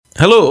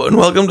Hello and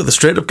welcome to the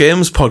Straight Up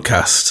Games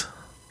podcast.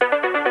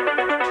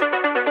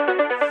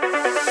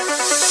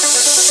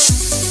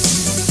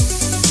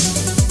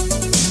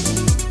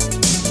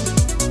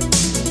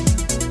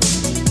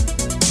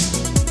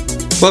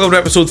 Welcome to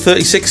episode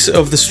 36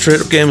 of the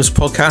Straight Up Games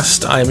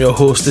podcast. I am your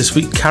host this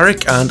week,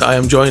 Carrick, and I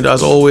am joined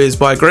as always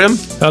by Graham.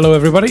 Hello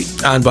everybody.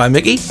 And by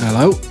Mickey.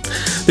 Hello.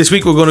 This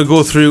week we're going to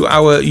go through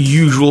our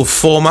usual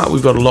format.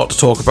 We've got a lot to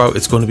talk about.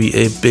 It's going to be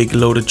a big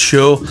loaded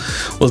show.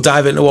 We'll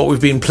dive into what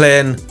we've been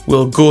playing.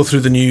 We'll go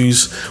through the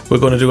news. We're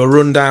going to do a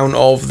rundown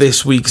of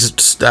this week's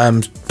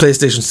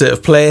PlayStation State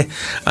of Play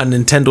and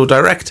Nintendo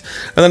Direct.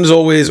 And then as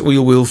always, we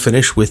will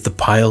finish with the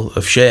pile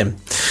of shame.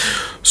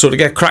 So to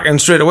get cracking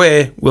straight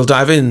away, we'll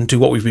dive into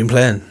what we've been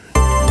playing.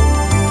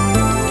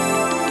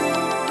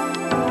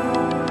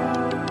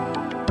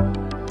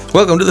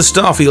 Welcome to the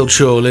Starfield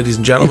show, ladies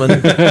and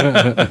gentlemen.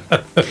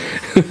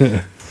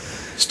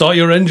 Start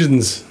your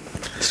engines.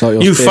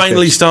 You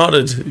finally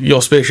started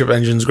your spaceship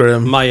engines,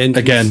 Graham. My engines.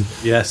 Again.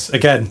 Yes,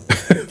 again.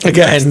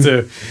 Again.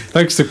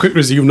 Thanks to quick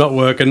resume not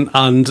working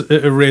and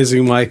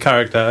erasing my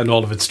character and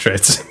all of its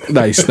traits.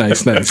 Nice.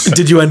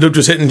 Did you end up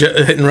just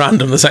hitting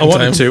random the second I time?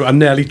 wanted to. I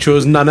nearly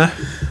chose Nana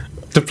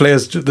to play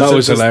as... That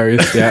was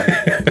hilarious, yeah.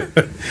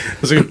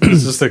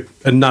 It's just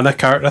a Nana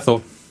character. I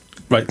thought,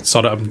 right,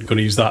 sorry, I'm going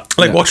to use that.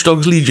 Like Watch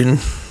Dogs Legion.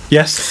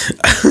 Yes.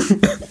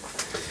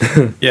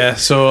 Yeah,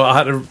 so I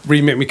had to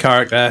remake my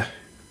character,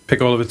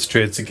 pick all of its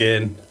traits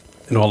again,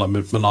 and all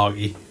that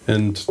malarkey.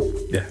 And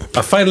yeah,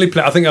 I finally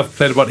played. I think I've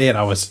played about 8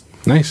 hours.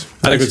 Nice.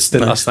 I had a good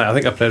stint last night. I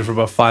think I played for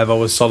about 5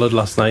 hours solid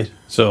last night.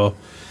 So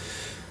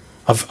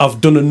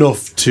I've done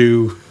enough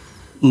to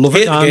love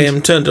Hate it. the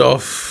game, turned it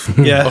off.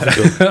 Yeah, Off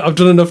you go. I've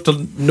done enough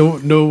to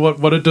know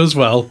what it does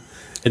well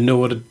and know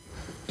what it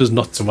does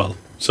not so well.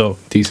 So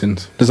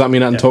Decent. Does that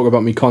mean I can talk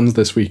about me cons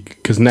this week?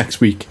 Because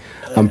next week,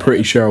 I'm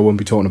pretty sure I won't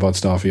be talking about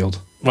Starfield.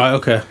 right,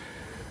 okay.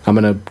 I'm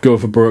going to go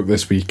for broke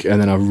this week,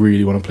 and then I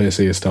really want to play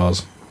Sea of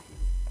Stars.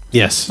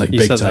 Yes, Like you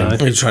big said time.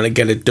 that. You're trying to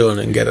get it done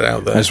and get it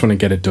out I there. just want to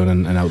get it done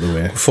and out the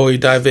way. Before you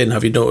dive in,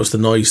 have you noticed the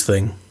noise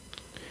thing?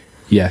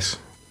 Yes.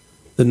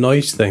 The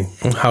noise thing.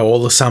 How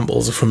all the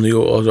samples are from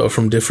are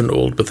from different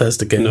old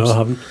Bethesda games. No, I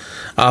haven't.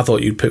 I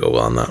thought you'd pick up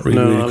on that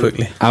really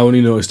quickly. I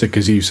only noticed it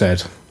because you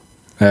said.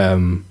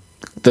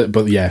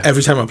 But yeah.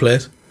 Every time I play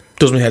it,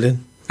 does my head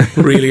in.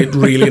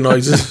 Really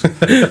noises.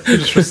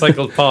 Just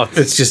recycled parts.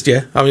 It's just,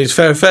 yeah. I mean, it's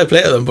fair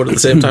play to them, but at the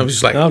same time, it's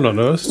just like... No, I've not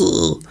noticed.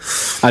 Ugh.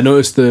 I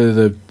noticed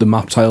the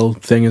map tile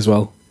thing as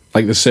well.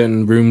 Like there's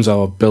certain rooms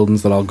or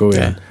buildings that I'll go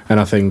in, and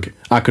I think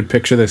I could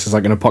picture this as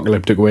like an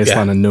apocalyptic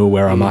wasteland and know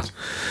where I'm at.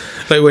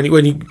 Like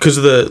when you because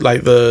of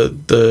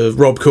the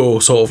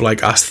Robco sort of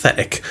like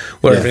aesthetic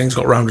where everything's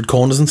got rounded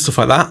corners and stuff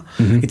like that.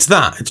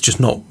 It's just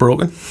not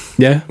broken.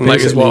 Yeah, Like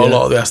it's what a basically,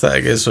 lot of the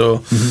aesthetic is. So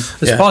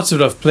There's parts of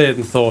it I've played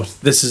and thought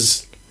this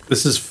is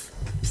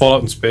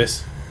Fallout in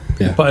space.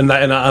 Yeah. But and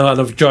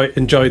I've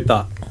enjoyed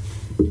that.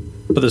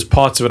 But there's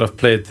parts of it I've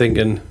played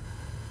thinking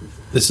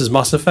this is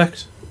Mass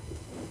Effect.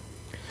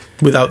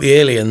 without the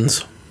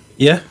aliens,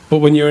 Yeah, but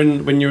when you're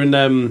in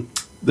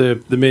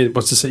the main,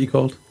 what's the city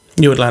called?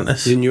 New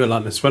Atlantis. In New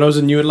Atlantis. When I was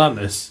in New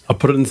Atlantis, I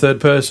put it in third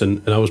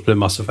person and I was playing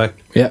Mass Effect.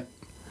 Yeah.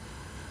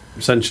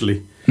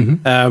 Essentially.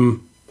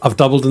 I've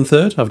dabbled in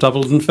third. I've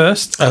dabbled in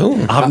first. Oh.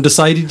 I haven't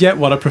decided yet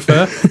what I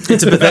prefer.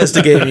 It's a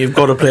Bethesda game. You've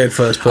got to play it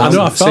first person. I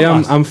know, I felt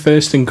that. I'm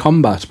first in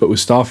combat, but with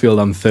Starfield,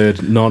 I'm third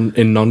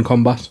in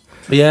non-combat.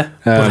 Yeah.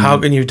 But how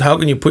can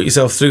you put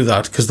yourself through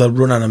that? Because the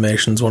run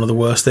animation is one of the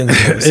worst things.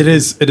 It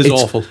is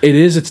awful.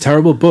 It's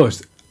terrible,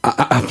 but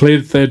I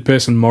played third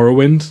person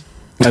Morrowind,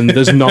 and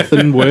there's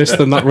nothing worse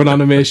than that run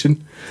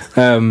animation.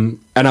 And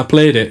I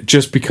played it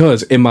just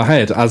because in my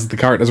head, as the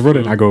character's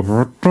running, I go...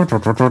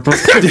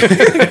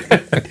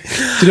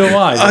 Do you know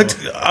why?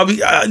 I mean,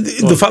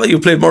 the fact that you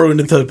played Morrowind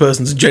in third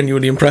person is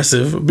genuinely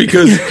impressive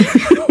because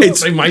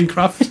it's like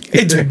Minecraft.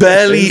 It's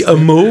barely a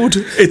mode.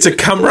 It's a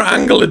camera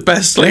angle at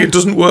best. Like it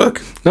doesn't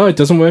work. No, it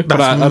doesn't work. That's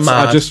But I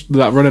mad. just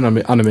that running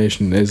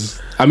animation is.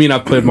 I mean,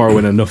 I've played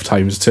Morrowind enough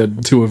times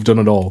to have done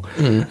it all.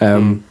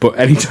 But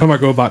anytime I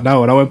go back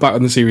now, and I went back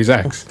on the Series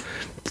X,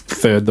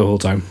 third the whole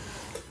time.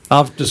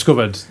 I've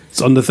discovered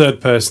it's on the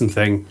third person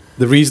thing.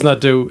 The reason I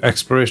do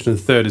exploration in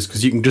third is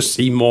because you can just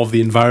see more of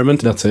the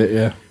environment. That's it.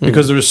 Yeah.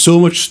 Because there is so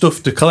much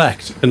stuff to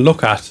collect and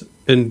look at,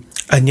 and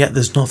yet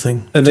there's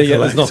nothing. and to then,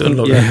 collect there's and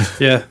nothing. look at.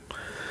 Yeah.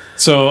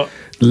 So,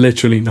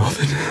 Literally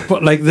nothing.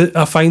 but like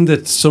I find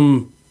that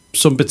some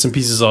bits and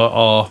pieces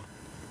are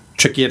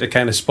trickier to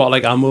kind of spot,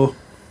 like ammo,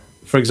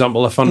 for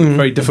example. I found it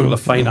very difficult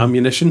to find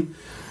ammunition.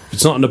 If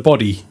it's not in the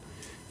body,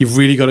 you've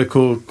really got to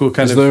go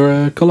kind Is of.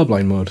 there a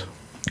colourblind mode?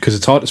 Because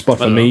it's hard to spot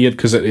for don't me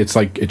because it's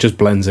like it just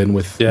blends in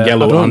with Yeah, I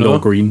yellow don't and know. or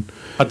green.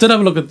 I did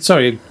have a look at.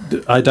 Sorry,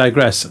 I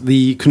digress.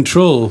 The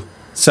control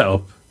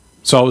setup.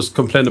 So I was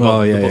complaining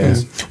about the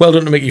buttons. Well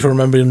done to Mickey for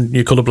remembering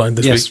you're colourblind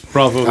this Yes, week.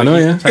 bravo. I know,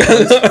 yeah.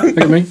 Look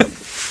at me.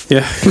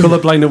 Yeah,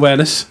 colourblind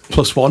awareness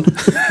 +1.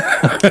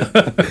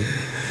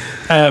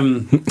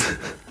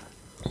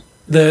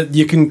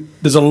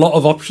 There's a lot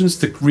of options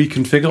to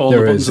reconfigure all the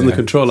There buttons is, in the yeah.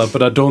 controller,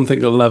 but I don't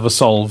think it'll ever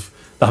solve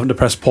having to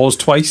press pause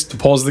twice to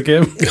pause the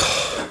game.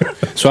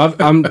 So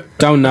I'm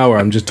down now where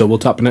I'm just double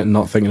tapping it and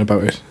not thinking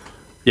about it.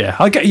 Yeah,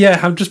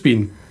 I've just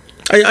been.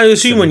 I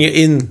assume when you're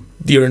in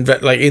in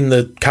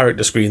the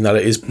character screen that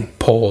it is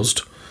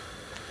paused.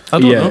 I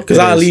don't know. Because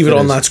I leave it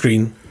on that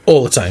screen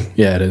all the time.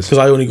 Yeah, it is. Because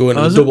I only go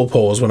into the double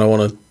pause when I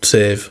want to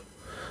save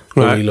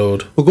or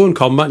reload. We'll go in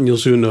combat and you'll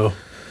soon know.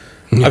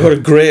 I got a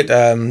great,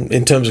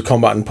 in terms of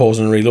combat and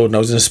pausing and reloading, I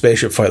was in a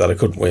spaceship fight that I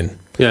couldn't win.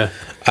 Yeah.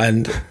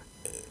 And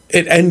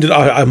it ended,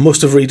 I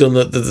must have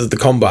redone the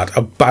combat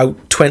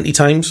about 20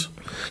 times.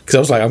 Because I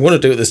was like, I'm going to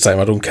do it this time,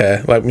 I don't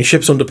care. Like, my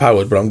ship's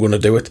underpowered, but I'm going to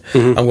do it.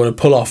 Mm-hmm. I'm going to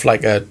pull off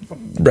like a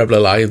Rebel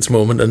Alliance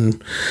moment,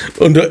 and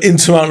under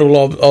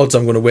insurmountable odds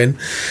I'm going to win.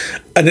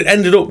 And it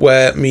ended up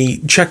where my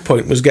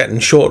checkpoint was getting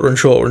shorter and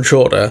shorter and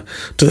shorter,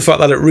 to the fact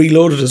that it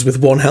reloaded us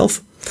with 1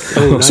 health.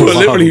 Oh, nice. So it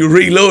literally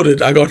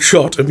reloaded, I got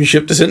shot, and my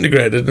ship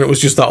disintegrated, and it was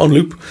just that on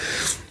loop.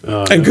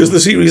 Oh, and because the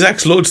Series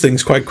X loads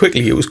things quite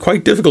quickly, it was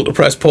quite difficult to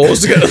press pause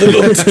to get to the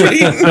load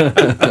screen.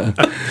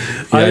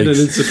 I had an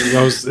incident when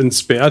I was in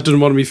space. I'd done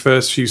one of my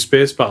first few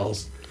space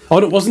battles. Oh,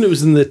 it wasn't. It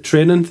was in the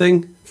training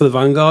thing for the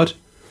Vanguard.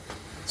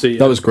 So yeah,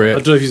 that was great. I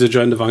don't know if you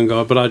joined the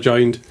Vanguard, but I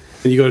joined,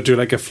 and you got to do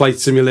like a flight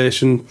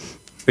simulation,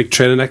 like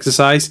training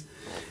exercise.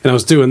 And I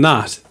was doing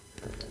that,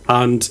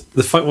 and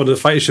one of the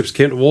fighter ships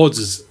came towards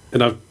us,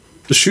 and I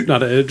was shooting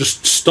at it, and it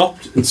just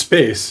stopped in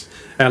space,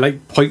 and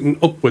like pointing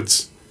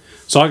upwards.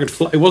 So I could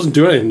fly. It wasn't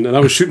doing anything, and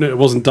I was shooting it. It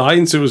wasn't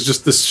dying, so it was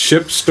just this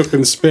ship stuck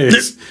in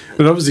space,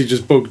 and obviously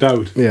just bugged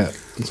out. Yeah.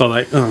 So I'm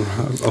like,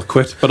 I'll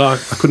quit. But I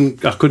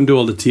couldn't do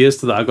all the tiers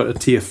to that. I got a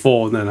tier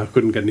 4, and then I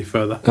couldn't get any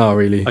further. Oh,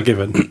 really? I give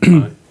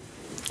in.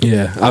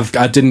 Yeah,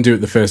 I didn't do it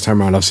the first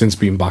time around. I've since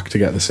been back to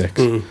get the 6.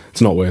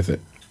 It's not worth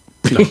it.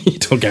 No, you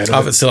don't get it.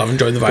 I still haven't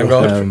joined the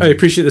Vanguard. I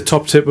appreciate the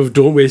top tip of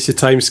don't waste your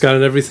time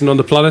scanning everything on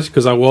the planet,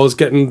 because I was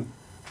getting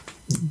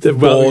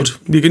bored.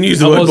 You can use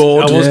the word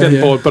bored. I was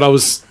getting bored, but I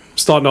was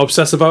starting to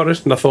obsess about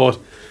it, and I thought,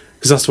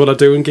 because that's what I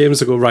do in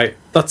games, I go, right,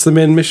 that's the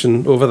main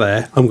mission over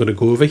there, I'm going to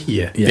go over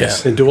here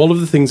and do all of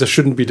the things I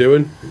shouldn't be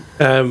doing,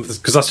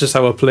 because that's just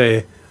how I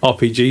play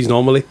RPGs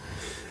normally.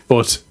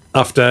 But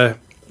after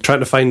trying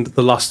to find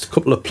the last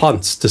couple of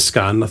plants to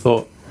scan, I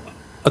thought,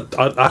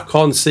 I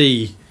can't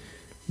see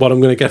what I'm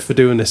going to get for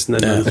doing this, and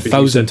then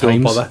 1,000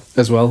 times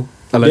as well,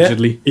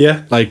 allegedly.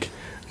 Yeah. Like,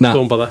 nah,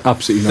 don't bother.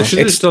 Absolutely not. They should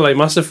have just done like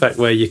Mass Effect,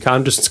 where you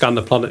can just scan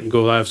the planet and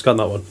go, I've scanned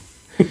that one.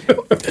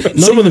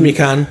 Some of them you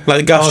can, like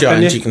the gas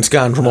giants, you can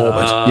scan from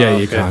orbit. Yeah,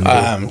 you can.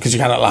 Because you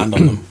cannot land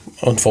on them,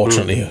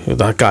 unfortunately.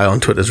 That guy on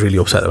Twitter is really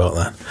upset about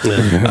that.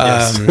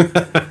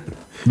 Yeah.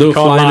 Though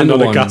flying into on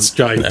one, a gas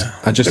giant. Yeah.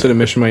 I just did a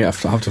mission where you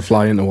have to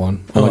fly into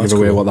one. I'll not give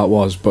away what that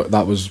was, but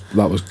that was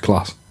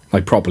class.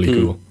 Like, properly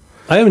cool.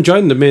 I am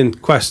enjoying the main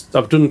quest.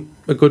 I've done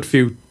a good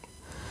few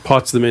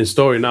parts of the main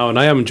story now, and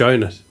I am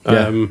enjoying it.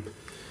 Yeah.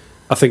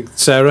 I think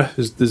Sarah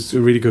is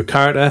a really good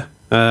character.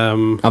 I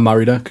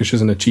married her because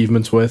she's an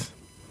achievements worth.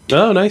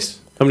 Oh, nice.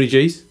 How many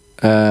G's?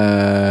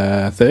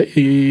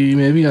 30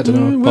 maybe, I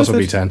don't know,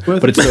 possibly 10.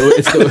 But it's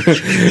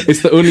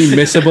the only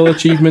missable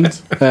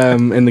achievement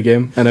in the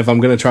game, and if I'm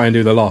going to try and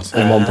do the lot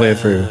in one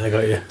playthrough, I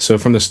got you. So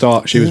from the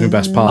start she was my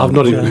best pal. I've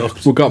not even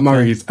looked. We got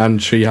married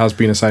and she has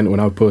been assigned to an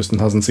outpost and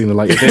hasn't seen the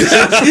light of day.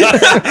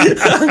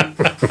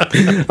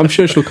 I'm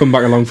sure she'll come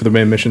back along for the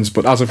main missions,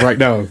 but as of right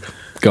now,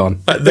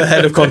 gone. The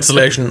head of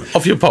Constellation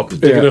off your pop,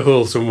 digging a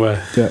hole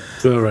somewhere. Yeah.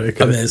 Oh, right,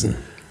 okay. Amazing.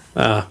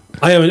 I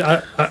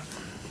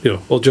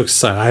all jokes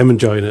aside, I am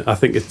enjoying it. I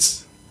think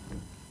it's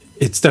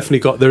definitely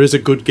there is a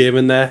good game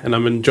in there, and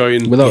I'm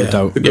enjoying without a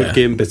doubt the good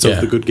game bits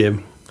of the good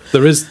game.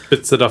 There is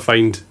bits that I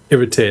find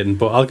irritating,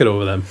 but I'll get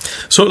over them.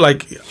 So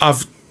like I'm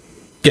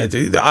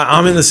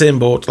in the same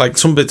boat. Like,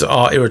 some bits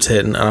are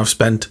irritating, and I've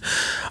spent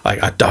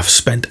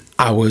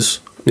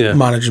hours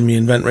managing my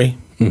inventory.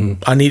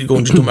 Mm-hmm. I need to go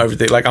and just dump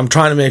everything. Like, I'm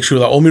trying to make sure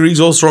that all my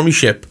resources are on my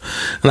ship,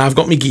 and I've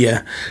got my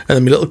gear, and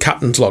then my little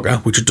captain's logger,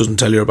 which it doesn't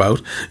tell you about,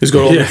 has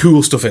got all the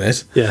cool stuff in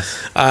it.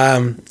 Yes.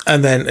 And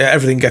then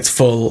everything gets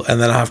full, and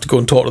then I have to go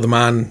and talk to the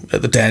man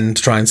at the den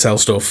to try and sell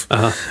stuff.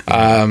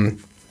 And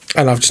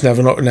I've just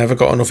never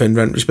got enough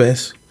inventory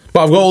space.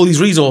 But I've got all these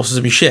resources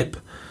in my ship,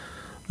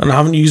 and I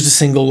haven't used a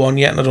single one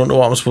yet, and I don't know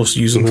what I'm supposed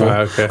to use them for.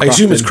 Okay. I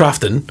assume it's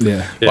crafting,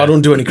 but I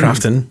don't do any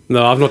crafting.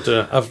 No, I've not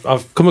done it.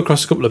 I've come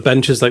across a couple of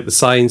benches, like the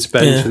science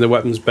bench and the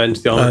weapons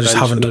bench, the armor bench. I just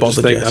haven't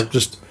bothered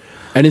yet.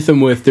 Anything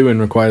worth doing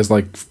requires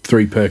like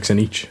 3 perks in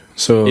each,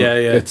 so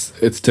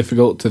it's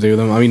difficult to do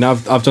them. I mean,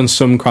 I've done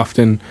some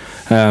crafting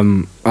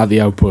at the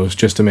outpost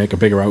just to make a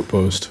bigger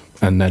outpost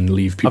and then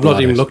leave people. I've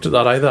not even looked at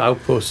that either.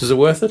 Outpost, is it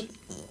worth it?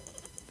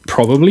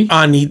 Probably.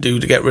 I need to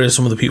get rid of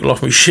some of the people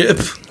off my ship.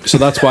 So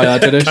that's why I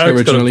did it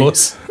originally.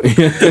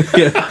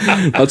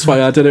 That's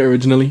why I did it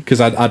originally, because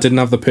I didn't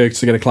have the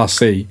perks to get a Class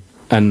C,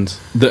 and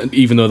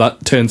even though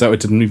that turns out it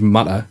didn't even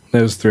matter,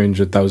 there was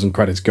 300,000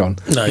 credits gone.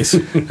 Nice.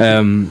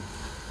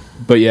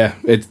 But yeah,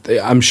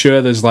 I'm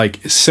sure there's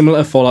like similar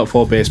to Fallout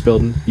 4 base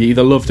building. You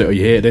either loved it or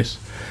you hated it.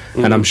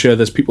 And I'm sure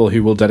there's people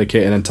who will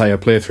dedicate an entire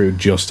playthrough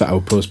just to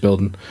outpost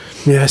building.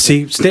 Yeah,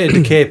 see, State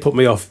of Decay put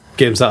me off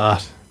games like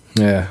that.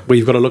 Yeah. where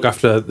you've got to look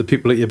after the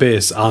people at your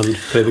base and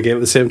play the game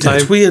at the same time.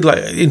 It's weird. Like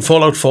in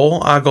Fallout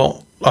 4,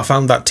 I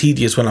found that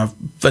tedious when I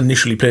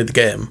initially played the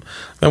game.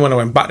 Then when I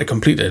went back to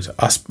complete it,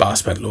 I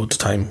spent loads of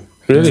time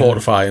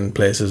fortifying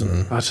places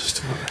and.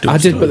 I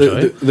did, but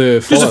the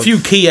there's a few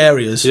key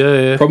areas.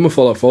 Yeah. problem with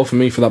Fallout 4 for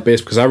me for that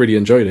base, because I really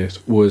enjoyed it,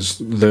 was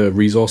the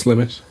resource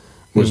limit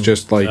was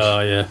just like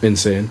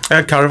insane. I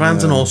had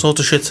caravans and all sorts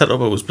of shit set up.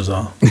 It was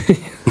bizarre.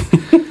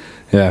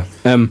 Yeah.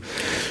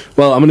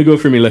 Well, I'm going to go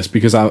through my list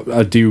because I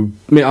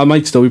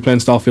might still be playing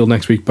Starfield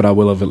next week, but I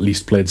will have at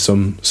least played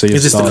some Sea of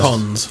Is this Stars. the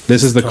cons?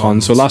 This is the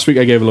cons. So last week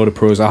I gave a load of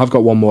pros. I have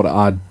got one more to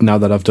add now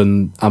that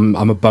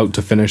I'm about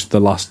to finish the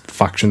last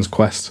factions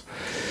quest.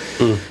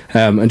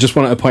 And just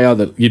wanted to point out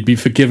that you'd be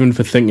forgiven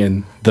for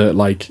thinking that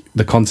like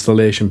the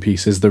constellation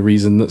piece is the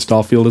reason that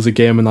Starfield is a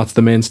game and that's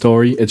the main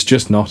story. It's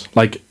just not.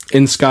 Like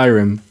in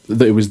Skyrim,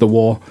 it was the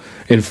war.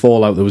 In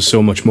Fallout, there was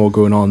so much more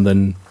going on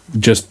than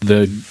just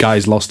the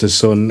guy's lost his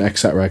son,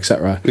 etc.,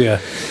 etc. Yeah.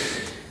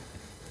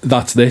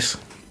 That's this,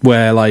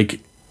 where like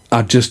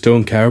I just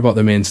don't care about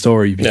the main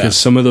story because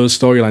some of those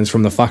storylines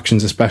from the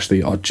factions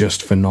especially are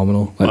just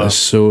phenomenal. Like they're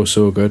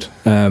so good.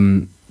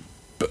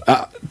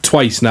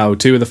 Twice now,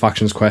 2 of the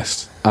factions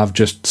quests, I've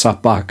just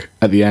sat back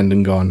at the end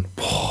and gone,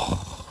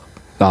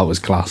 that was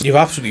class. You've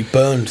absolutely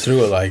burned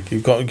through it. Like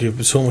you've got to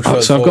give so much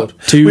further so I've forward.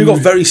 got 2. We've got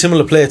very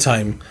similar play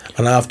time,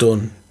 and I've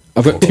done.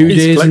 I've got 2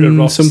 days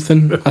and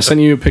something. I sent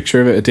you a picture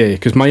of it today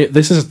because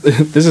this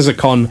is a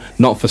con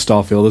not for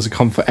Starfield. There's a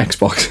con for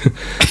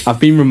Xbox. I've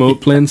been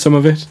remote playing some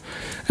of it,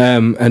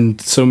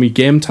 and so my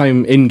game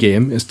time in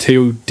game is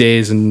 2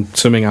 days and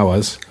something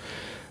hours,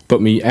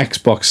 but my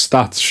Xbox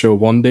stats show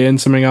 1 day and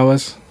something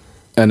hours,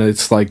 and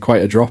it's like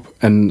quite a drop.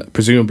 And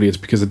presumably it's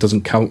because it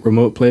doesn't count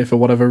remote play for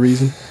whatever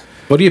reason.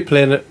 What are you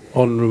playing it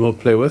on remote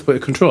play with? With a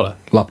controller?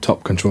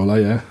 Laptop controller,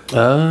 yeah.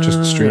 Ah.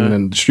 Just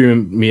streaming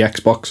me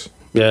Xbox.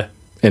 Yeah.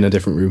 In a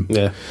different room.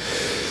 Yeah.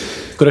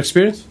 Good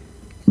experience?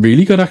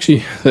 Really good,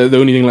 actually. The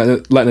only thing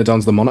letting it down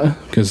is the monitor,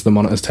 because the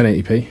monitor's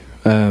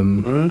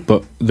 1080p.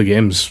 But the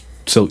game's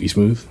silky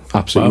smooth.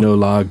 Absolutely no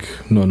lag,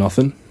 no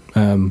nothing.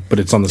 But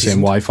it's on the same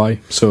Wi-Fi,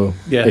 so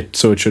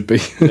it should be.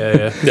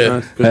 Yeah.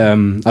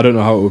 I don't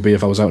know how it would be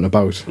if I was out and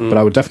about, but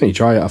I would definitely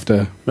try it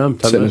after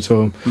sitting at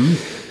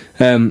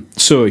home.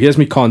 So here's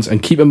my cons,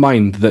 and keep in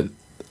mind that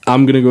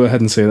I'm going to go ahead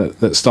and say that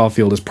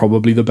Starfield is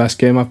probably the best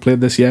game I've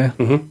played this year.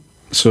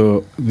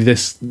 So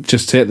just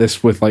take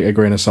this with like a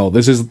grain of salt.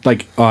 This is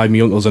like, my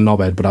uncle's a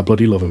knobhead, but I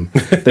bloody love him.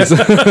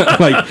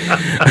 Like,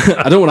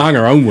 I don't want to hang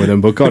around with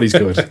him, but God, he's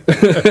good.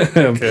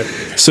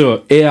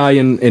 So AI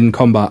in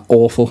combat,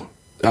 awful.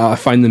 I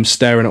find them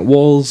staring at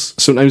walls.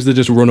 Sometimes they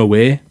just run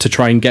away to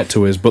try and get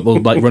to us, but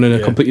they'll like run in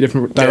a completely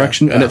different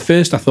direction. And at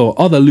first I thought,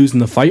 they're losing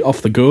the fight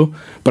off the go.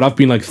 But I've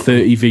been like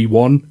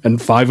 30v1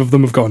 and 5 of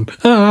them have gone,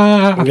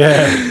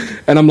 Yeah.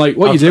 And I'm like,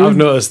 what are you doing? I've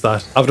noticed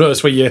that. I've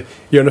noticed where you're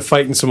in a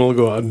fight and someone will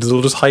go and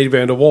they'll just hide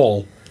behind a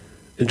wall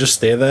and just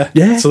stay there.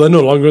 Yeah. So they're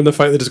no longer in the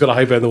fight, they just got to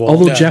hide behind the wall. Or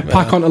they'll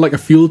jetpack onto like a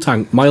fuel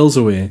tank miles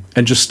away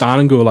and just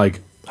stand and go like,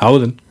 how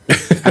then?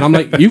 And I'm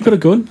like, you've got a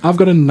gun, I've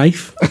got a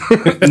knife.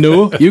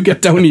 No, you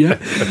get down here.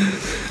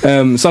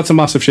 So that's a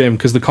massive shame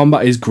because the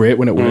combat is great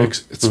when it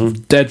works. It's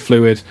dead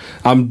fluid.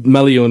 I'm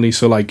melee only,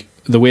 so like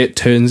the way it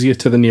turns you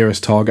to the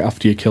nearest target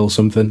after you kill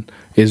something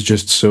is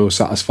just so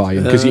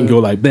satisfying because you can go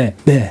like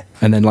there,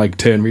 and then like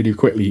turn really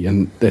quickly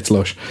and it's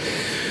lush.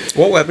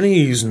 What weapon are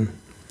you using?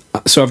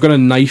 So I've got a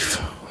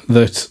knife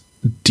that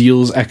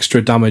deals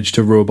extra damage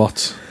to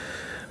robots.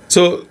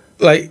 So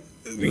like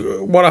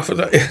what I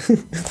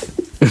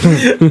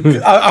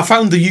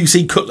found the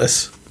UC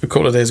cutlass a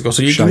couple of days ago,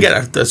 so you can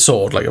get a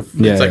sword like a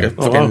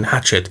fucking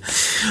hatchet.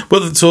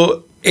 But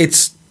so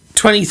it's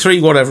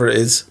 23 whatever it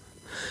is.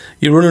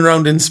 You're running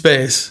around in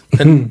space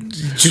and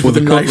just with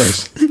a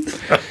knife.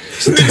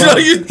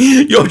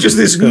 You're just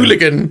this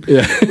hooligan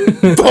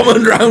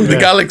bombing around the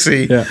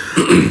galaxy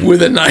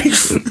with a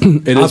knife.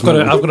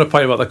 I've got a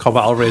point about the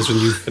combat I'll raise when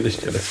you've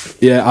finished it.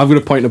 Yeah, I've got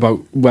a point about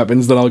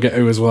weapons that I'll get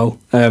to as well.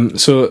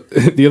 So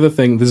the other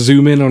thing, the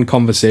zoom in on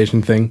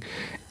conversation thing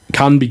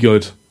can be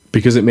good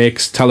because it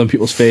makes telling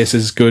people's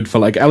faces good for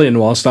like Elliot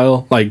Noir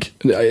style. Like,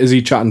 is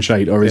he chatting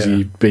shite or is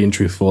he being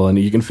truthful? And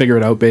you can figure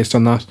it out based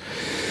on that.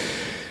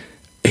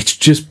 It's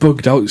just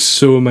bugged out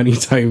so many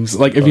times.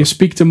 Like, if you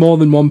speak to more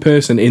than one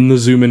person in the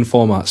zoom-in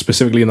format,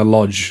 specifically in the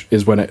lodge,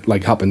 is when it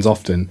like happens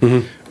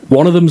often.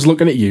 One of them's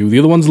looking at you, the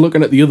other one's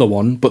looking at the other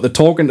one, but they're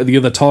talking to the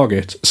other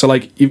target. So,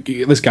 like,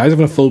 this guy's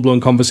having a full-blown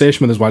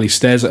conversation with us while he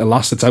stares at a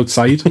lass that's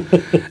outside.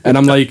 And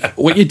I'm like,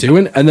 what are you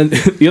doing? And then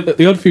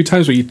the odd few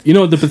times where you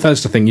know the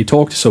Bethesda thing, you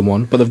talk to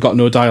someone, but they've got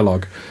no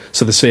dialogue.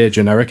 So they say a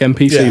generic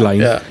NPC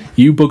line. Yeah.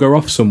 You bugger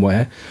off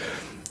somewhere.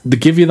 They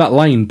give you that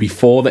line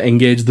before they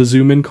engage the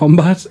zoom-in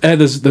combat,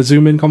 the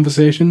zoom-in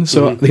conversation.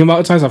 So the amount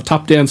of times I've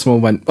tapped in,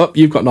 someone went,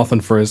 you've got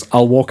nothing for us,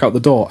 I'll walk out the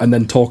door and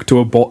then talk to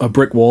a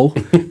brick wall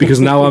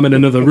because now I'm in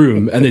another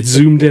room and it's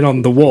zoomed in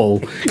on the wall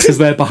because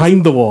they're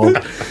behind the wall.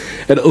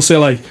 And it'll say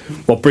like,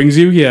 what brings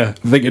you here?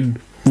 I'm thinking,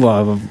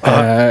 well,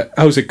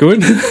 how's it going?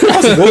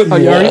 That's one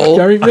wall.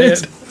 Gary,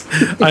 mate?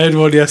 I had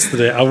one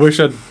yesterday. I wish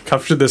I'd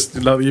captured this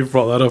now that you've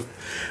brought that up.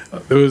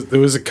 There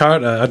was a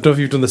character. I don't know if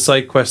you've done the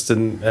side quest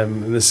in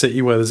the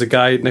city where there's a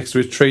guy next to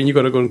his train. You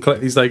got to go and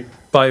collect these like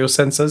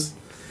biosensors.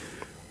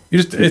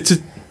 It's a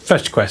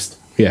fetch quest.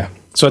 Yeah.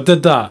 So I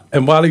did that,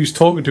 and while he was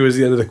talking to us at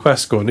the end of the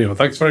quest, going,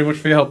 thanks very much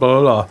for your help,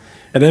 blah blah blah.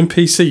 An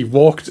NPC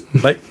walked,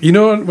 like,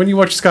 when you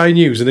watch Sky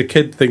News and a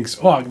kid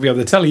thinks, I can be on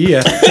the telly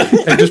here,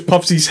 and just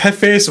pops his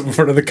face up in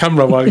front of the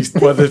camera while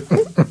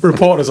the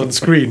reporter's on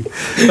screen.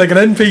 Like, an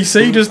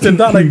NPC just did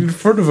that, like, in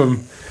front of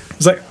him.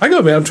 It's like, hang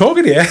on a minute, I'm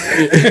talking here.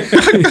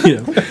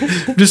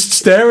 Just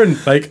staring,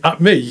 like,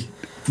 at me.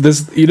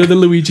 There's, the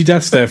Luigi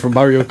death stare from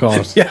Mario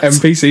Kart. Yes.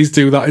 NPCs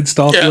do that in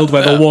Starfield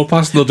where they'll walk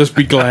past and they'll just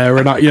be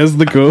glaring at you as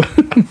they go.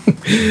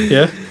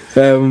 Yeah.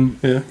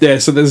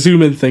 So the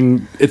zoom in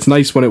thing, it's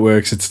nice when it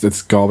works,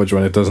 it's garbage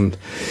when it doesn't.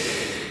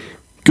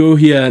 Go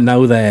here,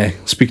 now there,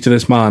 speak to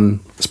this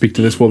man, speak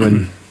to this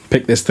woman,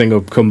 pick this thing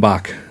up, come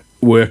back.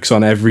 Works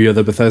on every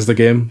other Bethesda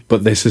game,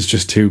 but this is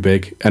just too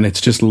big, and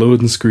it's just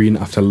loading screen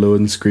after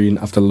loading screen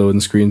after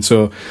loading screen.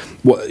 So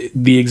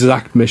the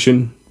exact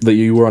mission that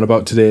you were on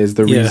about today is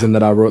the reason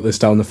that I wrote this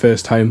down the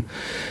first time.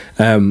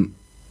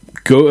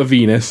 Go to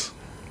Venus.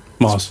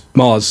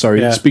 Mars,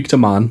 sorry. Yeah. Speak to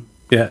man.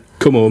 Yeah.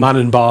 Come home. Man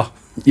in bar.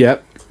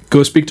 Yeah.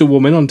 Go speak to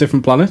woman on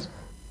different planet.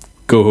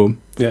 Go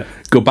home. Yeah.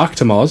 Go back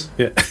to Mars.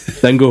 Yeah.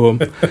 Then go home.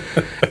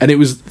 And it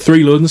was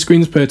 3 loading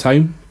screens per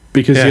time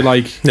because you're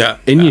like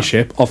in your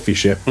ship, off your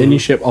ship, in your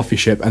ship, off your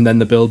ship, and then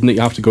the building that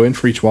you have to go in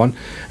for each one.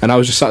 And I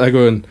was just sat there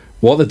going,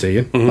 what are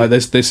they doing? Like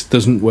this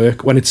doesn't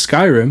work. When it's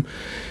Skyrim,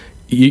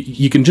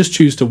 you can just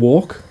choose to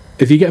walk.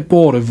 If you get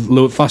bored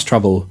of fast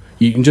travel,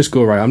 you can just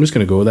go, right, I'm just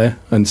going to go there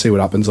and see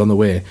what happens on the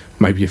way.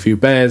 Might be a few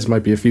bears,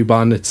 might be a few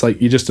bandits. Like,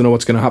 you just don't know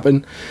what's going to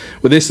happen.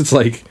 With this, it's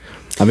like,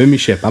 I'm in my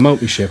ship, I'm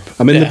out my ship.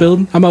 I'm in the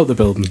building, I'm out the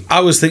building. I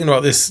was thinking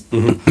about this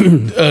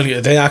earlier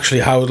today,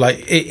 actually, how,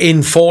 like,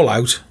 in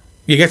Fallout,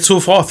 you get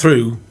so far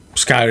through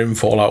Skyrim,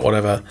 Fallout,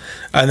 whatever,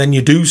 and then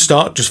you do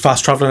start just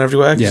fast traveling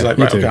everywhere. Yeah, like,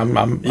 you right,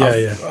 do.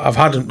 okay,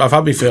 I've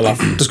had me feel,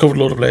 I've discovered a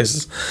load of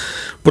places,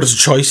 but it's a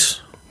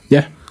choice.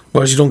 Yeah.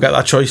 Whereas you don't get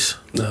that choice.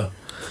 No.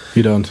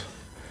 You don't.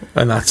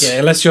 And that's... Yeah,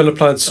 unless you're on the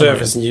planet's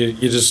surface and you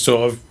just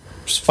sort of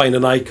just find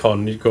an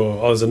icon, you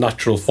go, there's a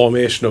natural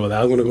formation over there,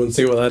 I'm going to go and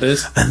see what that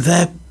is.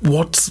 And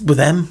what's with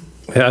them?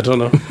 Yeah, I don't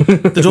know.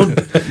 They don't...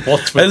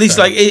 What's with At least,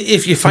 them? like,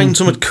 if you find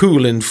something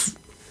cool in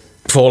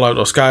Fallout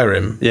or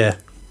Skyrim, Yeah.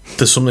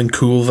 there's something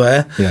cool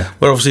there. Yeah.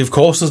 But obviously, of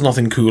course, there's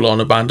nothing cool on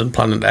Abandoned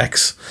Planet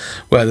X,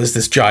 where there's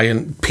this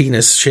giant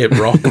penis-shaped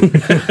rock,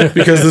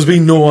 because there's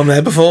been no one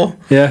there before.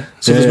 Yeah.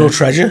 So there's no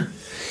treasure.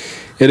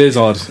 It is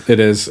odd. It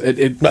is.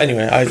 But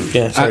anyway,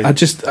 sorry. I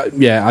just, I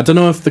don't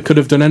know if they could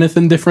have done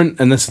anything different,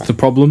 and this is the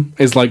problem,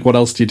 is like, what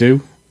else do you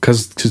do?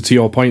 Because to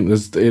your point,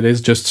 it is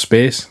just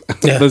space.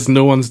 Yeah. There's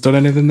no one's done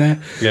anything there.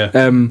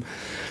 Yeah.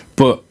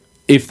 But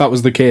if that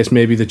was the case,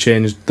 maybe they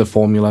changed the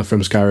formula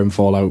from Skyrim,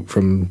 Fallout,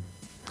 from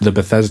the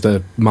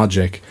Bethesda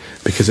magic,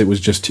 because it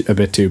was just a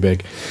bit too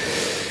big.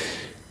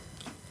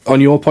 On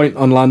your point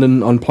on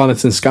landing on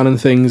planets and scanning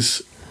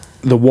things,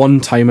 the one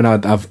time,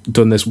 and I've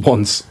done this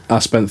once, I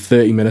spent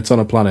 30 minutes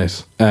on a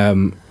planet,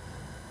 and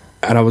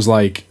I was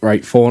like,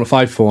 right,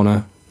 5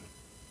 fauna,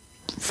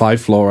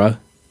 5 flora,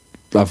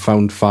 I've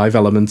found 5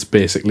 elements,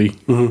 basically.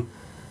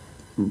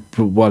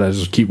 But what, I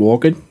just keep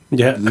walking?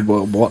 Yeah.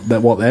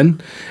 What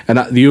then? And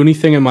the only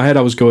thing in my head,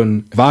 I was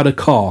going, if I had a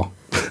car,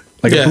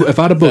 like if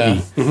I had a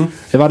buggy,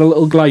 if I had a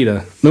little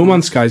glider, No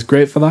Man's Sky is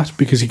great for that,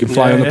 because you can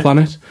fly on the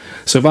planet.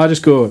 So if I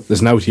just go, there's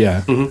an out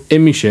here,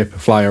 in my ship,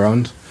 fly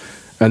around,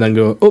 and then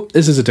go,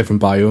 this is a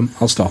different biome,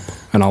 I'll stop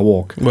and I'll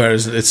walk.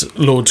 Whereas it's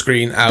load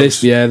screen out.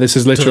 This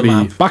is literally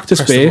map, back to press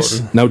the space,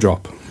 button. now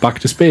drop. Back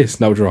to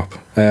space, now drop.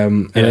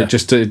 And it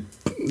just,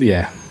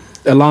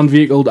 a land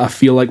vehicle I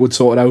feel like would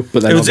sort it out.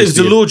 But then if it's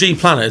a low G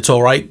planet, it's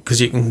all right, because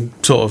you can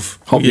sort of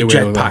Hop your way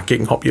over. jetpack, you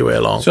can hop your way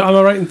along. So am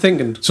I right in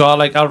thinking? So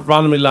I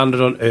randomly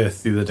landed on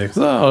Earth the other day. 'Cause,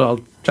 I'll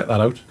check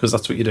that out, because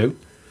that's what you do.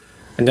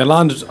 And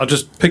I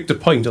just picked a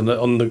point on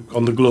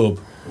the globe,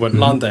 went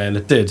land there, and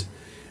it did.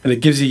 And it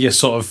gives you your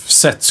sort of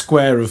set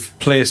square of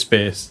play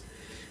space.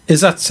 Is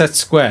that set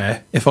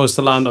square, if I was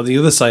to land on the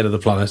other side of the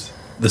planet,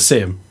 the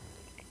same?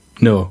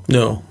 No.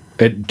 No.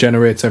 It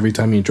generates every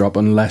time you drop,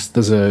 unless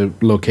there's a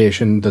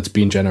location that's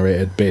been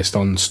generated based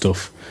on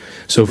stuff.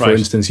 So, for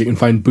instance, you can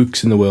find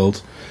books in the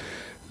world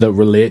that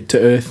relate to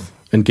Earth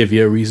and give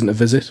you a reason to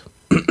visit.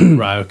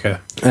 Right, okay.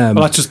 Well,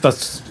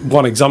 that's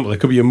one example. It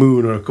could be a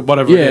moon or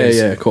whatever it is.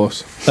 Yeah, of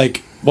course.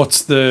 Like,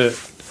 what's the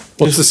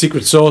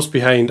secret sauce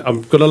behind,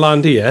 I'm going to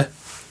land here,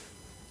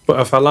 but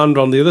if I land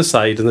on the other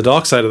side, in the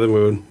dark side of the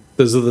moon,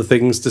 there's other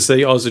things to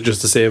see, or is it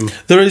just the same?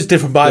 There is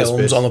different biomes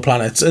space on the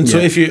planets, and so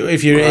if you're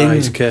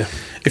okay.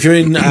 if you're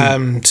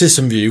in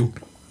system view,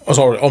 or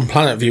sorry, on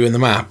planet view in the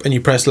map, and you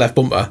press left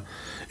bumper,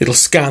 it'll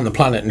scan the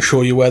planet and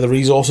show you where the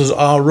resources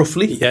are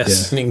roughly.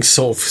 Yes. And you can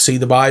sort of see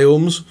the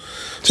biomes.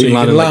 So you can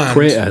land in like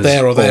craters,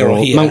 there or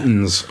here.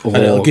 mountains, or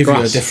and it'll give you a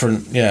grass.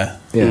 different, Yeah.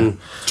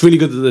 It's really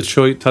good that they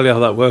tell you how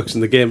that works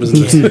in the game,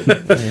 isn't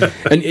it?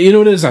 And you know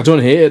what it is? I don't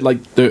hate it. Like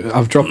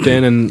I've dropped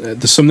in, and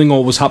there's something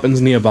always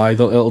happens nearby.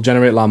 It'll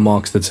generate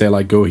landmarks that say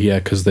like "Go here"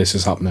 because this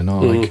is happening,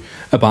 or like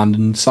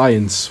abandoned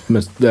science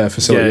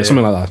facility or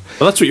something like that.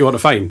 Well, that's what you want to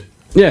find.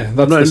 Yeah, that's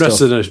I'm not the stuff.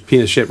 interested in a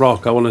penis-shaped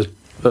rock. I want to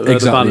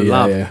Exactly. abandoned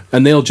lab. Yeah.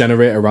 And they'll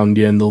generate around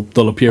you, and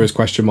they'll appear as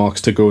question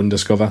marks to go and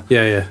discover.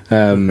 Yeah.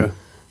 Okay.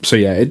 So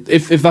yeah,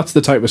 if that's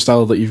the type of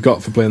style that you've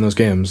got for playing those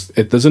games,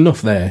 there's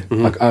enough there.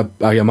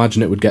 I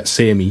imagine it would get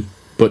samey,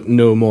 but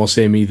no more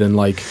samey than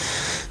like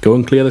go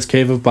and clear this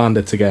cave of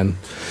bandits again.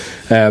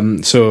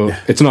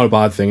 It's not a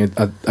bad thing.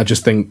 I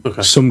just think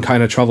some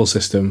kind of travel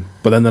system,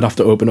 but then they'd have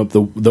to open up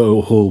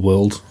the whole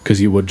world because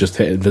you would just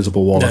hit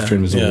invisible wall after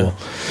invisible wall.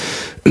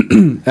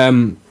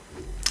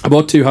 I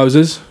bought 2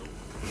 houses.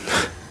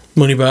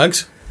 money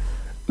bags.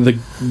 The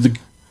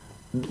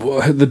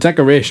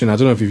decoration, I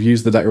don't know if you've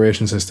used the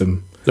decoration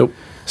system. Nope.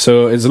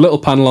 So it's a little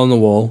panel on the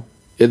wall.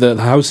 The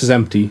house is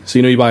empty. So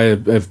you buy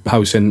a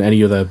house in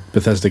any other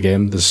Bethesda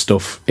game, there's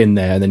stuff in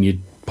there, and then you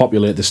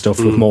populate the stuff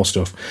with more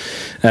stuff.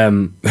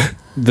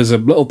 There's a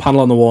little panel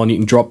on the wall, and you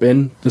can drop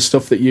in the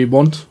stuff that you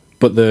want.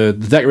 But the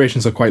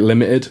decorations are quite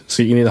limited,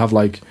 so you can either have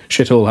like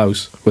shithole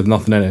house with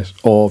nothing in it,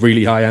 or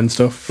really high end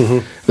stuff.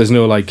 There's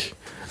no like,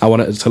 I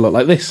want it to look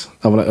like this,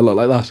 I want it to look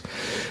like that.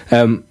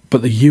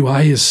 But the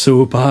UI is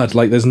so bad.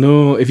 Like, there's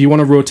no, if you want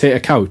to rotate a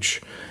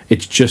couch,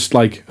 it's just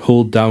like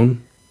hold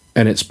down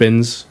and it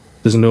spins.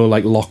 There's no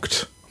like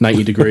locked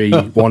 90 degree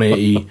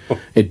 180.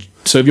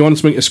 So if you want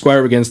to make a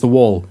square against the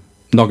wall,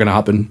 not going to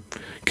happen,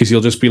 because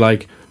you'll just be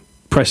like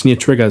pressing your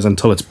triggers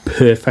until it's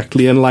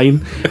perfectly in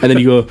line, and then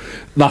you go,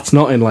 that's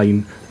not in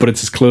line, but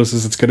it's as close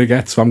as it's going to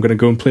get, so I'm going to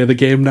go and play the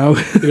game now.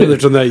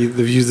 They've done that.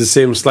 They've used the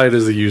same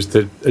sliders they used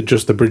to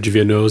adjust the bridge of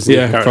your nose.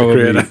 Yeah,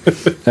 probably.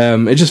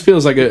 It just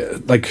feels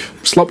like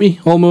sloppy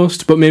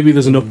almost, but maybe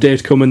there's an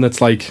update coming that's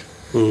like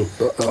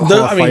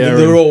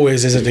there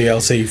always is a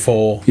DLC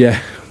for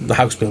the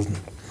house building.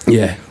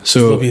 Yeah, so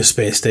there'll be a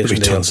space station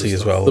DLC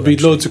as well. There'll be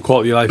loads of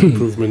quality of life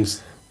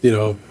improvements,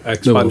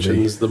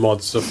 expansions, the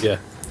mod stuff.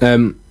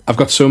 I've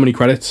got so many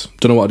credits,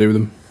 don't know what to do with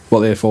them, what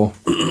they're for.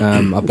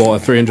 I bought a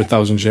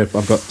 300,000 ship,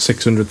 I've got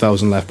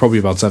 600,000 left, probably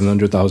about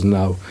 700,000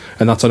 now,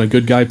 and that's on a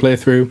good guy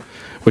playthrough,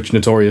 which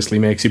notoriously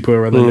makes you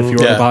poorer than if you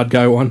were a bad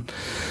guy one.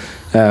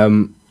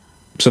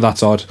 So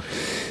that's odd.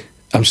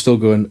 I'm still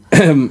going.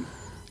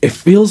 It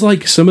feels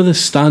like some of the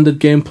standard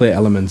gameplay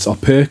elements are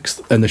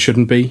perks and they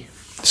shouldn't be.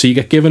 So you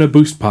get given a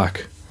boost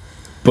pack,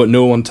 but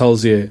no one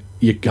tells you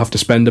have to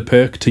spend a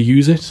perk to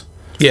use it.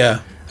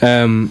 Yeah.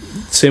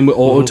 Same with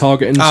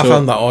auto-targeting. I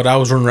found that odd. I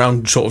was running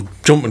around sort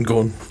of jumping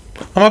going,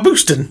 am I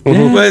boosting?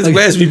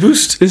 Where's me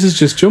boost? This is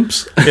just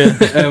jumps. Yeah.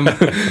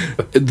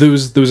 There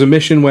was a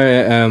mission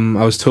where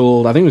I was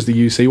told, I think it was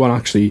the UC one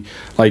actually,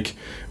 like,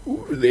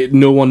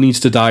 no one needs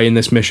to die in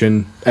this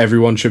mission,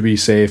 everyone should be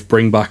safe,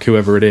 bring back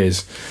whoever it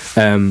is.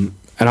 And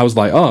I was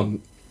like, oh,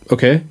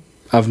 okay,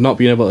 I've not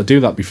been able to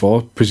do that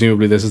before,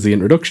 presumably this is the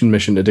introduction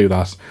mission to do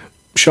that.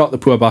 Shot the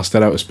poor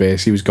bastard out of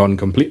space, he was gone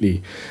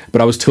completely. But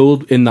I was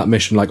told in that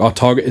mission, like,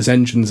 target his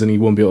engines and he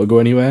won't be able to go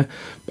anywhere.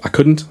 I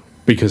couldn't,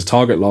 because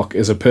target lock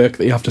is a perk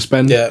that you have to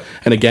spend. Yeah.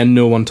 And again,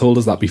 no one told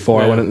us that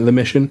before I went into the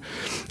mission.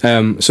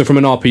 So from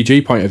an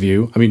RPG point of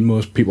view, I mean,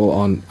 most people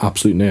aren't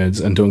absolute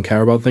nerds and don't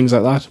care about things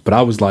like that, but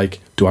I was like,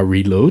 do I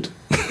reload?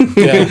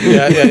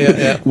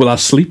 Yeah. Will I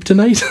sleep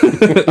tonight?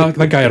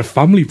 That guy had a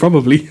family,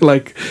 probably.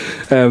 Like,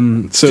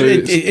 so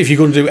if you're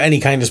going to do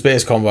any kind of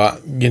space combat,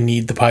 you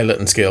need the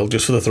piloting skill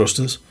just for the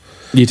thrusters.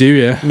 You do,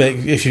 yeah.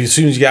 As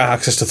soon as you get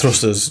access to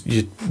thrusters,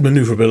 your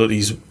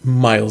manoeuvrability's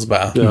miles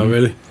better. Yeah,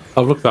 really.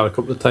 I've looked at it a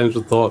couple of times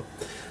and thought,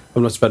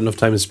 I've not spent enough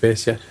time in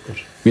space yet.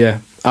 Yeah,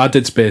 I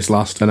did space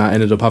last, and I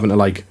ended up having to,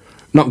 like,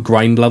 not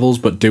grind levels,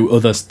 but do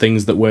other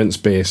things that weren't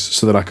space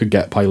so that I could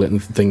get piloting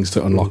things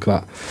to unlock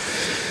that.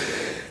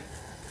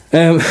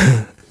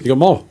 You got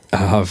more? I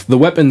have. The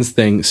weapons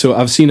thing. So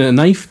I've seen a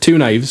knife, 2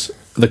 knives,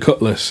 the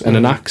cutlass, and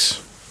an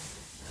axe.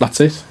 That's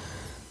it.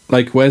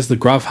 Like, where's the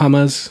grav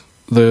hammers?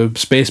 The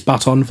space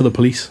baton for the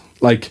police?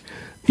 Like,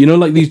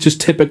 like these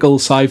just typical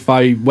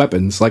sci-fi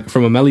weapons, like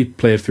from a melee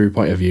playthrough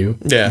point of view.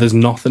 Yeah. There's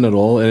nothing at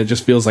all, and it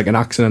just feels like an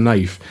axe and a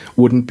knife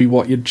wouldn't be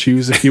what you'd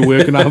choose if you were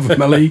going to have a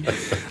melee.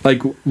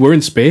 Like, we're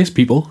in space,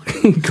 people.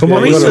 Come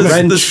on.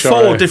 There's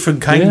 4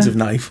 different kinds of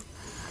knife.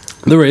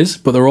 There is,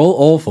 but they're all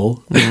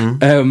awful.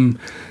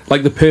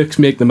 Like, the perks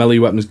make the melee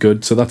weapons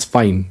good, so that's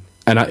fine.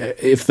 And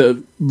if they're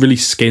really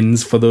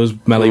skins for those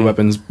melee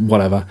weapons,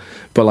 whatever.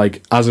 But,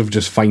 like, as of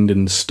just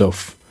finding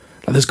stuff,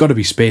 like, there's got to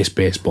be space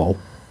baseball.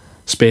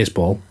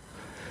 Spaceball.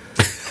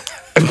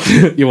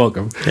 You're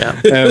welcome.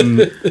 Yeah.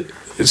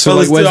 So,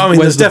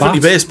 there's definitely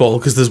baseball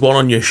because there's one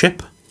on your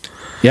ship.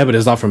 Yeah, but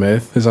is that from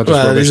Earth? Is that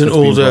just that is an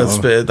old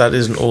Earth. That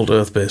is an old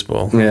Earth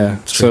baseball.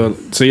 Yeah. So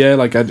yeah,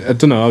 like, I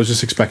don't know. I was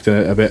just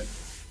expecting a bit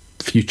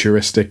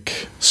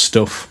futuristic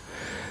stuff,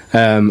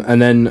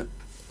 and then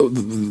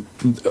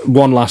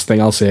one last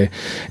thing I'll say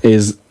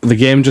is the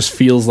game just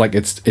feels like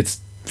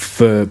it's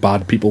for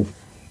bad people.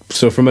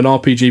 So from an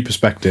RPG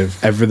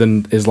perspective,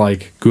 everything is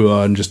like,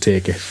 go on, just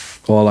take it,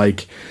 or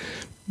like,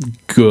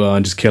 go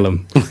on, just kill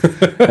him.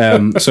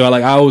 So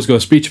like, I always go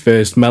speech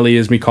first, melee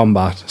is me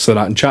combat, so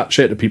that I can chat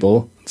shit to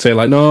people, say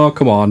like, no,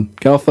 come on,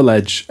 get off the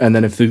ledge, and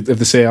then if they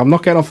say I'm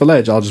not getting off the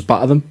ledge, I'll just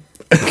batter them.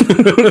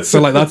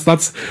 So like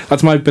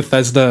that's my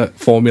Bethesda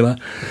formula.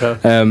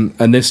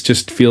 And this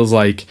just feels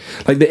like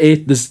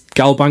there's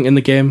Galbank in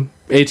the game.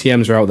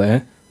 ATMs are out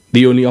there.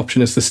 The only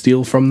option is to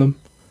steal from them.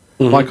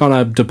 Why can't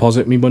I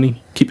deposit me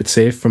money, keep it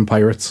safe from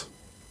pirates?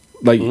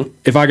 Like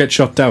if I get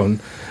shot down,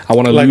 I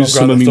want to lose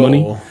some of my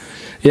money.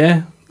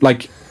 Yeah,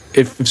 like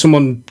if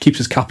someone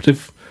keeps us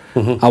captive,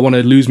 I want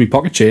to lose me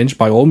pocket change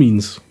by all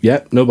means.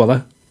 Yeah, no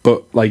bother.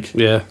 But like,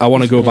 I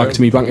want to go back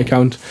to my bank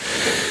account.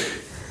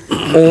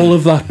 All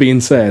of that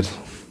being said,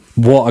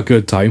 what a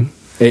good time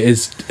it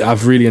is.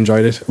 I've really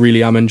enjoyed it.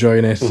 Really am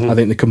enjoying it. I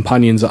think the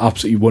companions are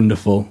absolutely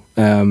wonderful.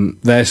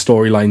 Their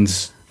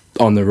storylines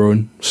on their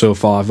own so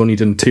far. I've only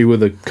done 2 of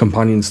the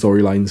companion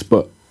storylines,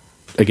 but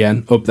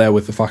again, up there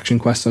with the faction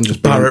quest and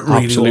just Barrett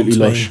really absolutely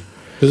lush. Me.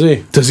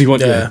 Does he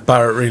want you? Yeah,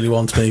 Barrett really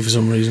wants me for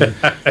some reason.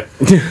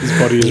 His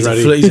body is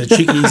ready.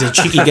 He's a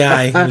cheeky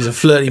guy. He's a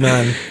flirty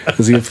man.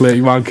 Is he a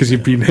flirty man because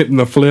you've been hitting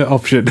the flirt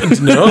option?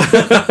 No.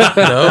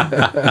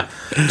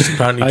 Just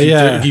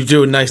apparently keep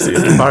doing nice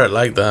things. Barrett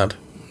like that.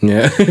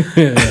 Yeah.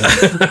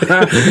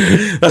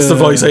 That's the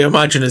voice I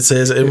imagine it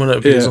says when it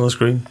appears on the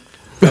screen.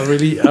 I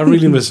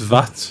really miss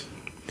VATS.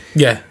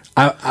 Yeah.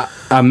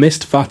 I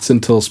missed VATS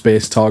until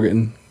space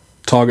targeting.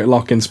 Target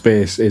lock in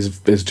space is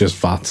just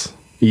VATS.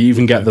 You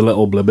even get the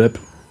little blip blip.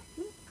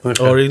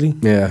 Okay. Oh, really?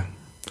 Yeah.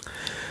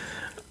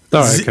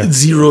 All right, okay.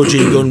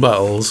 0G gun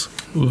battles.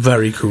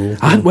 Very cool.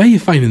 Where are you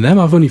finding them?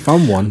 I've only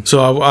found one.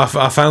 So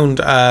I found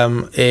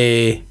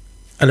an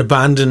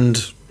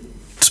abandoned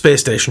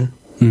space station,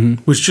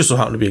 which just so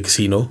happened to be a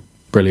casino.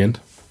 Brilliant.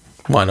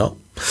 Why not?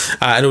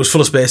 And it was full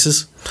of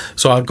spaces.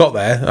 So I got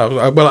there.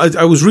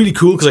 I was really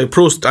cool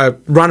because I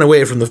ran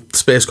away from the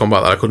space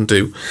combat that I couldn't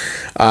do.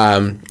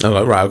 I'm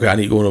like, right, okay, I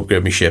need to go and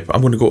upgrade my ship.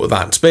 I'm going to go to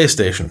that space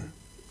station,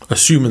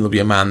 assuming there'll be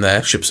a man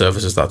there, ship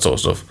services, that sort of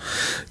stuff.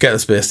 Get to the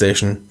space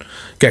station,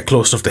 get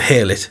close enough to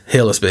hail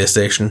the space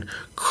station.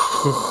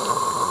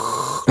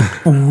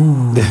 Did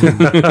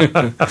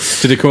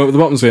it come up at the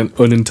bottom saying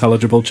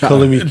unintelligible chat?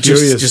 Calling me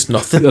curious. Just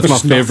nothing. That's my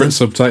favourite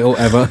subtitle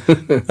ever.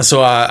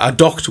 So I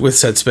docked with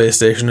said space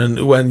station,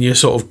 and when you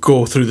sort of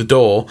go through the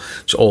door,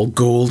 it's all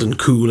gold and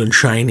cool and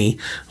shiny.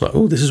 I'm like,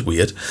 oh, this is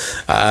weird.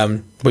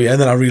 But yeah,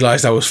 and then I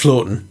realised I was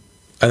floating.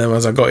 And then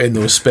as I got in,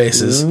 there were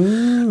spaces.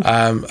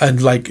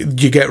 And like,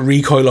 you get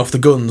recoil off the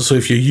guns, so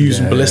if you're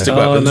using ballistic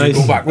weapons, you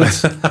go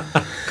backwards.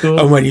 Cool.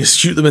 And when you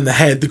shoot them in the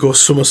head, they go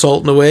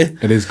somersaulting away.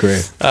 It is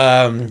great.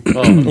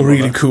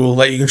 Really cool.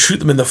 Like, you can shoot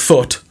them in the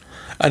foot,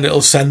 and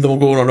it'll send them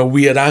going on a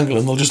weird angle,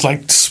 and they'll just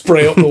like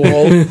spray up the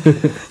wall.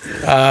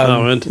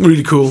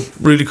 Really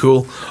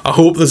cool. I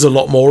hope there's a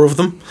lot more of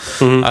them.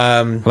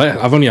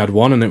 I've only had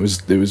one, and it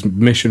was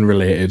mission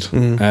related.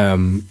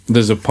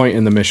 There's a point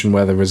in the mission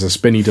where there was a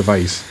spinny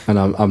device, and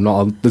I'm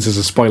not. This is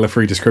a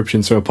spoiler-free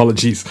description, so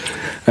apologies.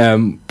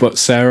 But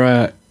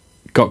Sarah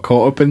got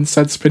caught up in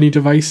said spinny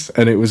device,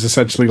 and it was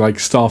essentially like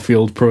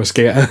Starfield Pro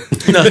Skater.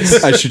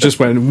 Nice. And she just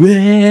went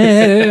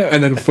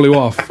and then flew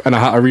off, and I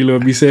had to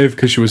reload my save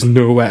because she was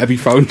nowhere to be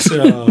found.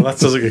 That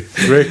sounds like a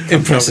great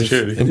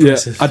opportunity.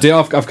 Impressive. Yeah,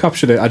 I've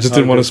captured it. I just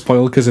didn't want to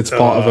spoil because it's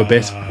part of a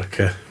bit.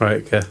 Okay,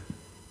 right, okay.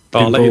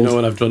 I'll let you know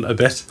when I've done a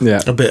bit.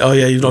 Yeah, a bit. Oh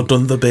yeah, you've not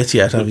done the bit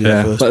yet, have you?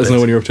 Yeah, let us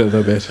know when you're up to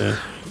the bit. Yeah.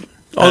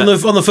 On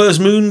the first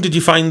moon, did you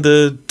find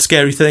the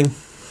scary thing?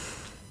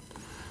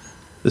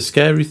 The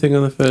scary thing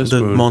on the first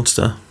moon? The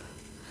monster.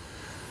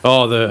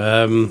 Oh,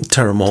 the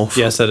Terramorph.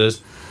 Yes, I did.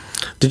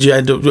 Did you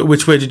end up?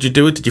 Which way did you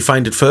do it? Did you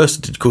find it first,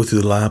 or did you go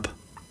through the lab?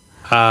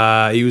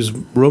 He was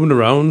roaming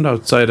around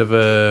outside of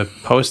a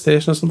power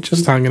station or something.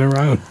 Just hanging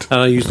around.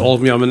 And I used all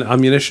of my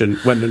ammunition,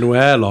 went into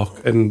an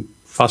airlock, and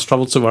fast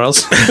travelled somewhere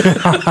else.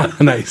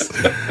 Nice.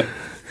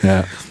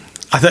 Yeah.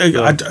 I think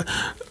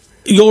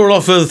you're a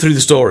lot further through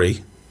the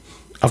story.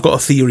 I've got a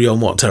theory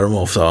on what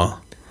Terramorphs are.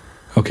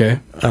 Okay.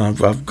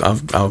 And I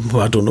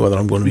don't know whether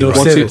I'm going to be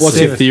right. What's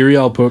your theory,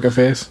 I'll poker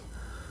face?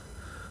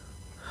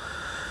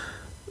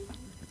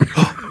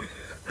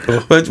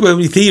 But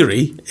my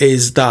theory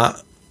is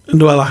that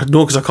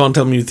because I can't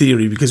tell my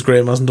theory because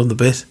Graham hasn't done the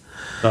bit.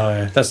 Oh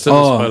yeah, that's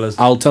still spoilers.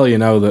 I'll tell you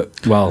now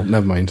that. Well,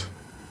 never mind.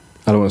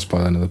 I don't want to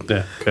spoil anything.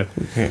 Yeah, okay.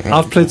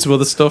 I've played some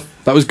other stuff.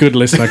 That was good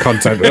listener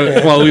content.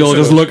 While we all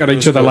just look at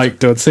each other like,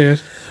 don't say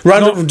it.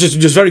 Random, just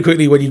very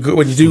quickly, when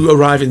you do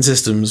arrive in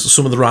systems,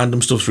 some of the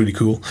random stuff's really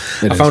cool.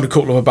 I found a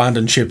couple of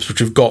abandoned ships which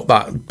have got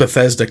that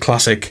Bethesda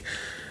classic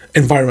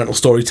environmental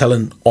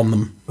storytelling on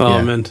them.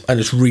 Oh, man. And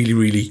it's really,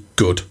 really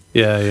good.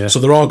 Yeah. So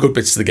there are good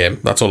bits to the game.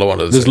 That's all I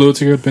wanted to say. There's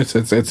loads of good bits.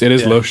 It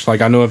is lush.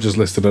 Like, I know I've just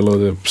listed a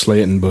load of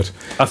slating, but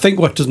I think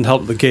what doesn't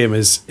help the game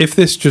is if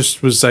this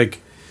just was like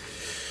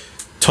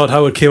Todd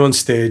Howard came on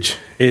stage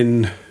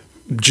in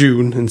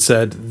June and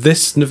said,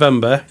 this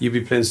November you'll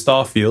be playing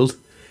Starfield,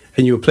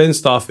 and you were playing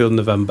Starfield in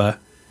November,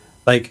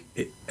 like,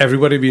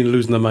 everybody had been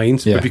losing their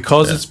minds. Yeah. But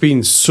because it's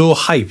been so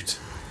hyped,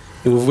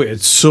 and we've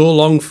waited so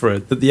long for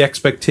it, that the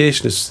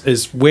expectation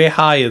is way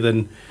higher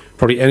than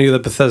probably any other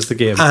Bethesda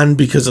game. And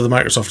because of the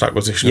Microsoft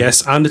acquisition.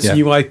 Yes, and it's a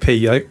new IP.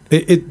 Like,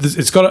 it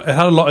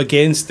had a lot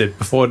against it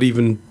before the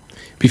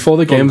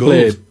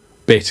gameplay gold.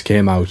 bit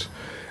came out.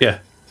 Yeah.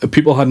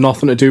 People had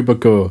nothing to do but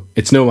go,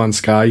 it's No Man's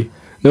Sky.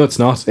 No, it's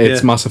not.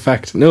 It's Mass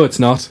Effect. No, it's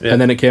not. Yeah.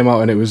 And then it came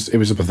out and it was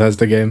a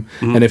Bethesda game.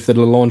 And if they'd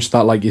have launched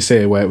that, like you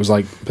say, where it was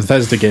like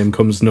Bethesda game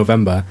comes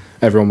November,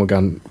 everyone would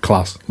go,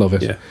 class, love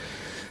it. Yeah.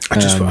 I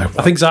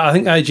think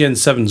IGN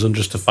 7's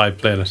unjustified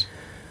playing it.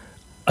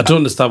 I don't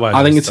understand why.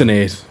 I think it's an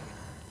 8.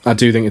 I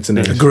do think it's an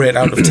 8. A great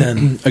out of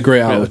 10. A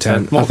great out of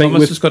 10. I think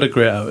with, it's got a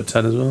great out of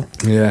 10 as well.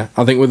 Yeah,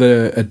 I think with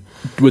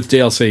with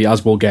DLC,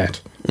 as we'll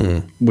get,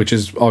 which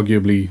is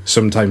arguably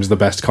sometimes the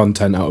best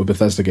content out of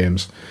Bethesda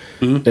games,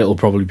 it'll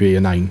probably be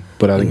a 9.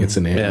 But I think it's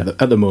an 8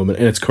 at the moment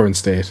in its current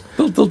state.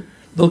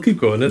 They'll keep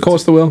going. Of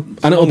course they will,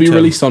 and it'll be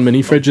released on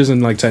mini fridges in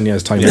like 10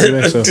 years' time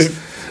anyway. So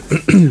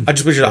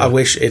I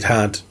wish it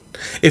had.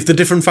 If the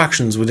different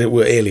factions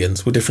were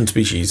aliens, were different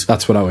species,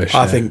 that's what I wish.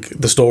 I think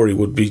the story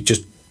would be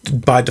just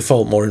by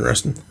default more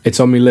interesting. It's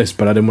on my list,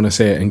 but I didn't want to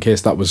say it in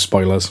case that was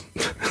spoilers.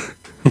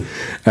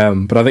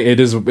 But I think it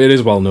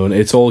is well known.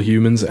 It's all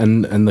humans,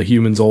 and the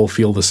humans all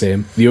feel the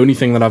same. The only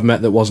thing that I've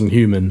met that wasn't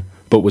human,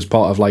 but was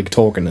part of like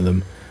talking to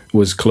them,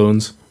 was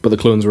clones. But the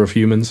clones are of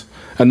humans,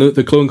 and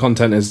the clone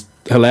content is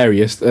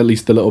hilarious. At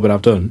least the little bit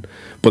I've done,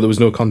 but there was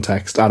no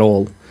context at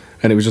all,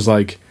 and it was just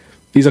like,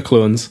 these are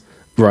clones,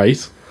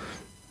 right?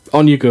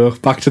 On you go,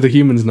 back to the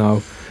humans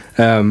now.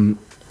 And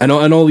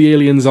all the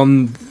aliens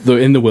in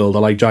the world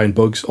are like giant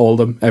bugs, all of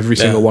them, every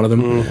single one of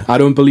them. I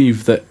don't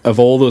believe that of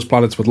all those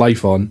planets with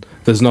life on,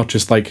 there's not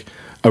just like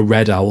a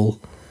red owl.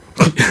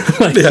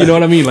 You know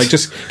what I mean? Like,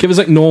 just give us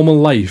like normal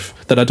life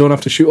that I don't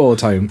have to shoot all the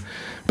time.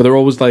 But they're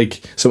always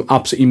like some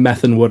absolutely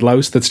mething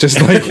woodlouse that's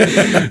just like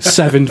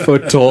 7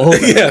 foot tall.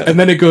 Yeah. And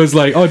then it goes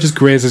like, oh, it just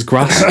grazes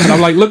grass. And I'm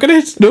like, look at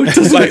it. No, it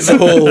doesn't. Like the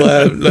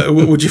whole,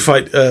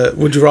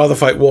 would you rather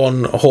fight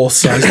one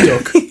horse-sized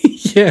duck?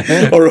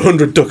 Yeah. Or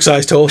 100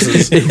 duck-sized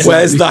horses? Exactly.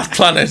 Where's that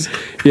planet?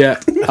 Yeah,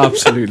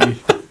 absolutely.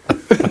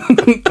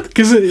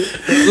 Because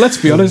let's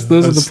be honest,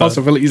 those are the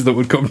possibilities that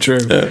would come true.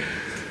 Yeah.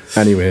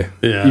 Anyway,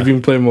 you've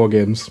been playing more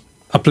games.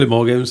 I play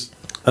more games.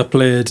 I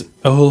played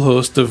a whole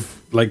host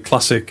of like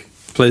classic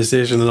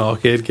PlayStation and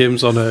arcade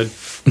games on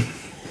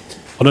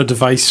a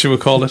device, shall we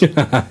call it?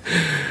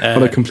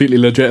 On a completely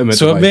legitimate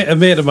so device. A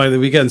mate of mine, the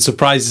weekend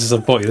surprises I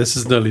bought you. This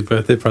is an early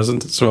birthday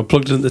present. So I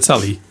plugged it in the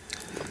telly,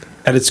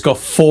 and it's got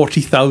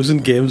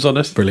 40,000 games on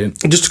it.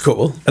 Brilliant. Just a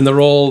couple. And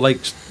they're all like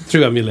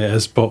through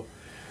emulators, but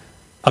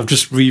I've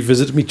just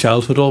revisited my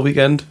childhood all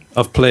weekend.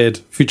 I've played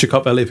Future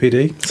Cop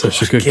LAPD.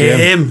 Such a good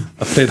game.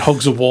 I've played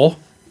Hogs of War.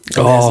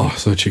 Oh,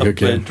 such a good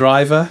game. I've played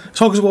Driver. It's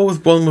Hogs of War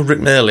with one with Rick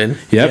Merlin.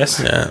 Yep. Yes.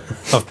 Yeah.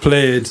 I've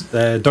played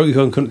Donkey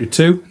Kong Country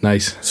 2.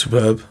 Nice.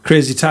 Superb.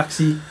 Crazy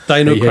Taxi.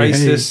 Dino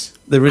Crisis.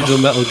 The original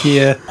Metal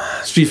Gear.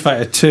 Street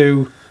Fighter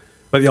 2.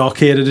 Like the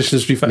arcade edition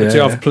of Street Fighter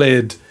 2. I've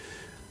played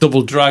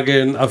Double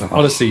Dragon. I've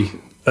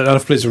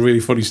played some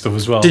really funny stuff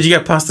as well. Did you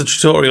get past the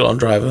tutorial on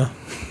Driver?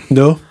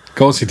 No. Of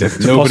course you did.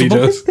 Nobody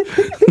does.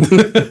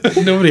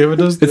 Nobody ever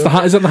does. Is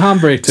that the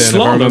handbrake turn, if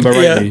I remember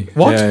rightly?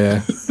 What? Yeah.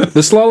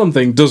 The slalom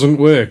thing doesn't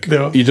work.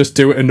 No. You just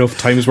do it enough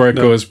times where it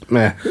goes,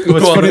 meh. Well,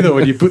 it's funny though,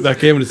 when you put that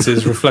game and it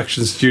says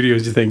Reflection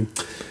Studios, you think,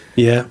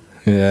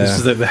 this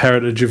is like the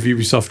heritage of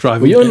Ubisoft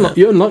driving. Well,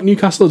 you unlock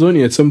Newcastle, don't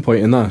you, at some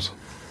point in that?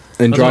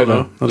 In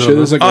Driver. I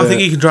don't know. I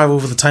think you can drive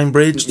over the Tyne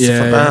Bridge and stuff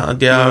like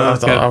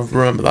that. And I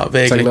remember that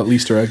vaguely. It's like a little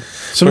Easter egg.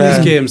 Some of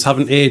these games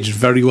haven't aged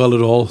very well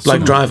at all.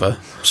 Like Driver.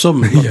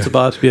 Some, not too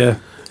bad, yeah.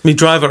 My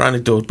Driver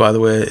anecdote, by the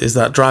way, is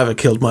that Driver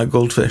killed my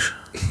goldfish.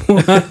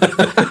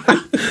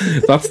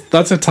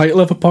 That's a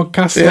title of a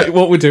podcast, like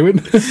what we're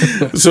doing.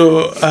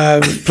 So,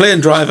 playing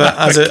Driver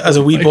as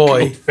a wee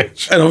boy,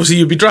 goldfish. And obviously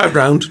you'd be driving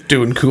around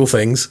doing cool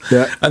things.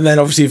 Yeah. And then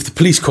obviously if the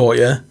police caught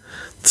you,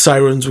 the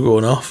sirens were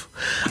going off.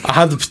 I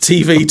had the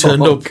TV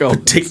turned up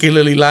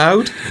particularly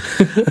loud,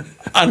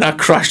 and I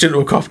crashed into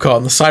a cop car,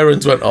 and the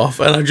sirens went off,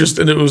 and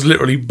it was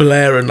literally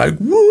blaring like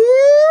woo.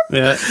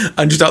 Yeah.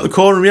 And just out the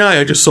corner of my eye,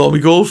 I just saw my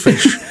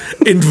goldfish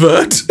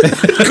invert,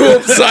 go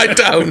upside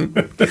down,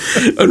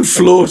 and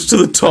float to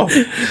the top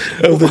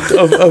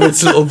of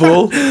its little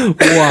bowl.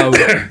 Wow.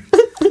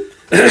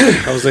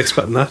 I wasn't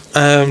expecting that.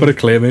 What a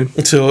claim in.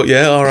 So,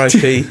 yeah,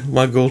 R.I.P.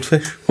 my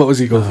goldfish. What was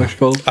your goldfish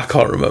called? I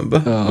can't remember,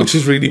 which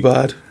is really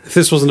bad. If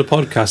this wasn't a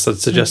podcast, I'd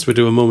suggest we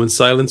do a moment's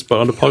silence, but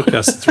on a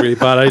podcast, it's a really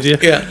bad idea.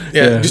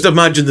 Yeah. Just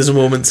imagine there's a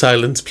moment's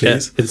silence,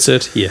 please. Yeah.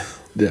 Insert here.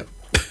 Yeah.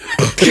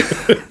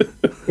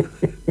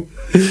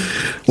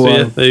 So,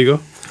 yeah, there you go.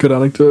 Good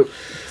anecdote.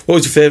 What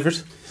was your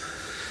favourite?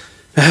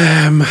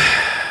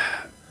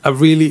 I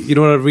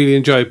really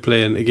enjoyed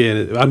playing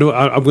again. I know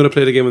I'm going to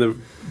play it again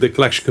when the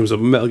collection comes up.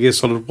 Metal Gear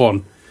Solid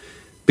 1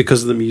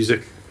 because of the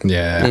music.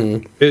 Yeah.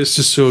 It's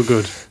just so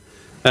good.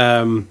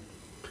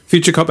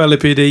 Future Cop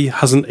LAPD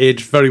hasn't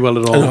aged very well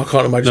at all. I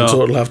can't imagine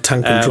so it'll have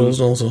tank controls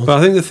and all sorts. But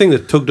I think the thing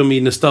that tugged on me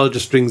nostalgia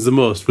strings the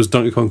most was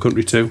Donkey Kong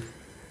Country 2.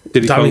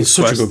 That means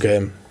such a good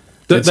game.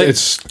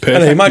 It's perfect.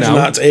 And I imagine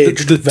that's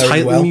aged the very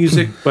title well.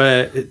 music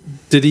where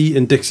Diddy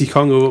and Dixie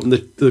Kong open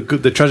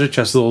the treasure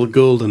chest with all the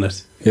gold in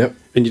it. Yep.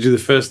 And you do the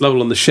first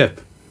level on the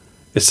ship.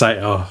 It's like,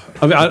 I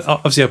mean,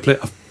 obviously I've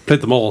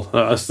played them all.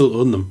 I still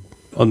own them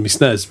on my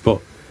SNES,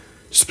 but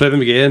just play them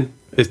again.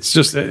 It's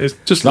just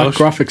that lush.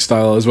 graphic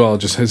style as well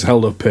just has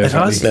held up perfectly.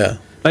 It has. Yeah.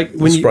 Like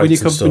when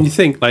you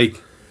think like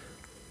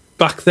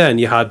back then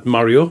you had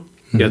Mario,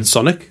 you had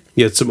Sonic,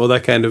 you had some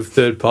other kind of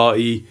third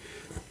party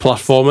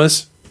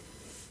platformers,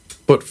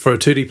 but for a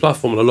 2D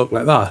platformer to look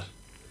like that,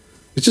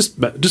 it's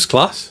just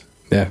class.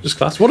 Yeah, just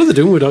class. What are they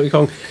doing with Donkey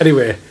Kong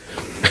anyway?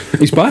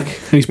 He's back.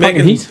 And he's back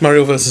in Making heat.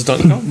 Mario versus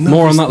Donkey Kong.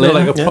 More on that later.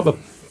 Like a proper,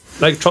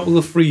 like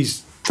Tropical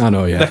Freeze. I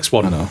know. Yeah, Next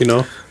one. I know. You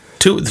know.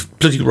 To the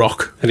bloody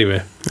rock.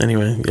 Anyway,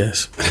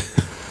 yes.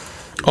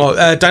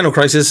 Dino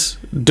Crisis.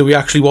 Do we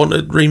actually want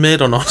it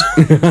remade or not?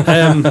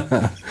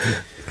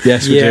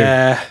 Yes, we do.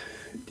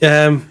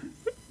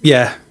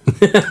 Yeah.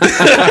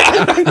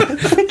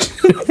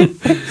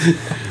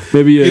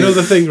 Maybe you know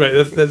the thing, right?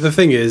 The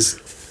thing is,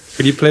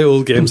 when you play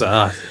old games like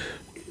that,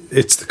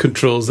 it's the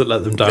controls that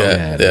let them down.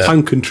 Yeah.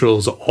 Tank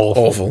controls are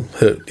awful.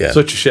 Yeah.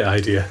 Such a shit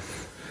idea.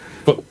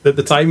 But at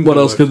the time, what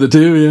else could they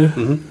do? Yeah.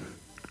 Mm-hmm.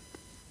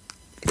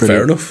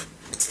 Fair enough.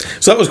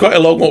 So that was quite a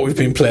long what we've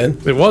been playing.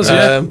 It was,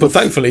 yeah. But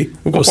thankfully,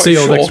 we've got We'll quite see a you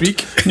all short next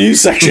week.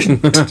 news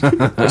section.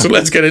 So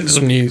let's get into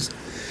some news.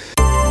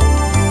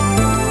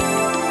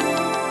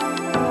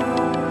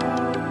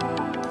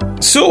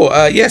 So,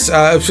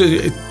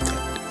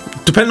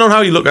 depending on how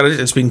you look at it,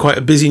 it's been quite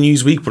a busy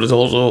news week, but it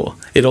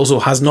also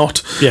has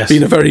not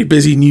been a very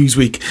busy news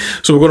week.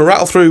 So we're going to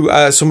rattle through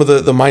some of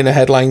the minor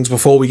headlines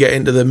before we get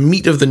into the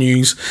meat of the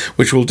news,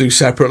 which we'll do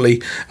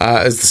separately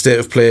as the State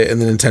of Play and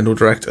the Nintendo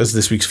Direct as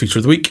this week's Feature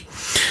of the Week.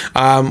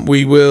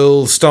 We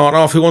will start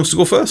off. Who wants to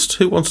go first?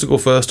 Who wants to go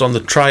first on the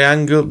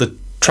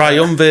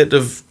triumvirate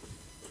of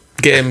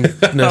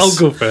game-ness? I'll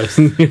go first.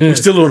 We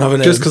still don't have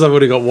an Just because I've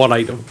only got one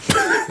item.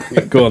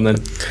 Go on then.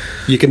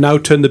 You can now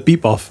turn the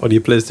beep off on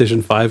your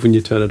PlayStation 5 when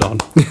you turn it on.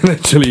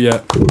 Literally,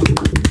 yeah.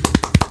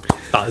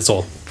 That is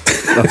all.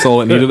 That's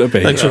all it needed to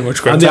be. Thanks very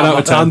much, Grant.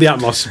 And the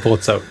Atmos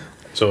support's out.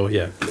 So,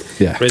 yeah.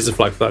 Raise the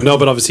flag for that. No,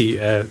 but obviously,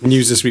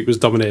 news this week was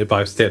dominated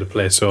by State of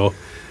Play, so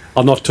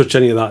I'll not touch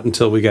any of that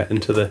until we get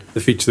into the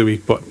feature of the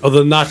week. But other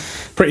than that,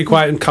 pretty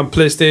quiet in camp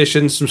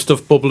PlayStation, some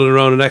stuff bubbling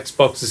around in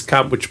Xbox's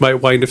camp, which might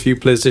wind a few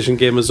PlayStation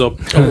gamers up.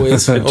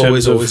 Always.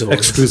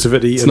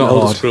 Exclusivity it's and not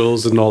Elder hard.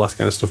 Scrolls and all that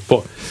kind of stuff.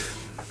 But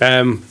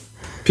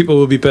people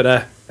will be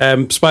bitter.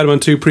 Spider-Man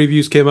 2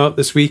 previews came out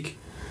this week.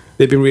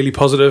 They've been really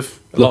positive.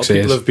 A lot of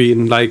people have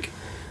been like,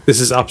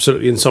 this is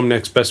absolutely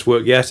Insomniac's best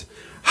work yet.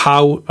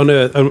 How on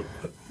earth...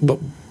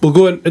 we'll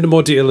go into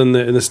more detail in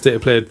the State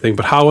of Play thing,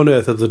 but how on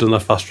earth have they done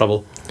that fast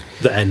travel?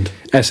 The end.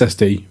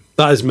 SSD.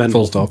 That is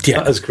mental. Full stop. Yeah.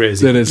 That is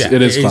crazy. It is. Yeah,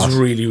 it is it class. is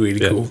really, really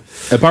cool.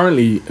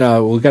 Apparently,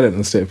 we'll get it in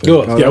the State of Play.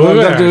 Go on. Yeah,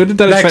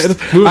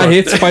 I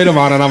hate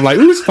Spider-Man, and I'm like,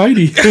 ooh,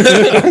 Spidey.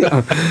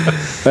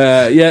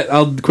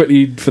 I'll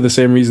quickly, for the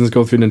same reasons,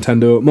 go through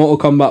Nintendo. Mortal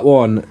Kombat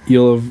 1.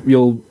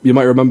 You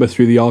might remember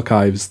through the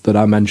archives that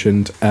I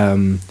mentioned.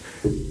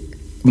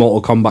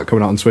 Mortal Kombat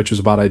coming out on Switch was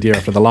a bad idea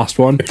after the last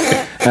one.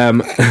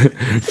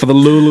 For the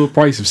low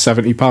price of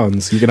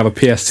 £70, you can have a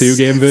PS2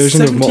 game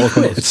version of Mortal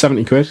Kombat. It's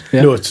 70 quid.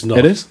 Yeah. No, it's not.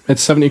 It is.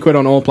 It's 70 quid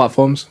on all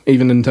platforms,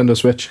 even Nintendo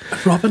Switch.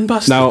 Robin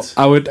Bastard. Now,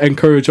 I would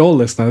encourage all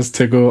listeners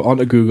to go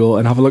onto Google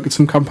and have a look at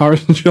some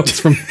comparison shots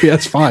from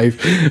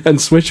PS5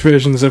 and Switch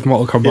versions of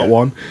Mortal Kombat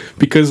 1,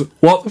 because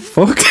what the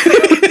fuck?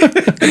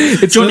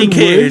 Johnny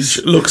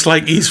Cage looks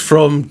like he's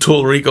from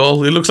Total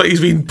Recall. It looks like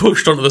he's been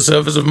pushed onto the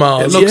surface of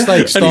Mars. It looks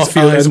like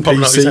Starfield eyes popping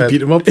out his NPC head.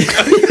 beat him up.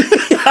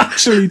 It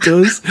actually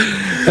does.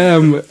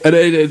 And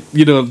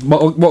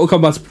Mortal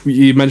Kombat,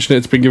 you mentioned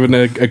it's been given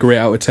a great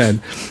out of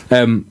 10.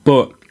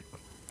 But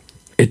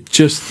it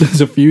just,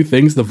 there's a few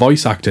things. The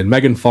voice acting.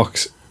 Megan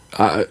Fox,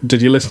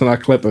 did you listen to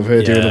that clip of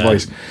her doing the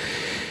voice?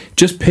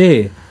 Just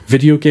pay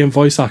video game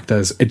voice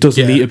actors. It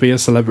doesn't need to be a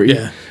celebrity.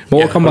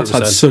 Mortal Kombat's 100%.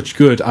 Had such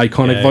good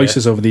iconic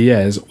voices over the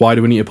years. Why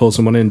do we need to pull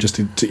someone in just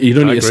to you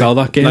don't need to sell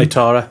that game? Like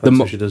Tara, that's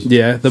what she does.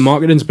 Yeah, the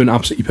marketing's been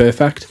absolutely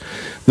perfect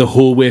the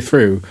whole way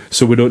through,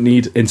 so we don't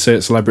need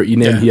insert celebrity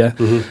name here.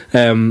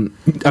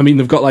 Mm-hmm. I mean,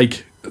 they've got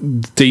like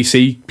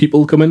DC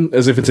people coming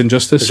as if it's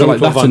Injustice. So like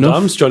that's Van enough.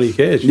 Damme's Johnny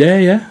Cage.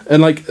 Yeah,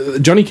 and like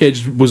Johnny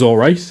Cage was all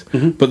right,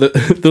 but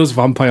those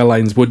vampire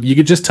lines you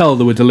could just tell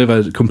they were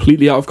delivered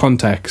completely out of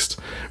context.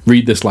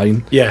 Read this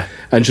line,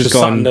 and just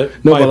gone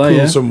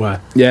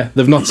somewhere. Yeah,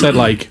 they've not said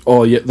like,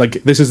 oh yeah,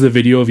 like this is the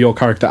video of your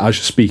character as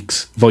she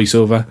speaks,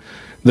 voiceover.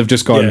 They've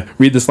just gone,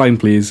 read this line,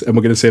 please, and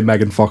we're going to say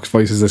Megan Fox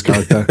voices this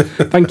character.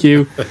 Thank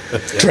you.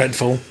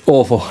 Dreadful.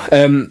 Awful.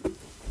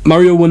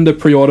 Mario Wonder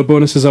pre-order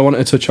bonuses I want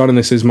to touch on, and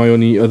this is my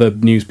only other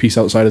news piece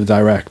outside of the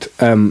Direct.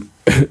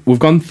 we've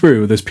gone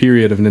through this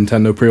period of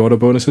Nintendo pre-order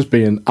bonuses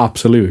being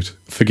absolute,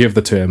 forgive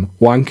the term,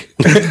 wank.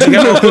 Do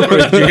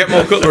you get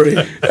more cutlery?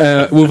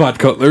 We've had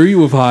cutlery,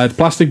 we've had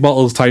plastic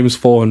bottles times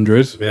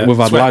 400, Yeah. we've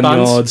had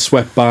lanyards,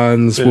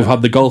 sweatbands, we've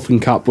had the golfing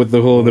cap with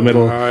the hole in the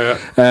middle.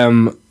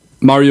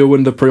 Mario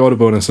Wonder pre-order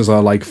bonuses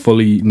are like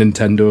fully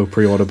Nintendo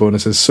pre-order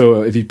bonuses.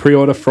 So if you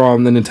pre-order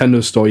from the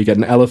Nintendo store, you get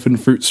an elephant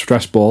fruit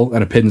stress ball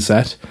and a pin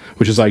set,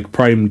 which is like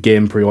prime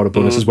game pre-order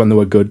bonuses when they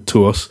were good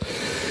to us.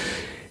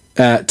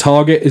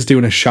 Target is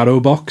doing a shadow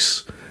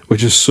box,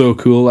 which is so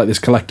cool, like this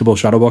collectible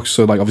shadow box.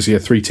 So like obviously a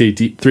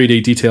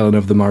 3D detailing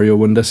of the Mario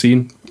Wonder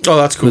scene. Oh,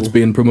 that's cool. That's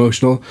being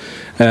promotional.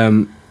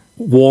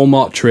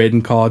 Walmart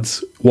trading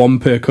cards, 1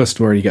 per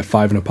customer, and you get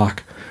 5 in a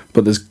pack.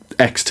 But there's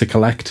X to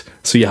collect,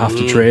 so you have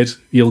to trade.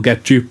 You'll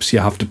get dupes. You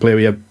have to play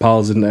with your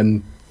pals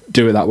and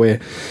do it that way.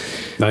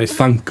 Nice.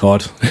 Thank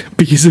God,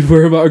 because if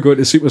we're about to go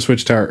into Super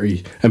Switch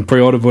territory and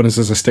pre-order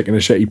bonuses are sticking to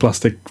shitty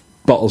plastic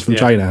bottles from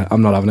China,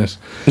 I'm not having it.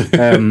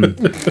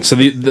 So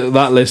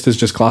that list is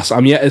just class.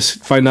 I'm yet to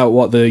find out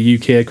what the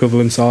UK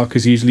equivalents are,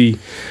 because usually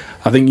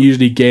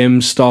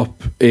GameStop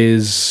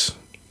is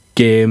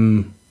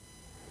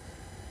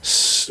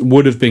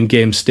would have been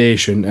Game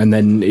Station, and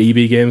then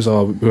EB Games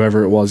or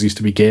whoever it was used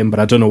to be Game, but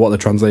I don't know what the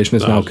translation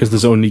is now, because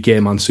there's only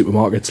Game on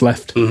supermarkets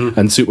left, and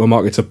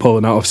supermarkets are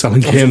pulling out of selling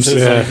games.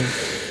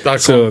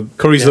 So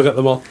Curry's look at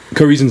them all.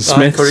 Curry's and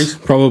Smith's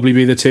probably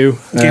be the two.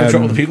 Game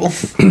shop with the people.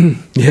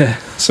 Yeah,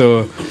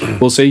 so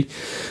we'll see.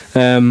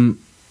 But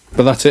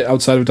that's it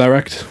outside of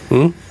Direct.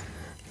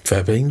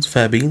 Fair beans.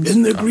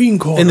 In the green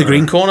corner. In the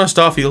green corner,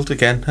 Starfield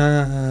again.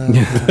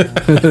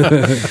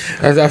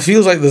 It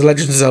feels like there's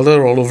Legends of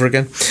Zelda all over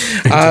again.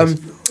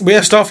 We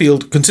have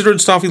Starfield. Considering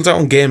Starfield's out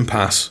on Game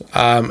Pass,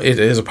 it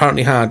has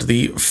apparently had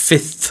the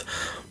 5th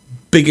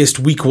biggest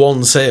week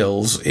 1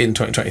 sales in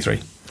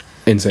 2023.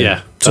 Insane.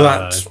 Yeah. So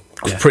that's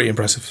pretty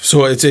impressive.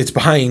 So it's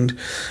behind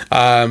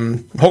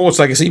Hogwarts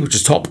Legacy, which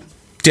is top,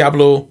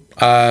 Diablo,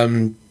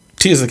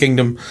 Tears of the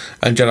Kingdom,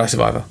 and Jedi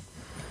Survivor.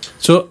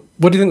 So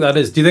what do you think that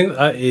is? Do you think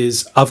that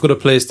is, I've got a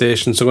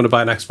PlayStation, so I'm going to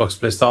buy an Xbox to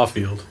play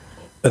Starfield,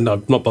 and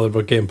I'm not bothered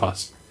about Game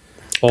Pass?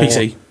 Or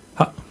PC.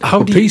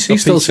 How do PC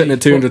still sitting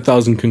at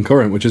 200,000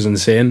 concurrent, which is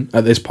insane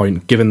at this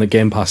point, given that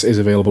Game Pass is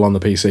available on the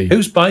PC.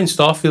 Who's buying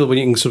Starfield when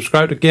you can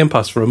subscribe to Game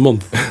Pass for a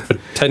month for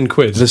 10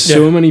 quid? There's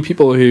so many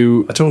people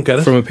who, I don't get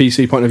it. From a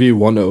PC point of view,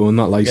 want to own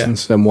that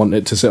license and want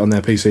it to sit on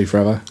their PC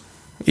forever.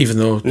 Even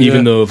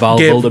though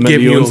Valve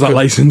ultimately owns that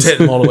license. Take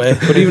them all away.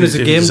 But even as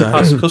a Game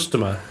Pass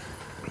customer,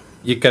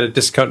 you get a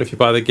discount if you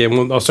buy the game.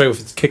 If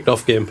it's kicked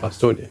off Game Pass,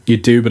 don't you? You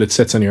do, but it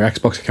sits on your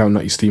Xbox account,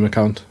 not your Steam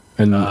account.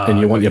 And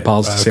you want your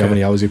pals to see how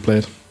many hours you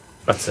played.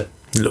 That's it.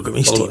 Look at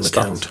me, Steam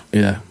account.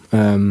 Yeah.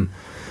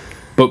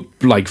 But,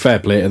 like, fair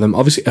play to them.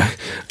 Obviously,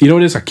 you know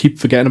what it is? I keep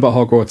forgetting about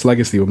Hogwarts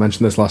Legacy. We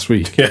mentioned this last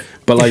week. Yeah.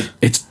 But, like,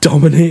 it's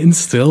dominating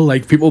still.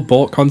 Like, people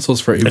bought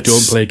consoles for it who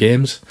don't play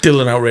games.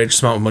 Still an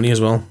outrageous amount of money as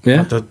well.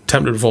 Yeah. The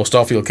tempted before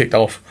Starfield kicked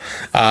off.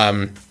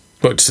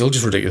 But it's still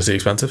just ridiculously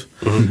expensive.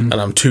 And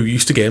I'm too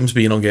used to games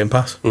being on Game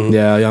Pass.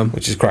 Yeah, I am.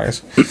 Which is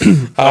crackers.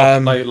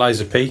 Like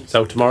Liza P. It's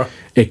out tomorrow.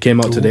 It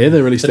came out today.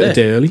 They released it a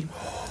day early.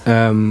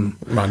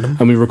 Random.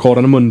 And we record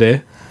on a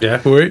Monday.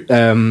 Yeah, wait.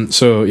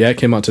 So, yeah, it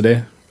came out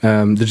today.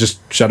 They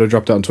just shadow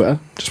dropped it on Twitter.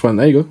 Just went,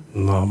 there you go.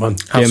 No, man.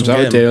 Game's out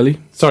a day early.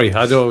 Sorry,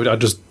 I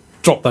just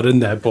dropped that in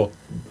there, but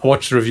I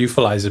watched the review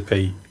for Liza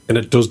P, and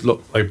it does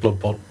look like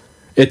Bloodborne.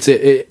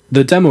 The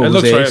demo was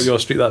looks right up your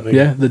street, that movie.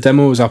 Yeah, the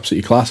demo was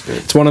absolutely class.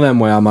 It's one of them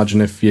where I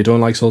imagine if you don't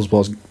like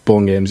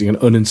Soulsborne games, you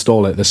can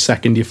uninstall it the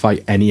second you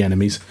fight any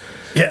enemies.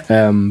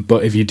 Yeah.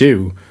 But if you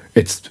do,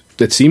 it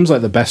seems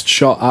like the best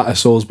shot at a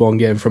Soulsborne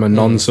game from a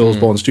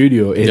non-Soulsborne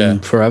studio in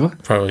forever.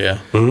 Probably, yeah.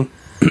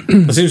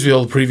 There seems to be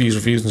all the previews,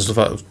 reviews and stuff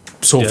like that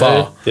so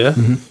far. Yeah.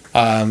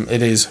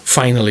 It is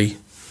finally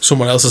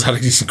someone else has had a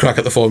decent crack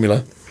at the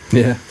formula.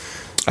 Yeah.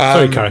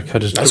 Sorry, Carrick.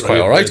 That's quite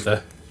alright.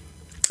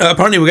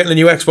 Apparently we're getting a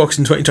new Xbox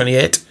in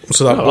 2028,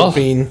 so that would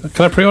mean...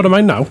 Can I pre-order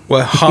mine now?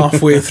 We're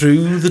halfway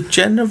through the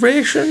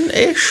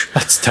generation-ish.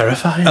 That's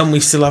terrifying. And we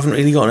still haven't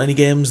really got any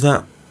games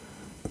that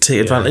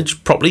take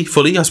advantage properly,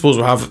 fully. I suppose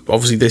we have.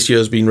 Obviously this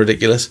year's been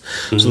ridiculous,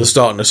 so they're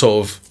starting to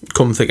sort of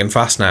come thick and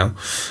fast now.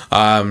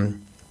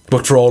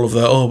 But for all of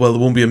the, there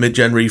won't be a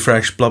mid-gen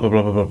refresh, blah, blah,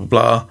 blah, blah, blah, blah,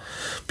 blah.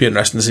 Be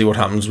interesting to see what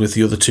happens with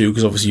the other two,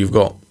 because obviously you've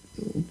got...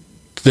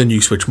 The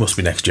new Switch must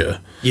be next year.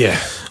 Yeah.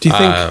 Do you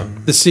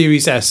think the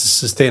Series S is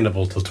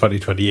sustainable till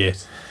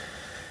 2028?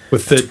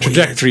 With the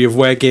trajectory of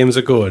where games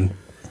are going?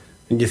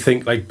 And you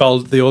think, like,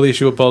 the whole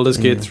issue of Baldur's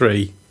Gate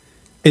 3,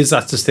 is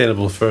that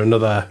sustainable for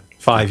another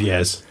 5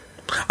 years?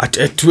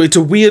 It's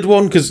a weird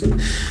one, because...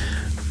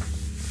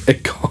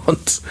 It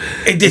can't.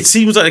 It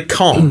seems like it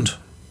can't.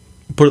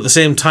 But at the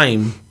same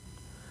time,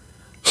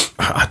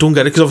 I don't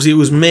get it, because obviously it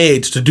was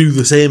made to do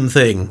the same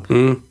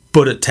thing,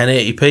 but at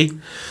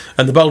 1080p.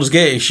 And the Baldur's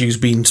Gate issue's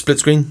been split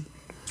screen.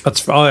 That's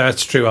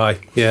true.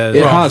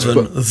 It has,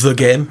 but the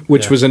game,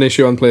 which was an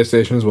issue on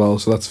PlayStation as well.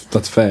 So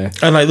that's fair.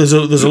 And like, there's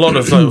a lot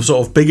of like,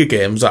 sort of bigger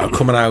games that are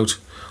coming out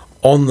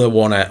on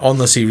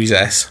the Series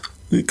S.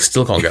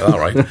 Still can't get that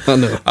right. I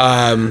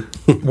know.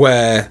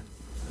 Where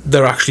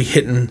they're actually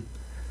hitting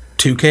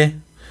 2K.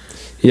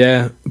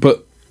 Yeah,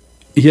 but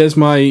here's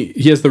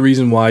the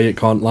reason why it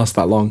can't last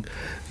that long.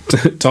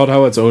 Todd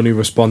Howard's only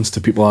response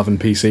to people having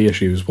PC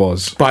issues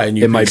was, buy a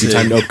new it might be PC.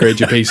 time to upgrade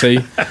your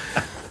PC.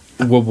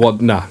 Well,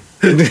 what? Nah.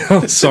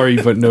 Sorry,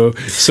 but no.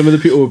 Some of the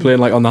people were playing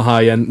like on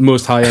the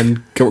most high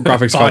end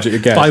graphics card you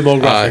could get. Buy more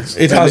graphics.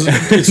 It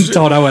has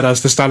Todd Howard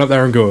has to stand up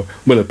there and go,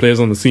 well, it plays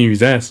on the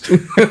Series S.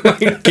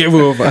 Game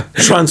over.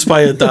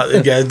 transpired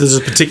that there's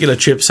a particular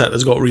chipset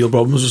that's got real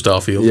problems with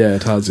Starfield. Yeah,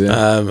 it has,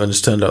 yeah. And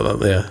it's turned out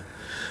that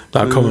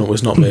that comment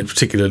was not made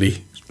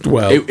particularly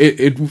well.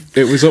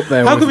 It was up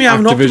there. How with come you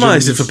haven't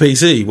Activision's- optimised it for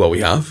PC? Well,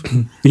 we have.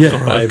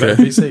 Yeah, Right, Buy a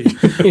okay.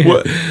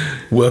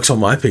 PC. Works on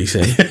my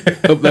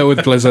PC. up there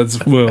with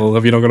Blizzard's. Well,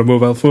 have you not got a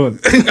mobile phone?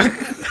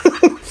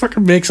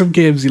 Fucking make some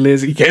games, you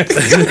lazy kid.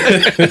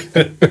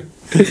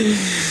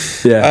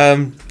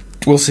 Yeah.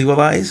 We'll see what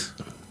that is.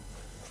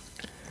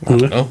 I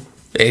don't know.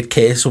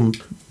 8K, some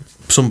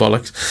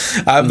bollocks.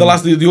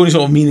 The only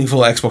sort of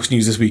meaningful Xbox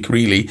news this week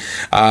really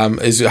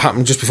is it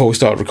happened just before we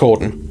started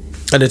recording.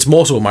 And it's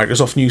more so a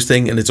Microsoft news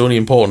thing, and it's only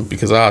important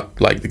because I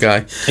like the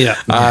guy. Yeah.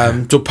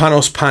 So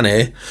Panos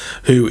Panay,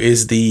 who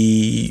is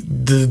the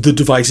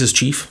devices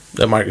chief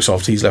at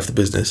Microsoft, he's left the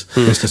business.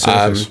 Mr.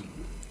 Surface.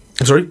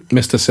 Sorry?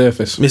 Mr.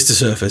 Surface. Mr.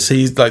 Surface.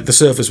 He's like, the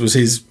Surface was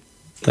his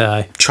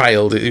Aye.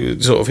 child. It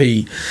was sort of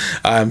he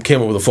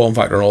came up with a form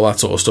factor and all that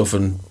sort of stuff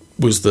and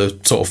was the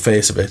sort of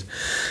face of it.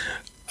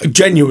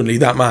 Genuinely,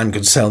 that man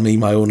could sell me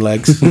my own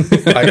legs.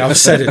 Like, I've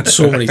said it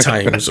so many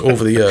times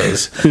over the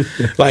years.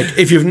 Like,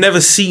 if you've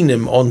never seen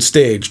him on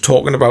stage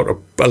talking about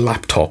a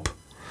laptop,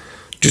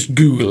 just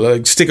Google,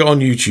 like, stick it on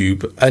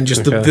YouTube, and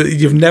just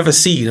you've never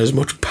seen as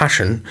much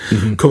passion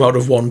come out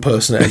of one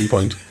person at any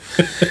point.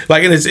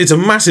 Like, and it's a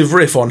massive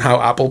riff on how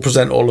Apple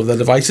present all of their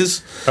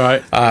devices, All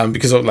right.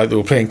 because like they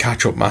were playing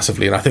catch up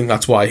massively, and I think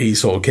that's why he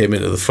sort of came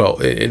into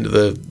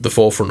the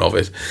forefront of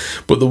it.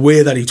 But the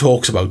way that he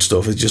talks about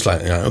stuff is just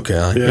like, yeah, okay,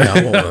 I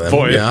want one of them.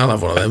 Boy. Yeah, I'll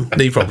have one of them.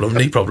 No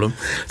problem.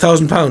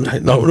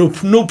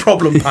 £1,000. No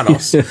problem,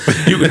 Panos.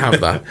 You can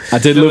have that. I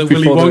did love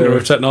Willy before Wonka of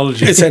the,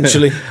 technology.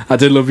 Essentially, I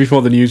did love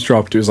before the news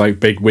dropped. It was like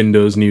big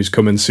Windows news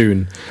coming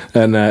soon,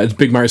 and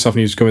big Microsoft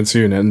news coming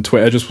soon, and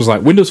Twitter just was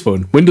like Windows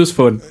Phone,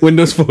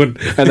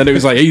 and then it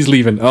was like he's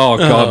leaving. Oh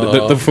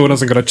god, the phone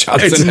hasn't got a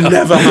chance. it's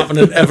never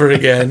happening ever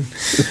again.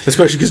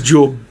 Especially because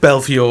Joe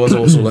Belfiore has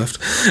also left.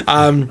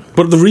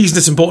 But the reason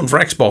it's important for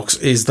Xbox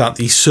is that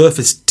the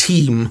Surface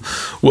team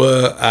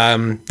were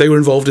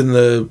involved in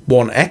the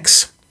One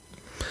X.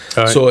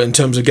 All right. So in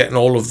terms of getting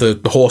all of the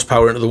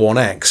horsepower into the One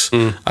X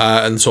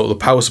and sort of the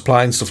power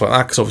supply and stuff like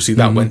that, because obviously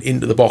that went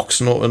into the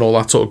box and all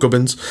that sort of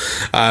gubbins,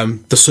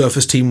 the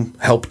Surface team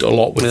helped a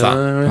lot with that.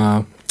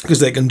 Wow. Because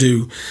they can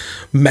do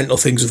mental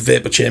things with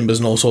vapor chambers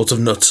and all sorts of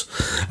nuts.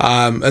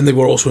 And they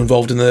were also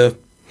involved in the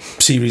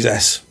Series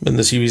S and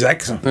the Series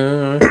X.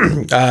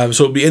 So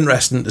it'd be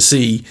interesting to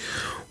see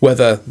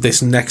whether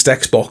this next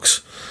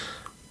Xbox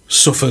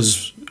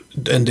suffers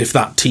and if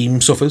that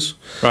team suffers.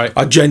 Right.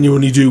 I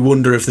genuinely do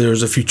wonder if there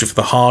is a future for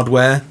the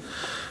hardware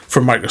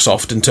from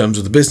Microsoft in terms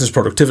of the business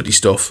productivity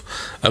stuff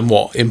and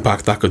what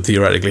impact that could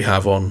theoretically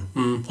have on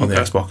the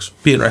Xbox.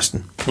 Be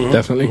interesting.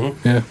 Definitely.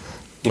 Yeah.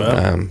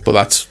 Well, But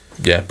that's,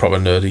 proper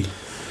nerdy.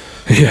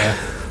 Yeah.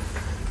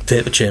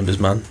 Vapor chambers,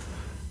 man.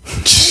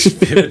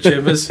 vapor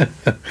chambers.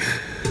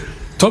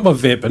 Talk about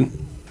vaping.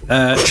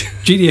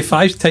 GTA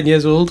 5's 10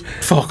 years old.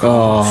 Fuck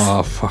off.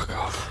 Oh, fuck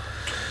off.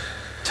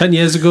 10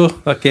 years ago,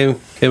 that game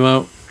came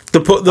out.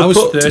 I was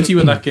 30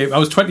 when that game. I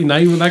was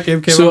 29 when that game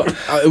came So out.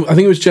 I think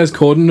it was Jez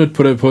Corden had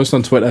put a post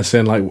on Twitter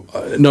saying like,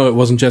 no, it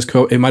wasn't Jez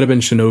Corden. It might have been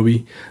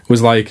Shinobi.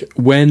 Was like,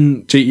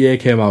 when GTA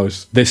came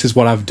out, this is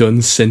what I've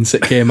done since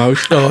it came out.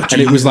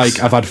 And it was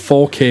like, I've had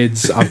 4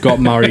 kids, I've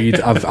got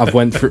married, I've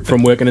went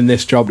from working in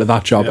this job to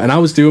that job, and I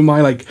was doing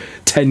my like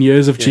 10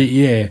 years of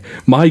GTA.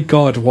 My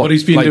God, What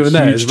he's been like, doing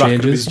there huge is racking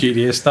up his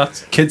GTA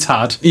stats. Kids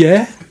had.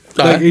 Yeah.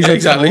 Like, he's like,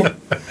 exactly.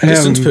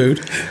 Distance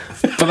food.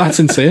 But that's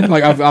insane.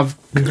 Like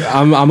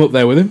I'm up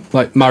there with him.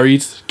 Like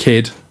married,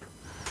 kid,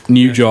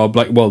 new job,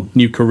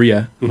 new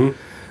career.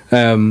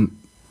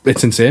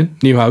 It's insane.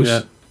 New house.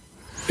 Yeah.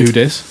 Who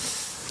dis?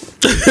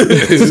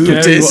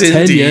 Dis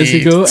 10 indeed. years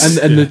ago.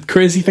 And the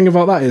crazy thing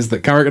about that is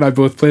that Carrick and I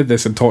both played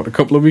this and talked a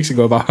couple of weeks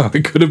ago about how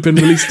it could have been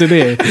released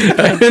today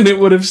and it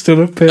would have stood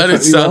up perfectly And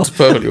it stands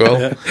perfectly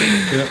well.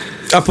 Yeah.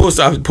 I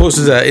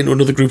posted into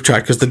another group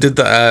chat because they did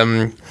that.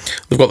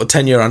 They've got the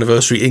 10-year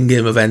anniversary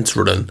in-game events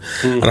running,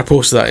 and I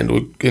posted that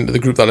into the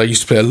group that I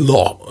used to play a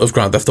lot of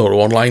Grand Theft Auto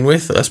Online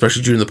with,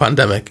 especially during the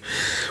pandemic.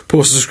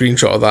 Posted a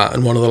screenshot of that,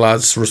 and one of the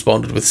lads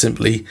responded with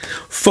simply,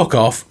 "Fuck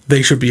off!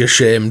 They should be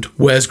ashamed.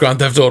 Where's Grand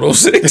Theft Auto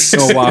 6?"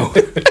 Oh wow.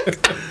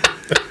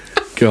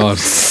 God.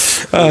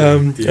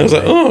 I was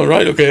like, "Oh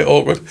right, okay,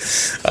 awkward."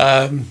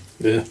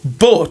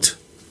 But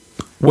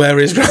where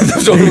is Grand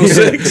Theft Auto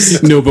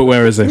 6? No, but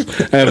where is it?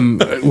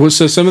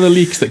 So some of the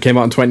leaks that came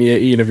out in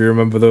 2018, if you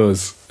remember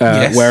those,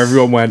 Yes. where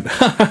everyone went,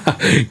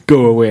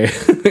 go away,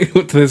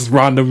 to this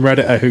random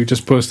Redditor who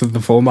just posted the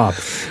full map,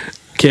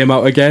 came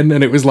out again,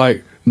 and it was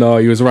like, No,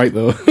 he was right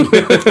though.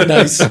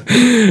 Nice.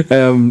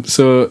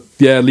 So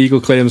yeah,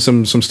 legal claims,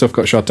 some stuff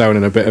got shot down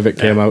and a bit of it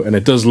came out, and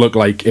it does look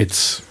like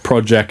it's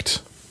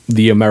Project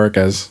the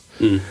Americas,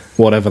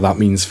 whatever that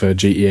means for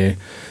GTA.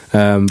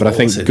 But I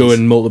think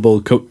going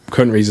multiple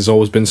countries has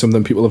always been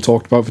something people have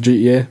talked about for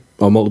GTA,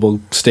 or multiple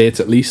states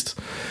at least.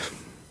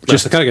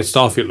 Just to kind of get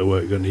Starfield to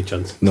work, you don't need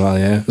chance. No,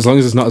 yeah, as long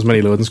as there's not as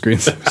many loading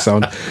screens.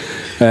 Sound.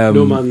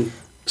 No Man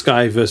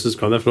Sky versus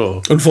Grand Theft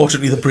Auto.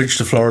 Unfortunately, the bridge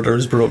to Florida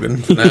is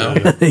broken now.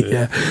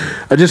 Yeah,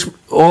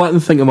 all I can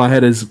think in my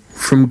head is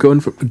from going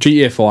from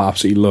GTA 4, I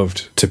absolutely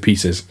loved to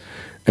pieces,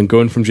 and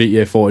going from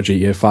GTA 4 to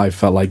GTA 5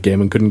 felt like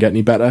gaming couldn't get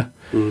any better.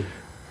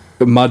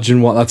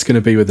 Imagine what that's going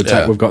to be with the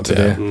tech we've got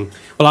today.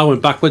 Well, I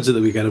went backwards at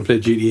the weekend and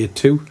played GTA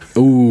 2.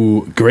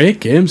 Ooh, great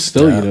game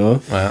still, you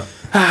know. Wow.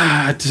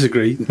 I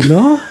disagree.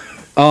 No?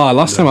 Oh,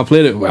 last time I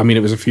played it, I mean,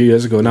 it was a few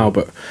years ago now,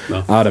 but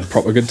I had a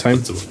proper good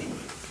time.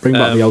 Bring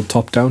back the old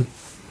top down.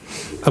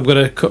 I'm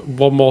going to cut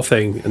one more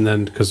thing, and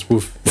then, because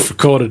we've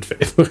recorded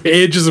for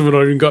ages and we've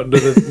not even gotten to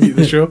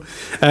the show.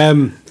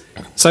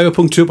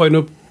 Cyberpunk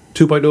 2.0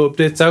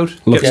 updates out.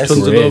 Looks Gets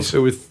tons great. of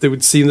love. It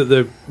would seem that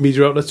the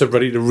media outlets are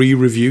ready to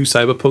re-review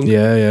Cyberpunk.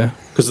 Yeah.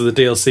 Because of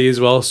the DLC as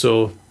well,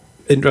 so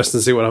interesting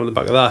to see what happens in the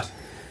back of that.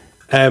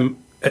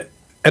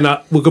 And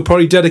we could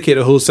probably dedicate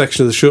a whole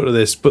section of the show to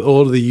this, but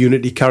all of the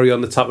Unity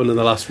carry-on that's happened in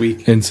the last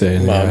week.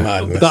 Insane. Yeah.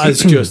 Madness. That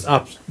is just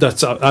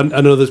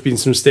I know there's been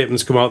some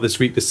statements come out this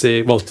week to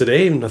say, well,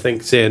 today, I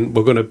think, saying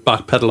we're going to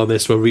backpedal on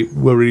this. We're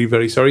really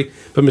very sorry.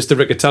 But Mr.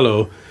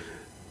 Riccatello,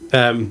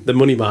 the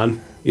money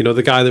man, you know,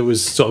 the guy that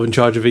was sort of in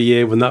charge of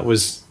EA when that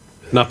was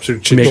an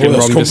absolute shit Making show.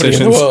 wrong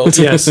decisions.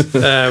 Yes.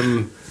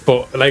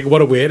 But like,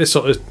 what a way to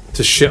sort of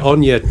to shit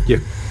on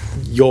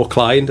your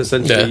client,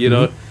 essentially. Yeah. You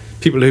know,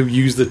 people who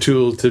use the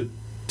tool to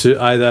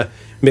either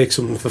make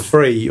something for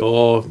free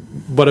or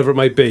whatever it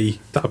might be,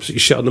 to absolutely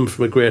shit on them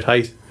from a great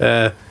height.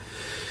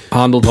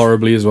 Handled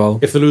horribly as well.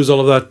 If they lose all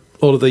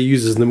of their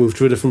users and they move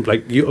to a different,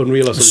 like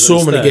Unreal or something.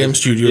 So many instead. game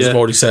studios have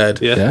already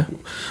said. Yeah.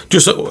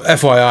 Just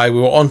FYI,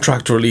 we were on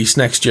track to release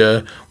next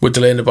year. We're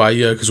delaying it by a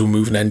year because we're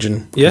moving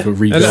engine. Yeah. We'll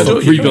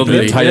rebuild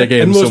the entire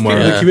game and most somewhere.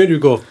 people in the community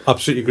would go,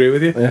 absolutely agree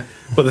with you. Yeah.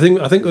 But the thing,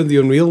 I think on the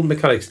Unreal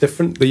mechanic's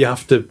different, that you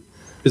have to,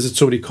 is it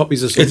so many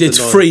copies or something? It's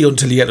free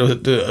until you get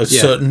to a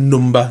certain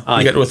number.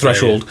 You get to a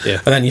threshold,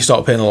 and then you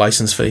start paying a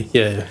license fee.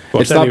 Yeah.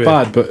 It's that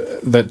bad,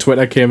 but that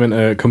Twitter came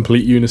into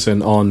complete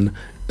unison on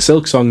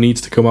Silksong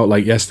needs to come out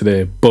like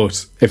yesterday,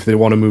 but if they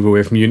want to move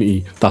away from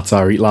Unity, that's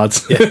our eat,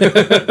 lads. And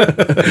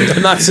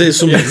that says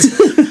something,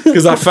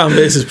 because that fan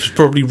base is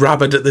probably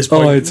rabid at this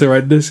point. Oh, it's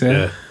horrendous,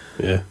 Yeah.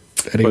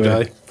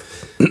 Anyway.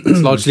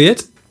 That's largely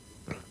it.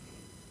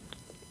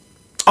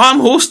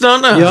 I'm hosting,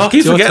 aren't I? Yeah, I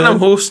keep your forgetting turn. I'm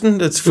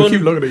hosting. It's fun. We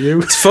keep looking at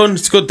you. It's fun.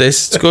 It's good.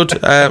 It's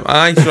good.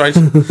 Aye, right.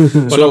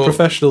 We're not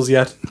professionals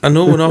yet. I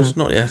know we're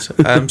not yet.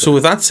 So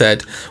with that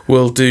said,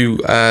 we'll do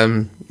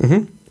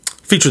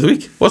feature of the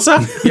week. What's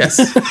that? Yes.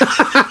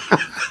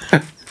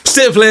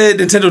 State of Play,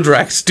 Nintendo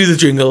Direct. Do the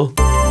jingle.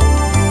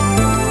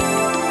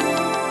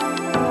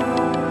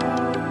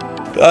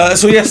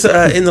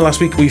 In the last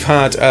week we've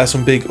had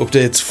some big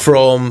updates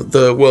from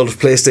the world of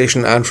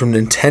PlayStation and from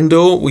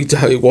Nintendo.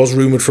 It was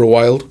rumoured for a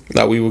while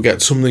that we would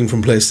get something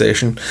from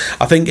PlayStation.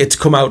 I think it's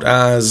come out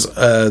as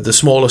the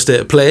smaller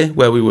State of Play,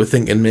 where we were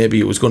thinking maybe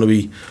it was going to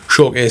be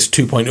Showcase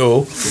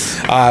 2.0.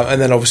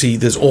 And then obviously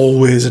there's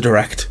always a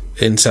Direct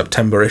in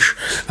September-ish.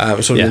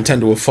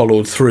 Nintendo have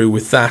followed through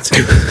with that.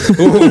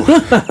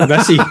 Ooh,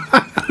 messy.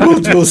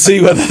 We'll see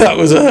whether that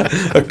was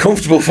a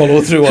comfortable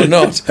follow-through or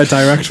not. A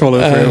direct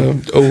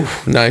follow-through.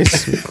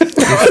 Nice.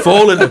 We've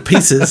fallen to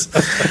pieces.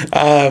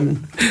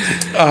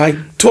 I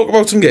talk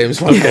about some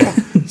games. Okay.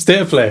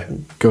 State of Play.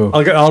 Go.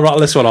 I'll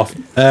rattle this one off.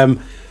 Final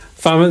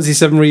Fantasy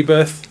VII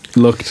Rebirth.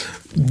 Looked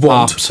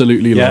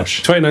absolutely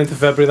lush. 29th of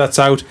February, that's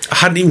out. I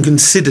hadn't even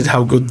considered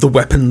how good the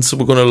weapons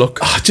were going to look.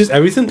 Just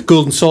everything.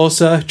 Golden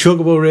Saucer,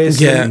 Chocobo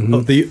Racing,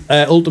 of the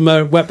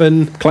Ultima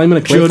weapon, Climbing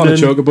a cliff on a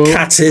Chocobo.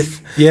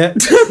 Catif. Yeah,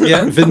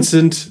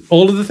 Vincent.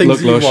 All of the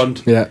things that you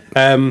want. Yeah.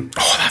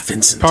 That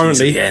Vincent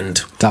apparently, at the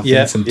end. That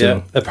Vincent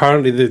too.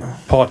 Apparently the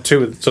part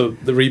 2, so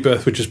the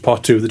Rebirth, which is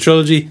part 2 of the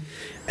trilogy,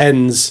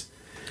 ends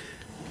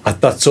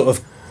at that sort of,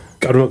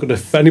 I'm not going to,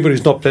 if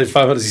anybody's not played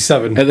Final Fantasy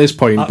VII at this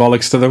point,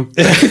 bollocks to them.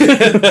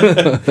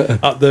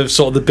 at the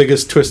sort of the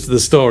biggest twist of the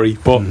story,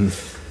 but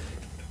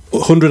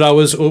 100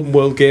 hours open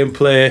world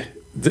gameplay,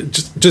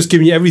 just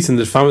giving you everything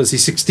that Final Fantasy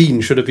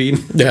 16 should have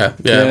been. Yeah.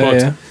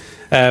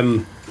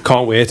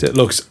 Can't wait. It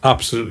looks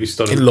absolutely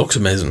stunning. It looks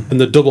amazing. And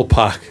the double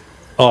pack.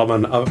 Oh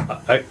man,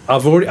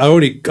 I've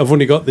already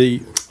got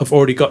the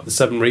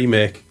 7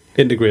 remake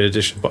integrated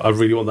edition, but I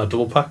really want that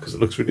double pack because it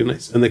looks really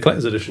nice. And the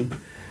collector's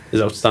edition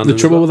is outstanding. The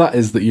trouble with that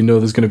is that you know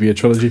there's going to be a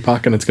trilogy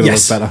pack and it's going to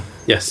look better.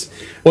 Yes.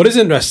 What is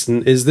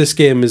interesting is this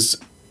game is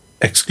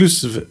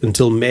exclusive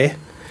until May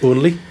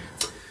only.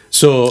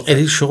 So it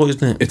is short,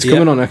 isn't it? It's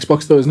coming on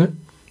Xbox though, isn't it?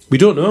 We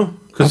don't know.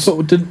 I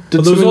thought did there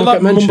was all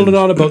that mumbling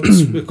on about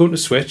going to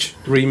Switch,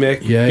 the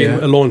remake being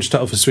a launch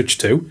title for Switch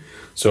 2.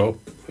 So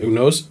who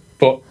knows?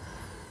 But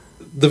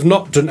they've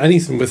not done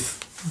anything with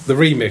the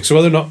remake. So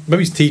whether or not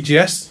maybe it's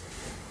TGS,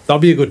 that'll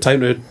be a good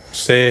time to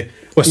say,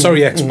 well,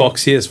 sorry,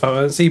 Xbox, here's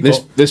Final Fantasy.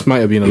 This might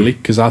have been a leak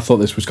because I thought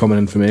this was common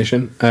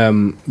information.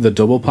 The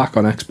double pack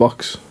on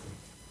Xbox.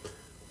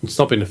 It's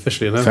not been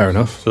officially announced. Fair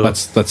enough. So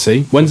Let's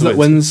see. When's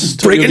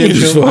breaking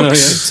news?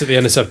 It's at the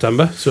end of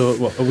September, so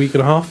what, a week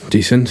and a half.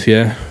 Decent,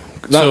 yeah.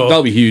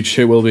 That'll be huge.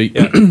 It will be.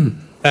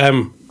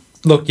 Yeah.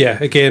 Look,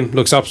 yeah, again,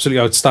 looks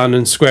absolutely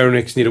outstanding. Square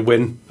Enix need a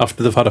win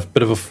after they've had a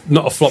bit of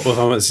not a flop with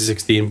Final Fantasy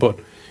 16, but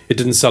it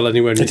didn't sell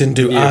anywhere. It didn't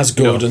do as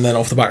good, and then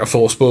off the back of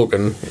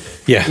Forspoken,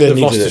 they've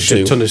lost a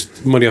shit ton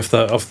of money off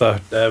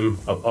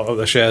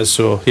their shares.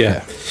 So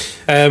yeah.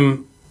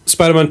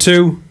 Spider-Man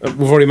 2,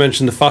 we've already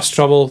mentioned the fast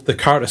travel, the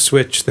character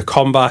switch, the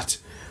combat,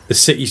 the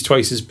city's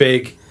twice as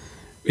big.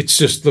 It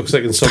just looks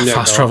like Insomniac.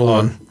 Fast travel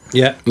one.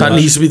 Yeah, that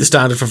needs to be the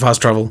standard for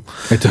fast travel.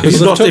 It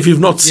does. If you've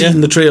not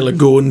seen the trailer,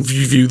 go and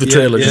view the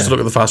trailer. Just look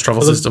at the fast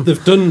travel system.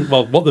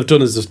 What they've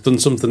done is they've done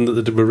something that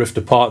they did with Rift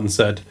Apart and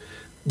said,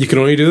 you can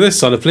only do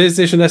this on a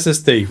PlayStation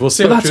SSD. We'll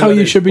see. But that's how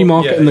you should be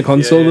marketing the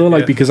console,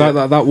 though. Because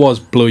that was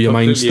blow your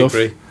mind stuff.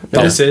 Agree.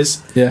 This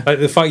is like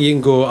the fact you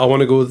can go, I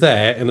want to go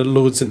there, and it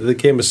loads into the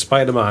game of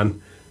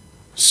Spider-Man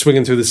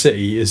swinging through the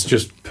city is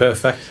just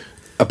perfect.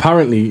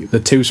 Apparently, the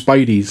two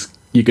Spideys,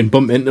 you can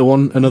bump into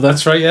one another.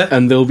 That's right, yeah.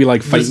 And they'll be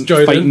like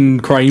fighting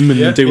crime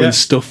and doing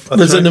stuff.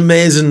 There's an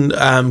amazing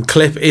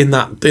clip in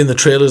the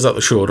trailers that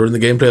they showed, or in the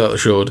gameplay that they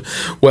showed,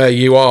 where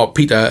you are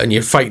Peter and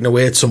you're fighting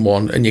away at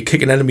someone and you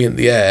kick an enemy in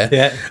the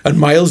air, and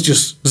Miles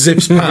just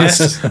zips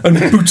past and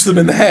boots them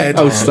in the head,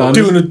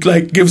 doing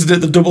it gives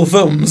it the double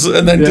thumbs,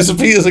 and then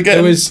disappears again.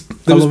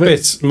 There was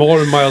bits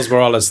more in Miles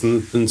Morales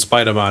than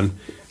Spider-Man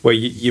where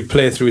you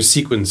play through a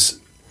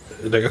sequence,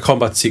 like a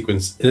combat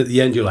sequence, and at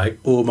the end you're like,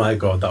 oh my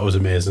god, that was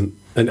amazing.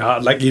 And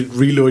you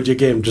reload your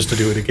game just to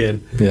do it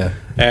again. Yeah.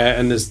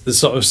 And there's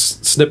sort of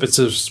snippets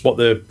of what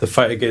the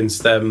fight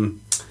against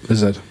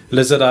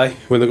Lizard Eye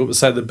when they go up the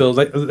side of the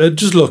building. It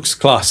just looks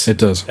class. It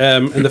does.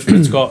 And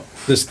it's got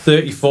this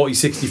 30, 40,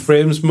 60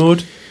 frames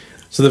mode.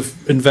 So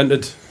they've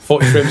invented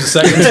 40 frames a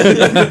second.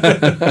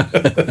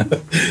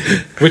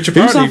 Which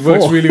apparently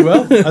works really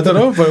well. I don't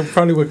know, but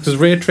apparently works because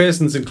ray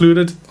tracing's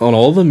included. On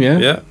all of them, yeah.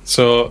 Yeah.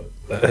 So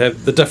they're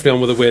definitely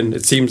on with a win.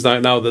 It seems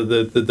like now that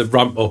the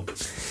ramp up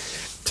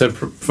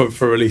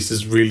for release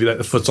is really like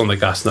the foot's on the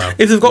gas now.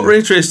 If they've got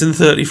ray traced in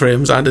 30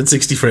 frames and in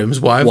 60 frames,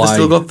 why have they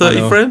still got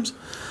 30 frames?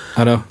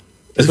 I know.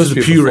 It's supposed to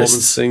be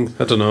purists. Thing.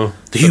 I don't know.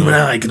 The human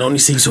eye can only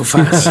see so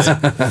fast.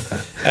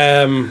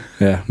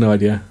 Yeah, no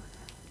idea.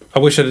 I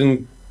wish I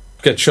didn't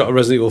get shot at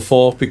Resident Evil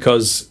 4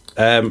 because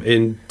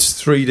in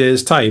 3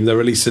 days' time they're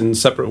releasing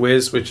Separate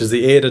Ways, which is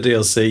the Ada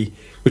DLC,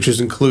 which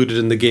was included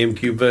in the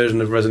GameCube version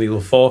of Resident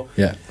Evil 4.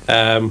 Yeah.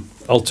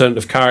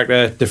 Alternative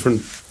character,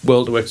 different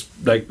world to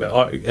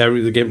area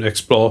of the game to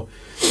explore.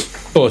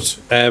 But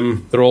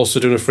they're also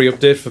doing a free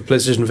update for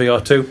PlayStation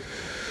VR 2.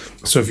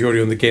 So if you're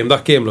already on the game,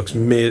 that game looks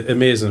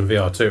amazing in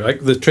VR 2.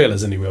 Like the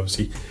trailers anyway,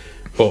 obviously.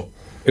 But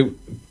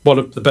one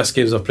of the best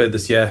games I've played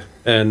this year,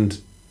 and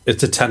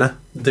it's a tenner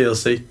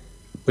DLC,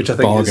 which I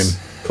think is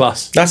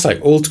class. That's like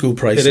old school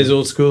pricing. It is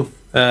old school.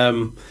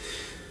 So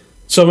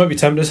I might be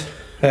tempted.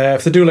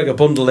 If they do like a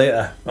bundle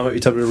later, I might be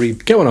tempted to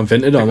get one on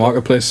Vinted or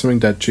Marketplace, something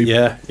dead cheap.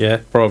 Yeah,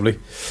 probably.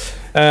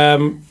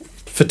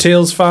 For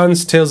Tales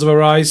fans, Tales of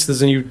Arise,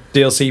 there's a new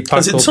DLC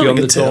pack called Beyond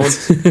the Dawn.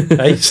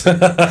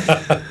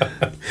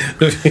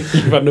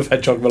 You've had enough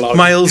hedgehog malarkey.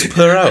 Miles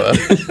per hour.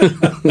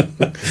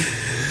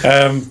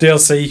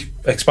 DLC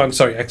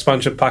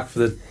expansion pack for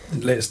the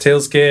latest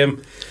Tales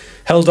game.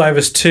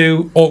 Helldivers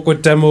 2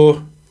 awkward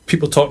demo.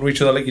 People talking to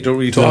each other like you don't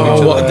really talk to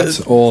each other.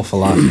 That's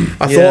awful. I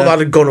thought that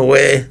had gone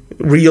away.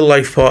 Real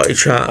life party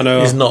chat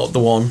is not the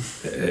one.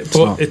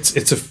 But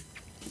it's a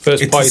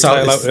first party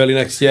title out early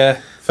next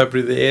year,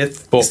 February the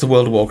 8th. But it's the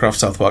World of Warcraft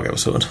South Park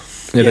episode.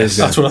 It is.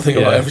 That's what I think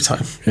about every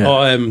time. Yeah.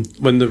 Or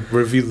when they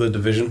reveal the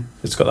Division,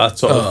 it's got that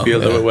sort of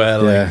feel to it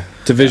where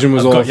Division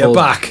was I've awful. Got your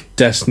back.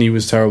 Destiny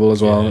was terrible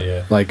as well.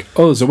 Yeah. Like,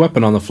 there's a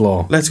weapon on the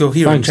floor. Let's go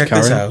here and check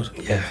this out.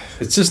 Yeah,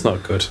 it's just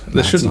not good.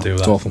 They shouldn't do that.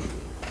 It's awful.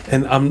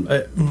 And I'm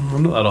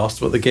not that asked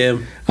about the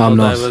game. I'm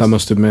not. I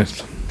must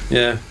admit.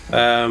 Yeah.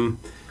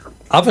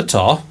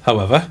 Avatar,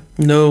 however,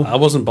 no, I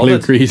wasn't bothered.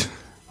 Blue Creed.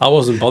 I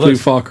wasn't bothered. Blue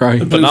Far Cry.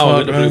 But now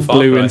I'm into Blue Far Cry.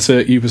 Blue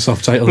insert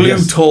Ubisoft title. Blue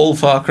tall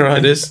Far Cry.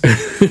 It is.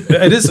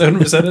 It is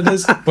 100%. It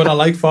is. But I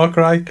like Far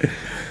Cry,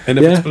 and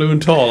if it's blue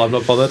and tall, I'm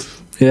not bothered.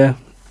 Yeah.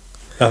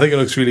 I think it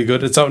looks really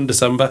good. It's out in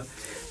December.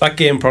 That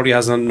game probably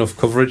hasn't had enough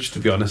coverage, to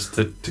be honest,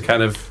 to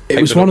kind of.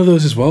 It was one of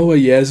those as well where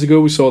years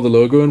ago we saw the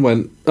logo and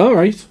went, all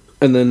right.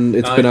 And then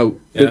it's been out.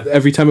 Yeah.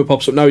 Every time it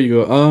pops up now,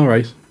 you go, all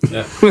right.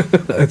 Yeah.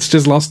 It's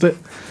just lost it.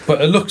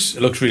 But it looks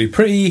really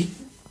pretty.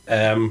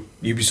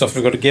 Ubisoft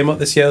have got a game out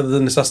this year other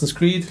than Assassin's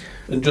Creed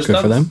and Just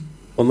Dance for them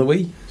on the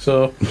Wii.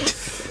 So,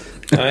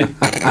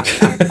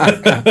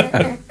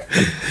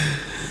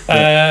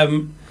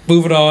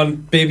 moving on,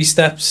 baby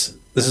steps.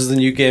 This is the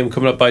new game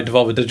coming up by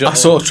Devolver Digital. I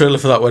saw a trailer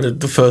for that when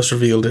the first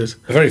revealed it.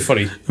 Very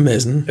funny,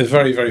 amazing. It's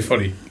very, very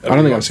funny. I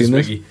don't think I've seen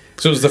this.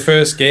 So it was the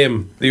first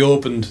game. They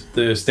opened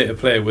the state of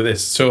play with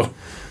this. So,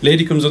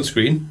 lady comes on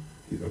screen.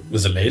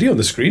 there's a lady on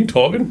the screen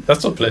talking.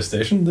 That's not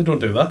PlayStation. They don't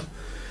do that.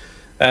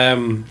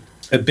 And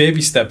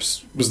Baby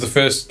Steps was the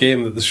first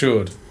game that they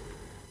showed.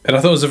 And I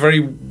thought it was a very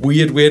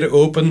weird way to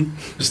open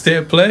the state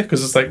of play,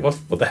 because it's like, what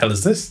the hell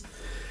is this?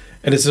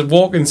 And it's a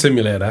walking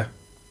simulator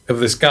of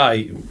this guy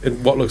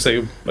in what looks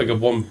like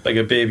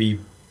a baby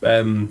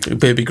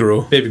baby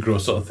grow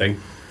sort of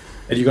thing.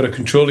 And you got to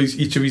control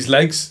each of his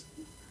legs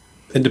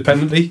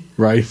independently,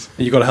 Right.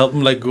 and you got to help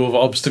him like go over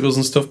obstacles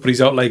and stuff. But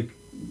he's out like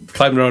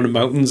climbing around the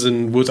mountains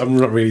and woods. I'm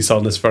not really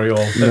selling this very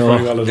well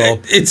at all.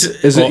 Is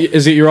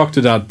it your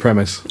Octodad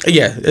premise?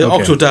 Yeah,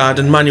 Octodad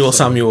and Manuel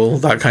Samuel,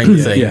 that kind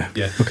of thing.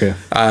 Yeah. Okay.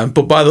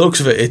 But by the looks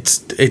of it,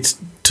 it's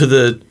to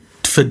the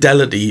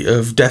fidelity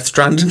of Death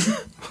Stranding.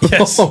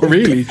 Yes. Oh,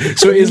 really?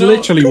 So it is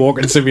literally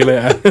walking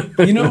simulator.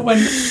 You know, when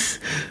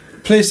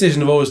PlayStation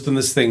have always done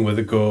this thing where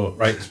they go,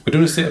 right, we're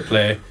doing a state of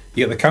play,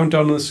 you get the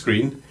countdown on the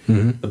screen,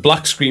 the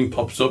black screen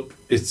pops up,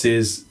 it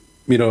says,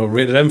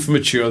 rated M for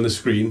mature on the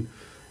screen,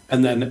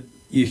 and then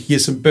you hear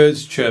some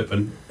birds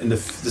chirping, and the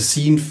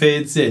scene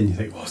fades in. You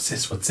think, what's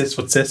this?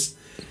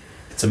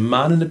 It's a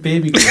man and a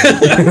baby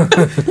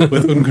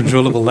with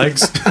uncontrollable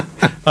legs.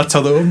 That's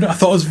how they opened it. I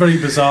thought it was very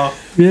bizarre.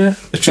 Yeah.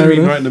 It should have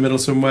been right in the middle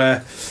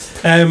somewhere.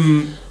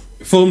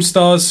 Film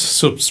stars,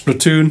 so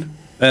Splatoon.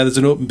 There's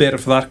an open beta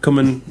for that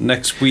coming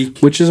next week.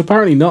 Which is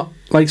apparently not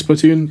like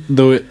Splatoon,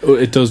 though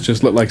it does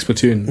just look like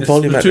Splatoon. It's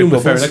Splatoon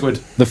with Fair Liquid.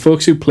 The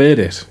folks who played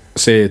it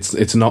say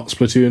it's not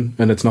Splatoon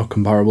and it's not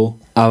comparable.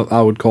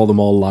 I would call them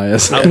all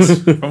liars.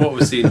 From what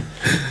we've seen.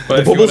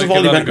 The bubbles are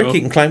volumetric,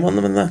 you can climb on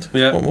them and that.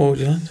 Yeah. What more would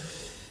you like?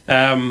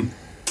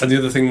 And the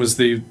other thing was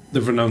they've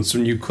announced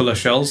some new colour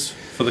shells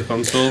for the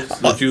console.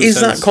 Is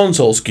that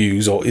console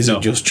SKUs or is it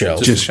just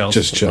shells? Just shells.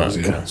 Just shells,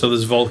 Right, yeah. So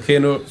there's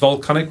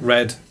volcanic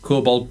red,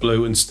 cobalt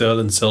blue, and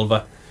sterling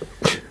silver.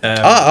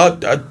 I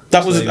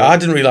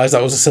didn't realise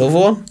that was a silver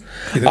one.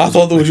 I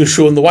thought they were just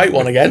showing the white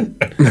one again.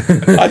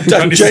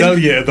 Sell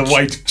you the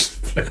white.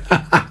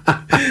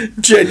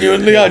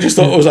 Genuinely, I just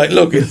thought it was like,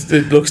 look,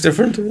 it looks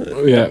different.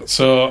 Yeah.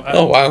 So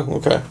Oh wow,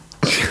 okay.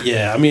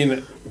 yeah, I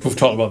mean, we've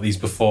talked about these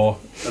before.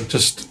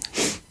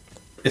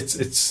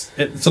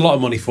 It's a lot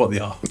of money for what they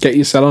are. Get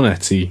your sell on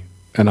Etsy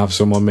and have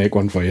someone make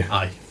one for you.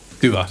 Aye,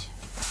 do that.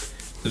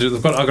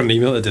 I've got an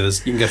email that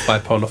does. You can get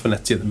 £5 off an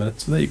Etsy at the minute.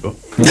 So there you go.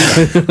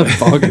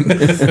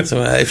 Bargain.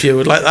 So if you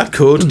would like that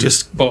code,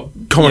 just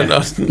comment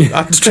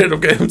at Straight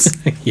Up Games.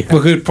 Yeah.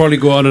 We could probably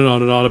go on and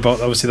on and on about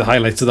obviously the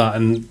highlights of that,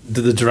 and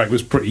the direct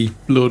was pretty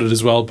loaded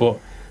as well. But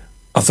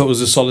I thought it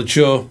was a solid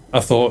show. I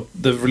thought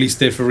the release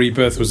date for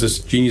Rebirth was this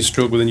genius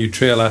stroke with a new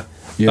trailer.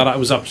 Yep. That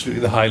was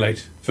absolutely the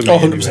highlight for me.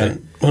 100%.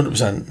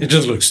 100%. It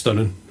just looks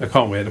stunning. I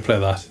can't wait to play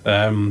that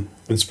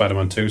in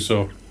Spider-Man 2.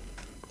 So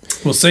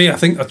we'll see. I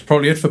think that's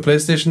probably it for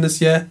PlayStation this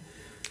year.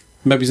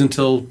 Maybe it's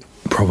until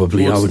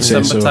Probably, I would say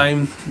December so.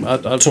 time.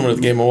 Some of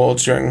the Game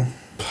Awards during.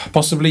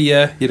 Possibly,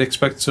 yeah. You'd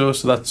expect so.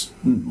 So that's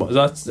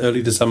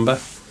early December.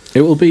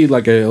 It'll be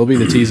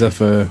the teaser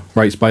for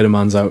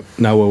Spider-Man's out.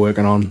 Now we're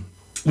working on.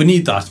 We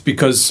need that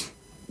because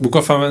we've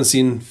got Final Fantasy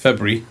in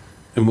February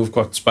and we've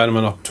got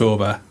Spider-Man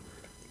October.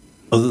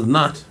 Other than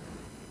that,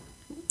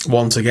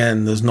 Once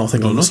again, there's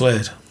nothing on the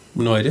slate.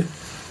 no idea.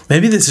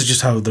 Maybe this is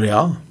just how they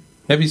are.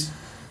 Maybe.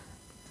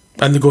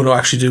 And they're going to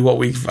actually do what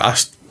we've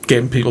asked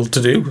game people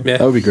to do. Yeah,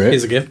 That would be great.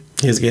 Here's a game.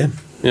 Here's a game.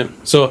 Yeah.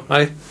 So,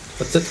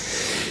 that's it.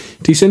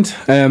 Decent.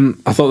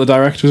 I thought the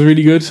direct was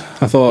really good.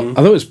 I thought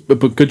it was a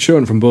good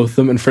showing from both of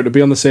them, and for it to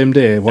be on the same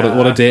day, what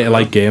a day to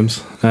like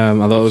games. I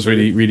thought it was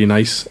really, really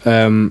nice.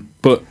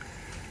 But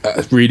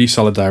a really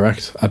solid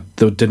direct.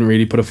 They didn't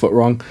really put a foot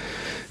wrong.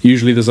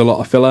 Usually there's a lot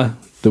of filler.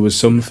 There was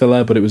some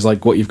filler, but it was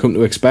like what you've come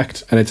to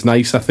expect, and it's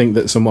nice. I think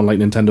that someone like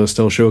Nintendo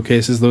still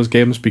showcases those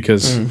games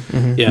because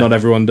not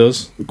everyone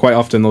does. Quite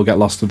often they'll get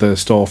lost at the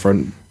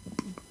storefront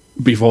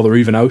before they're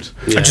even out.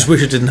 I just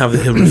wish it didn't have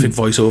the horrific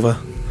voiceover.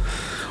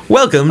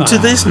 Welcome to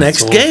this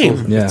next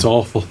game. Yeah. It's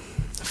awful.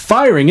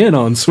 Firing in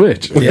on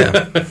Switch.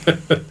 Yeah.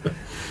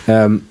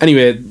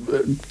 Anyway,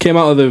 came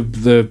out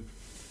of the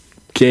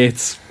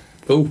gates.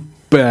 Oh.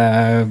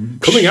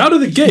 Coming out of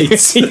the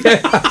gates.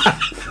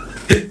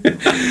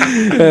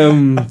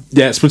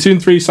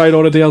 Splatoon 3 side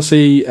order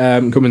DLC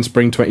coming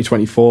spring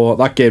 2024.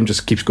 That game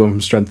just keeps going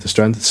from strength to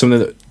strength. It's something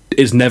that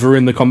is never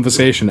in the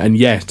conversation and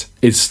yet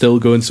is still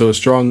going so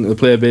strong. The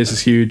player base is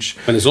huge,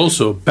 and it's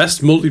also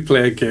best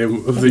multiplayer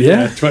game of the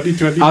year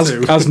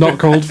 2022 as not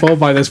called for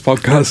by this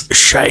podcast.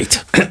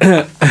 Shite.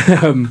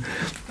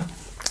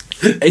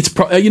 It's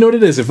you know what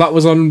it is, if that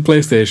was on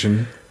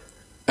PlayStation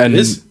and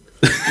it is.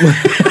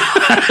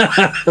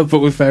 but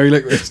with Fairy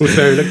Liquid.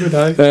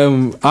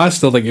 I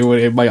still think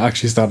it might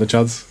actually stand a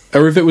chance.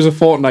 Or if it was a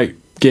Fortnite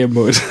game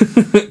mode,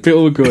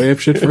 people would go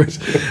apeshit for it.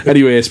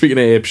 Anyway, speaking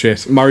of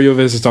apeshit, Mario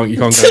vs. Donkey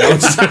Kong got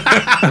announced.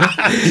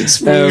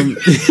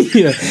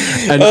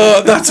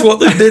 That's what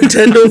the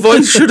Nintendo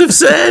voice should have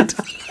said.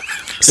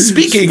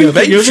 Speaking of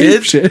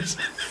apeshit.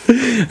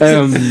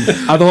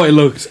 I thought it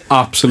looked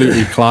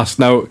absolutely class.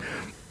 Now,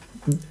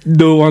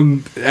 no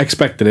one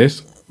expected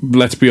it,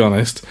 let's be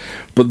honest.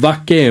 But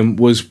that game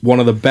was one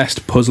of the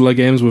best puzzler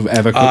games we've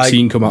ever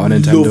seen come out on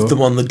Nintendo. I love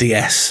them on the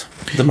DS.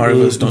 The Mario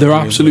Bros. They're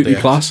absolutely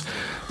class.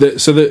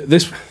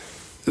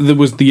 There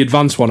was the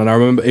advanced one, and I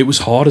remember it was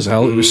hard as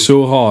hell. It was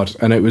so hard,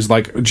 and it was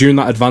like during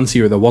that advanced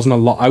era, there wasn't a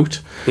lot out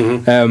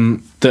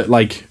that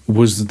like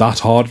was that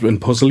hard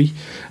and puzzly,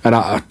 and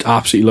I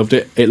absolutely loved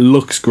it. It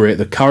looks great.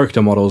 The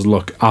character models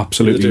look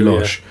absolutely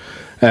lush.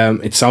 Yeah.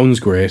 It sounds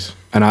great,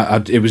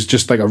 and it was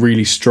just like a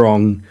really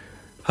strong.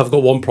 I've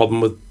got one problem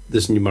with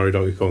this new Mario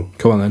Donkey Kong.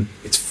 Come on then.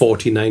 It's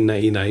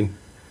 $49.99.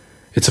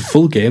 It's a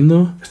full game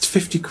though. It's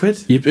 50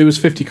 quid. It was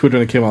 50 quid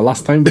when it came out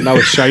last time, but now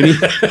it's shiny.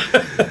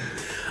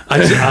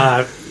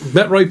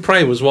 Metroid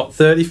Prime was what,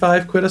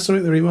 35 quid or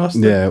something, the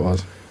remaster? Yeah, it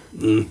was.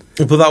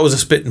 But that was a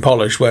spit and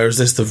polish, whereas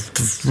this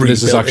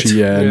this is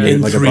actually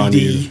in like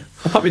 3D.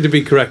 I'm happy to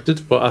be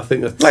corrected, but I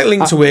think that's Like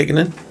Link's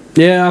Awakening.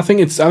 Yeah, I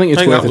think it's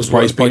worth its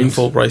price point.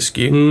 Full price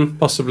SKU.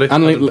 Possibly.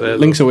 And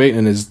Link's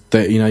Awakening is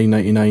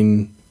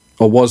 $39.99,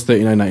 or was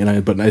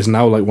 $39.99, but is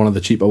now like one of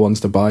the cheaper ones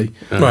to buy.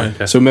 Right.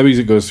 Okay. So maybe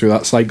it goes through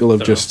that cycle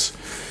of just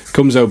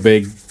comes out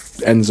big,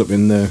 ends up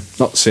in the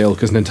not sale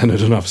because Nintendo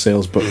doesn't have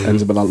sales, but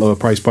ends up at that lower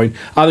price point.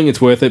 I think it's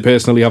worth it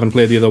personally. I haven't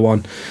played the other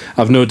one.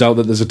 I've no doubt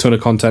that there's a ton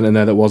of content in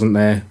there that wasn't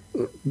there.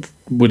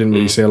 Wouldn't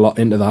really say a lot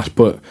into that,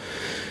 but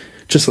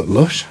just look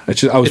lush.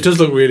 It does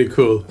look really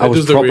cool. I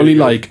was properly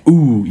like,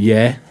 ooh,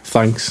 yeah,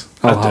 thanks.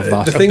 I'll have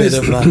that. The thing is,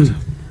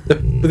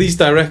 with these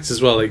directs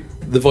as well, like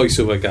the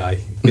voiceover guy,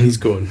 and he's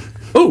going,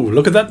 "Oh,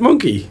 look at that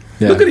monkey!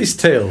 Yeah. Look at his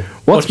tail.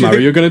 What's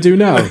Mario going to do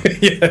now?"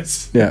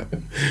 Yes. Yeah.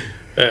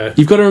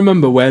 You've got to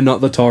remember we're not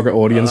the target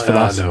audience for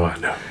that. I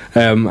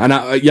know.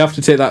 And you have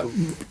to take that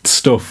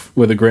stuff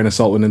with a grain of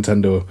salt with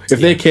Nintendo. If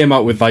they came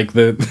out with like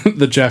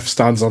the Jeff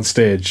stands on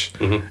stage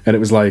and it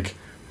was like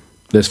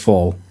this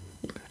fall,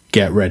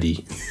 get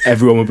ready,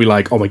 everyone would be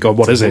like, oh my god,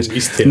 what is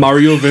it?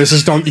 Mario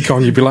versus Donkey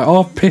Kong. You'd be like,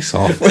 oh, piss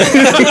off.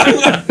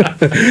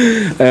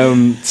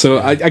 So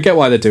I get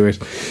why they do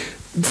it.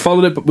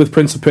 Followed it with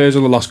Prince of Persia: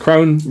 The Lost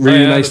Crown.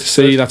 Really nice to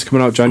see. That's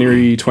coming out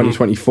January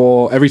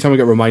 2024. Every time I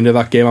get reminded of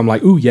that game, I'm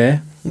like, ooh, yeah.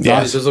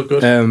 Yeah, it does look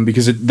good.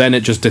 Because then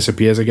it just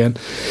disappears again.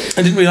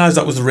 I didn't realise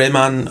that was the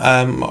Rayman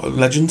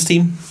Legends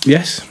team.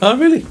 Yes. Oh,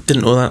 really?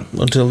 Didn't know that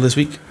until this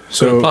week.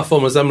 So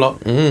platformers, them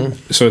lot.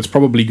 So it's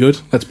probably good,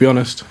 let's be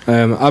honest.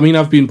 I mean,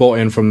 I've been bought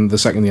in from the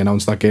second they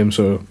announced that game,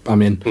 so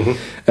I'm in.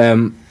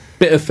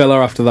 Bit of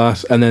filler after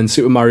that, and then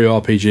Super Mario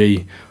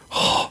RPG.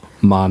 Oh,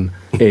 man,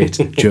 it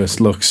just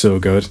looks so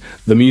good.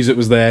 The music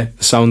was there,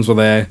 the sounds were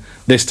there.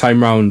 This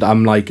time round,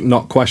 I'm like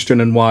not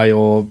questioning why,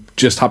 or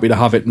just happy to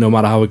have it no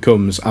matter how it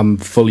comes. I'm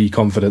fully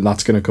confident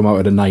that's going to come out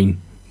at a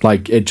 9.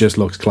 Like, it just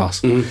looks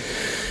class.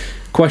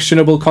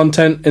 Questionable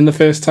content in the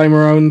first time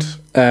around.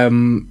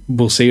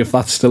 We'll see if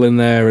that's still in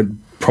there,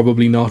 and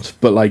probably not,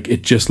 but like,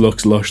 it just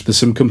looks lush. There's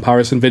some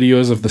comparison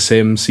videos of the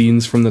same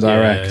scenes from the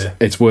direct. Yeah.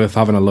 It's worth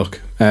having a look,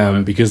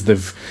 because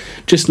they've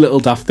just little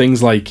daft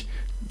things like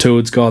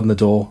Toad's guarding the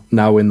door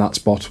now in that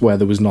spot where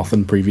there was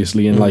nothing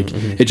previously, and like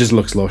it just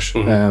looks lush.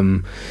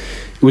 It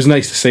was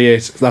nice to see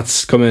it.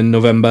 That's coming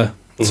November,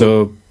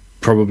 so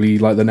probably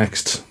like the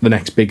next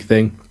big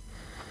thing.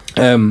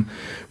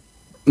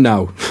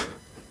 Now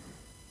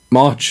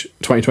March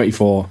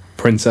 2024,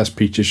 Princess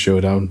Peach's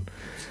Showdown.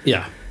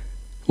 Yeah.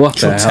 What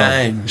the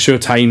hell?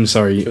 Showtime,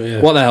 sorry.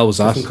 Yeah. What the hell was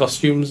that? Different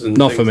costumes and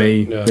not for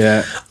me.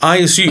 Yeah. I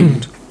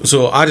assumed,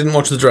 so I didn't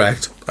watch the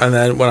direct, and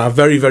then when I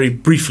very, very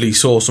briefly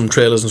saw some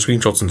trailers and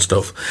screenshots and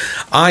stuff,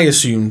 I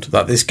assumed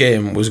that this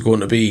game was going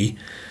to be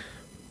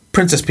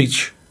Princess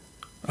Peach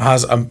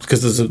has,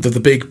 because the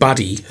big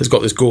baddie has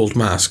got this gold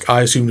mask.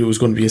 I assumed it was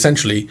going to be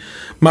essentially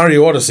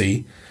Mario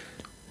Odyssey,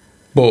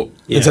 but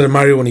instead of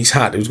Mario on his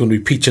hat, it was going to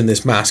be Peach in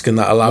this mask, and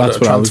that allowed her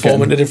to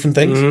transform into different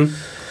things.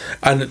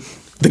 And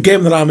the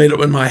game that I made up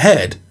in my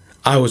head,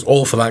 I was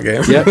all for that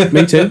game. Yeah,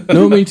 me too.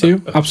 No, me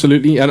too.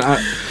 Absolutely. And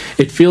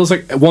it feels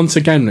like, once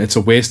again, it's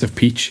a waste of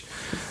Peach.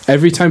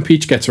 Every time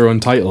Peach gets her own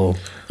title,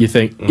 you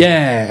think,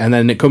 yeah, and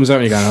then it comes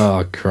out and you go,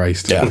 oh,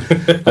 Christ. Yeah.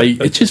 Like,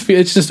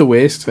 it's just a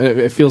waste.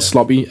 It feels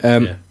sloppy.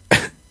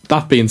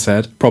 That being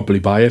said, probably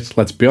buy it,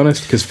 let's be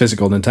honest, because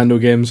physical Nintendo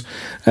games.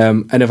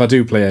 And if I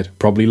do play it,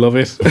 probably love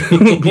it.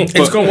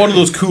 It's got one of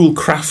those cool,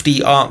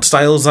 crafty art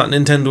styles that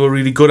Nintendo are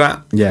really good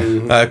at. Yeah.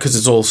 Because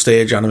it's all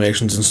stage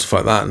animations and stuff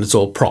like that, and it's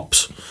all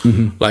props.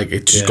 Like,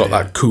 it's just got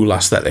that cool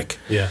aesthetic.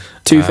 Yeah.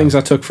 Two things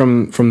I took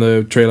from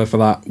the trailer for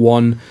that.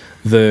 One,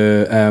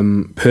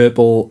 the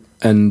purple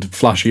and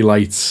flashy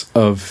lights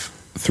of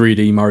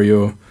 3D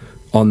Mario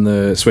on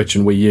the Switch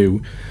and Wii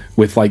U,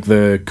 with like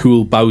the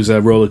cool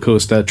Bowser roller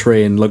coaster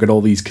train, look at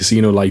all these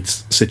casino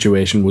lights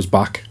situation was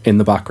back in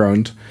the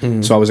background.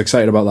 So I was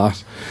excited about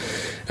that.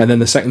 And then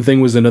the second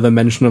thing was another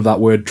mention of that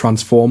word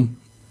transform.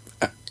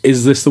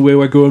 Is this the way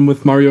we're going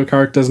with Mario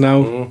characters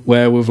now,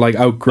 where we've like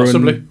outgrown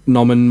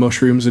Nomin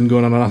mushrooms and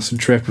going on an acid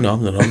trip? No.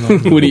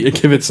 We need to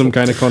give it some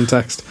kind of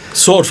context.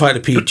 Sword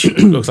Fighter Peach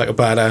looks like a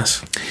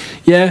badass.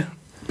 Yeah,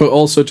 but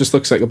also just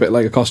looks like a bit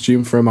like a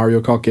costume for a Mario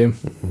Kart game.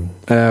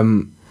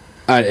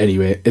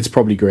 Anyway, it's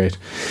probably great.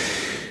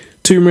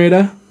 Tomb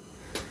Raider.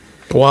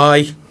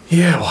 Why?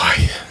 Yeah,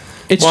 why?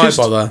 It's Why just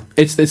bother?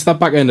 It's that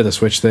back end of the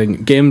Switch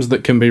thing. Games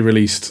that can be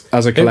released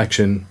as a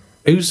collection.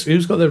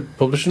 Who's got the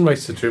publishing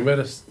rights to Tomb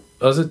Raider?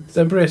 Oh, is it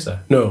Embracer?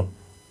 No.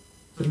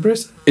 Is it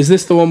Embracer? Is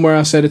this the one where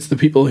I said it's the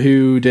people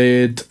who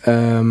did?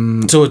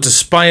 So it's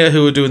Aspire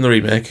who are doing the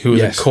remake, who are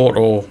Yes. the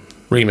Kotor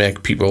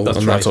remake people, That's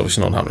and right. that's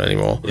obviously not happening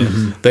anymore.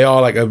 Yes. They are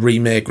like a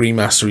remake,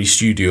 remastery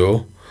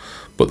studio,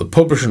 but the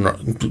publishing,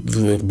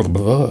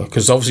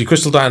 because obviously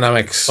Crystal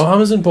Dynamics. Oh,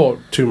 Amazon bought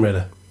Tomb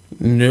Raider.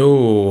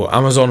 No,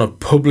 Amazon are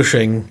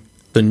publishing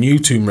the new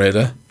Tomb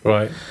Raider,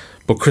 Right.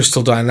 but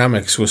Crystal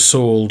Dynamics was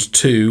sold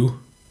to.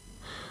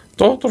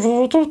 Can't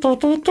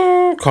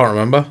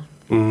remember.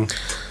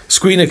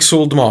 Squeenix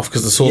sold them off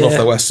because they sold off Yeah.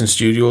 their Western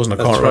studios, and I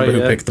That's can't remember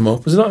right, who picked them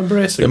up. Was it not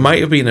Embracer? It might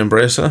have been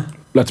Embracer,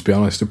 Let's be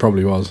honest, it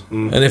probably was.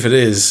 and if it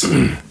is,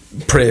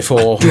 pray for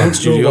I that don't know why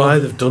studio.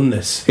 they've done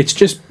this. It's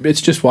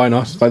just why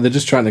not? Like they're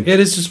just trying to. Yeah, it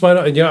is just why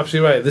not? And you're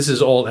absolutely right. This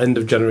is all end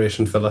of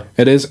generation filler.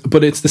 It is,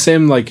 but it's the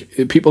same. Like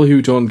people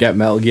who don't get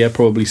Metal Gear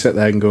probably sit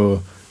there and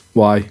go,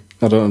 "Why?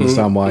 I don't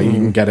understand why." You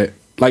can get it.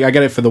 Like I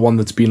get it for the one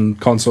that's been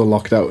console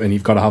locked out, and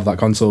you've got to have that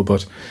console.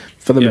 But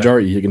for the Yeah.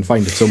 majority, you can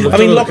find it somewhere. I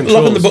mean, Some of the locking the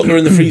controls. butler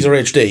in the freezer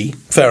HD,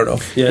 fair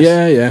enough. Yes.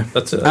 Yeah.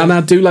 That's it. And I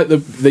do like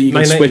that you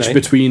can switch 999.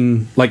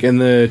 between, like in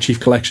the Chief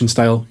Collection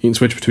style, you can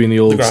switch between the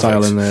old The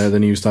style graphics. and the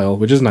new style,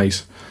 which is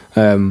nice.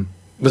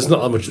 There's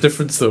not that much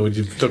difference though when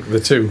you look at the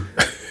two.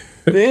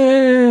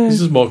 Yeah, It's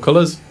just more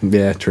colours.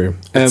 yeah, true.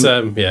 It's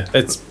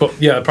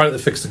apparently they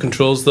fixed the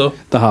controls though.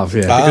 They have,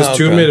 yeah. Ah. Because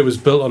Tomb okay. Raider was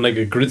built on like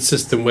a grid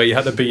system where you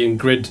had to be in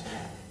grid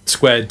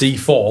square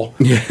D4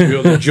 Yeah. to be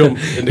able to jump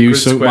in the You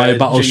grid sunk my square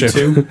battleship.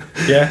 G2.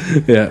 Yeah.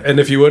 Yeah. And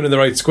if you weren't in the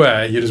right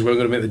square, you just weren't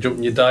going to make the jump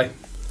and you'd die.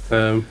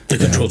 The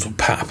controls were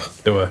pap.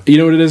 They were. You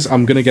know what it is?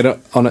 I'm going to get it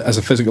on it as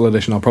a physical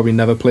edition. I'll probably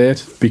never play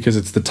it because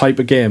it's the type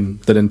of game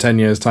that in 10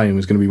 years' time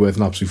is going to be worth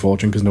an absolute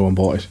fortune because no one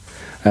bought it.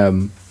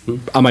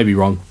 I might be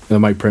wrong. They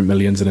might print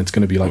millions and it's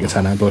going to be like a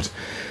tenner, but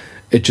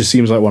it just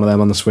seems like one of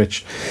them on the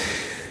Switch.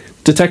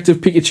 Detective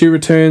Pikachu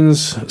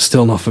Returns,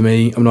 still not for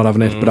me. I'm not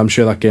having it, but I'm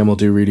sure that game will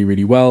do really,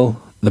 really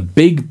well. The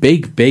big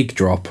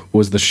drop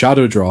was the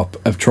shadow drop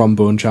of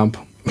Trombone Champ.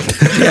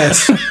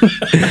 Yes.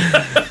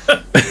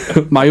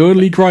 My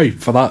only gripe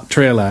for that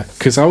trailer,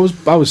 because I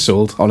was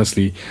sold,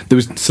 honestly.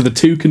 The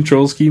two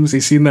control schemes,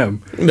 you seen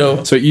them?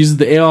 No. So it uses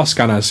the AR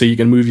scanner so you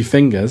can move your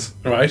fingers,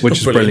 Right. which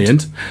is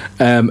brilliant.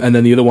 And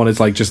then the other one is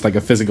like just like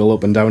a physical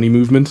up and downy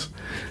movement.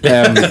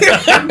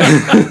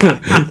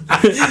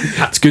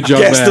 It's a good job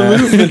Guess the there.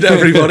 movement,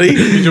 everybody.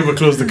 You jump and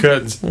close the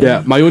curtains.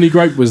 Yeah, my only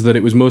gripe was that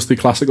it was mostly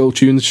classical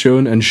tunes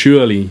shown, and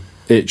surely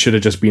it should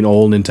have just been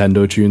all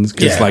Nintendo tunes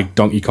because Yeah. like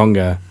Donkey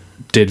Konga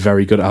did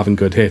very good at having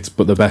good hits,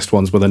 but the best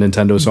ones were the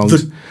Nintendo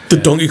songs. The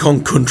Donkey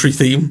Kong country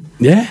theme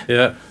Yeah.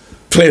 Yeah.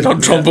 played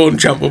on Trombone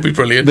Champ would be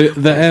brilliant.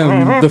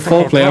 The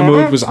 4-player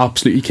mode was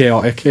absolutely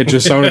chaotic. It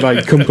just sounded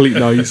like complete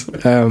noise.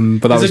 But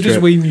that Is was it just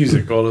great. Wii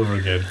music all over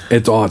again?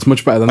 It's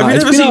much better than Have that. you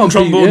It's never been seen out on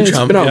Trombone It's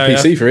Champ? been out on Yeah,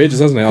 PC for ages,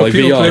 hasn't it? But Like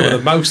people play VR. with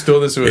a mouse,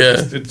 don't they? So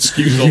Yeah. it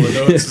skews all the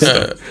notes and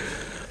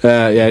stuff.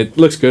 Yeah, it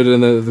looks good,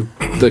 and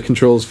the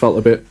controls felt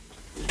a bit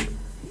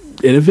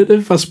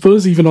innovative, I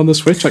suppose, even on the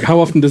Switch. Like, how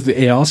often does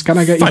the AR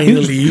scanner get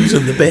Finally used?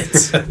 using the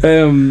bits.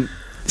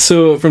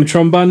 So from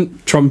Trombone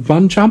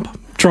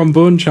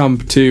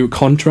Champ to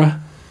Contra,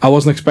 I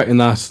wasn't expecting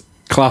that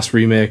class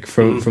remake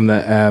from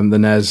the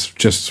NES.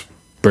 Just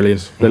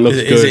brilliant. It looks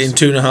Is good.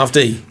 it in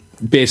 2.5D?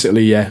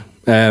 Basically, yeah.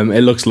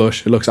 It looks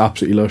lush. It looks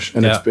absolutely lush,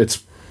 and Yeah. it's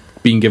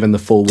been given the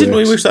full. Didn't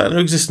we works. wish that into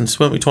existence?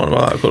 Weren't we talking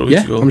about that a couple of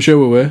weeks Yeah, ago? I'm sure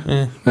we were.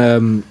 Yeah.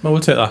 Well, we'll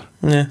take that.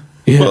 Yeah.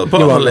 Yeah. Put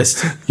it on the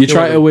list. You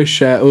try to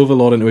wish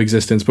Overlord into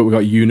existence, but we got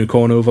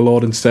Unicorn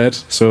Overlord instead.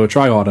 So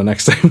try harder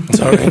next time.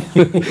 Sorry.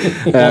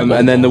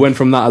 And then they went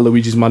from that to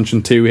Luigi's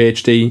Mansion 2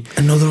 HD.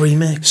 Another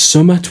remake.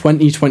 Summer I had to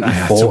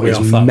 2024 wait is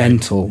off that,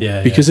 mental. mate.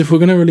 Yeah, because if we're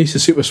going to release a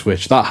Super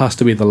Switch, that has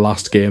to be the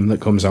last game that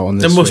comes out on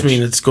this It must Switch.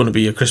 mean it's going to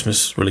be a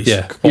Christmas release.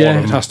 Yeah. Yeah,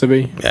 Autumn. it has to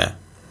be. Yeah.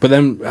 But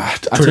then, I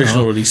don't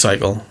Traditional know. release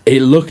cycle.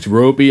 It looked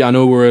ropey. I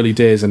know we're early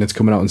days and it's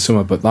coming out in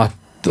summer, but that,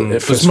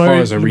 as far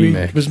as a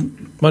remake, was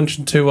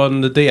Mansion 2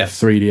 on the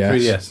DS. 3DS.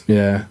 3DS.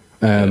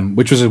 Yeah.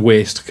 Which was a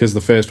waste because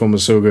the first one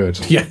was so good.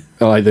 Yeah.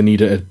 Like they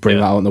needed to bring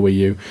Yeah. that out on the Wii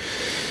U.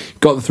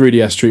 Got the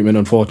 3DS treatment,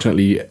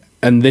 unfortunately,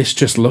 and this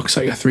just looks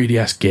like a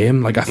 3DS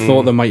game. Like I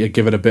thought they might have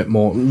given it a bit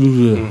more,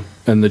 and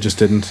they just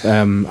didn't.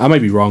 I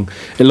might be wrong.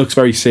 It looks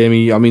very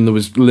samey. I mean, there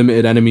was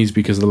limited enemies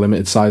because of the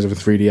limited size of a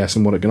 3DS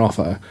and what it can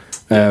offer,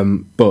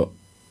 but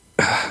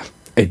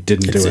it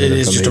didn't do It anything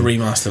is for just me. a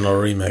remaster, not a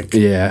remake.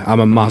 Yeah, I'm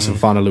a massive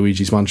fan of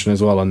Luigi's Mansion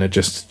as well, and it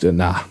just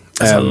nah.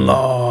 There's a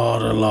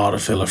lot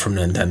of filler from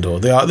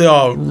Nintendo. They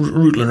are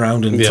rootling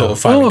around in Yeah. sort of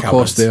finding Oh, of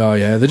course cabinets. they are.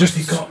 Yeah, they're just.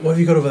 What have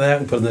you got over there? I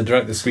can put in the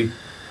director's suite.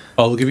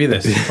 Oh, we'll give you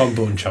this.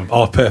 Trombone Champ.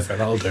 Oh, perfect.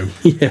 That'll do.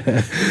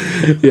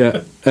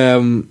 Yeah.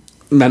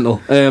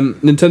 Mental.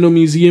 Nintendo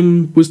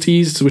Museum was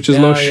teased, which is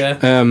Yeah, lush.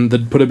 yeah.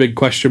 They'd put a big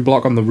question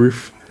block on the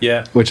roof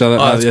Yeah. which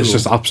that's is cool.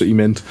 just absolutely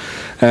mint.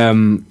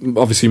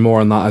 Obviously, more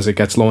on that as it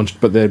gets launched,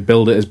 but they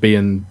build it as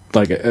being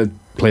like a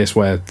place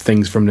where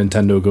things from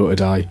Nintendo go to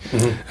die.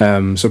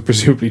 So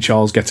presumably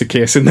Charles gets a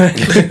case in there.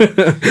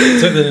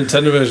 It's like the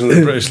Nintendo version of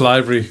the British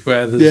Library,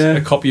 where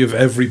there's a copy of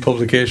every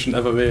publication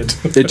ever made.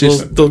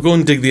 They'll go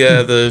and dig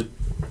the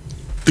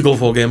Golf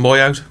Ball Game Boy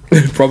out.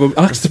 Probably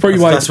that's probably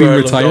why it's That's where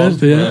been it'll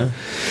have retired. gone.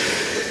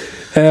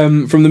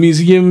 Yeah. From the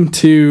museum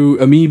to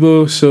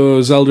Amiibo,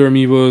 so Zelda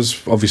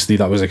Amiibos, obviously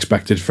that was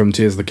expected from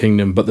Tears of the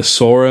Kingdom, but the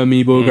Sora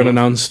Amiibo got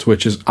announced,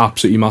 which is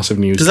absolutely massive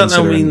news. Does that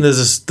now mean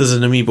there's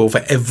an amiibo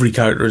for every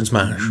character in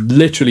Smash?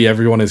 Literally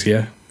everyone is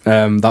here.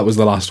 That was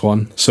the last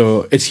one,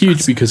 so it's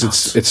huge because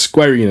it's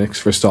Square Enix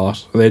for a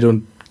start. They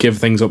don't give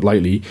things up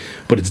lightly,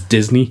 but it's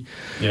Disney,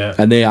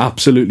 and they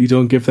absolutely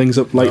don't give things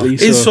up lightly.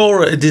 Is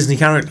Sora a Disney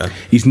character?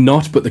 He's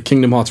not, but the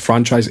Kingdom Hearts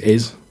franchise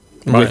is.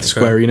 With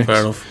Square Enix.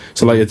 Fair enough.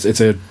 So like it's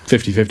a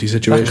 50-50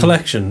 situation. That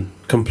collection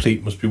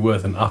complete must be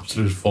worth an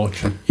absolute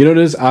fortune. You know what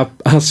it is?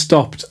 I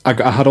stopped.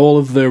 I had all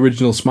of the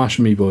original Smash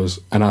Amiibos,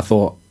 and I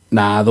thought,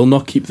 nah, they'll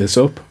not keep this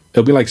up.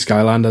 It'll be like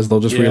Skylanders.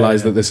 They'll just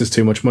realise that this is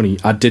too much money.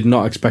 I did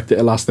not expect it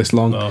to last this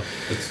long. No,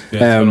 it's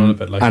going on a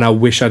bit like and I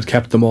wish I'd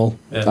kept them all.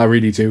 I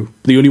really do.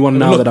 The only one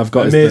now that I've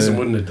got amazing, is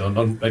wouldn't it?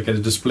 On like a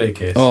display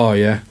case. Oh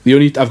yeah,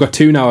 I've got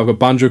two now. I've got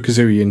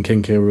Banjo-Kazooie and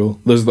King K. Rool.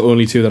 Those are the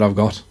only two that I've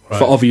got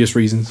for obvious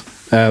reasons.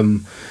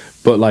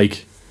 But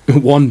like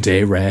one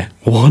day rare,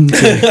 one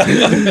day.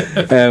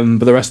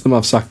 But the rest of them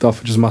I've sacked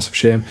off, which is a massive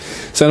shame.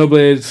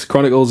 Xenoblade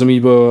Chronicles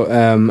Amiibo,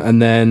 and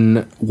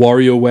then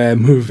WarioWare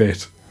Move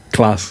It.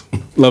 Class.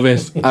 Love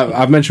it.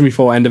 I've mentioned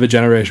before, End of a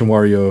Generation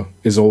Wario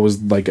is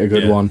always like a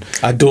good one.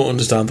 I don't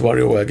understand the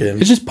WarioWare game.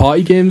 It's just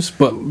party games,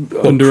 but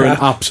under an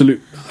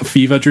absolute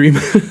fever dream.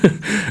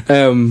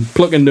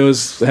 Plucking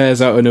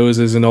hairs out of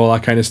noses and all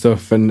that kind of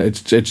stuff, and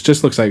it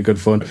just looks like good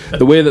fun.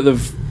 The way that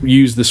they've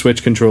used the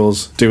Switch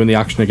controls doing the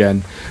action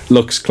again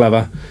looks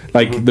clever.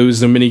 Like there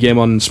was a mini game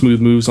on Smooth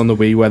Moves on the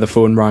Wii where the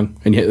phone rang,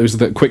 and it was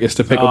the quickest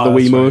to pick up the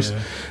Wiimote.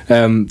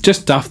 Right,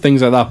 just daft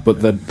things like that,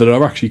 but that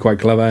are actually quite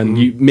clever,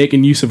 and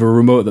making use of a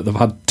remote that they've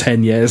had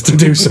 10 years to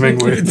do something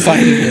with.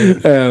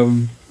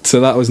 So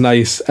that was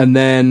nice. And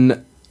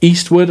then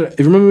Eastwood, if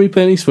you remember me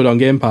playing Eastwood on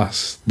Game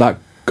Pass, that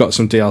got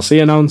some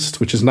DLC announced,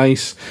 which is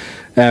nice.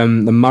 The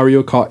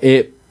Mario Kart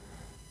 8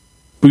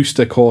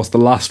 booster course, the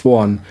last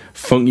one,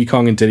 Funky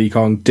Kong and Diddy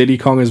Kong. Diddy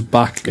Kong is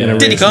back in a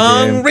Diddy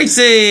Kong game.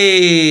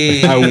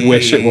 Racing! I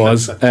wish it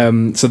was.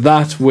 So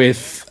that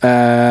with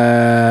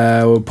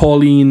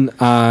Pauline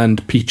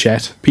and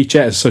Peachette.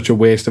 Peachette is such a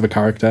waste of a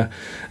character.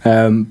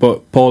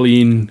 But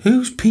Pauline...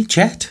 Who's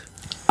Peachette?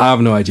 I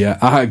have no idea.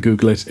 I had to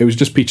Google it. It was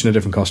just Peach in a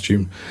different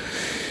costume.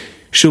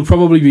 She'll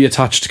probably be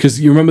attached,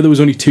 because you remember there was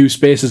only 2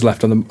 spaces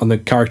left on the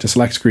character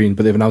select screen,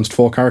 but they've announced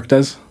 4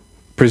 characters.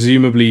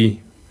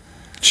 Presumably,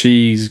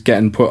 she's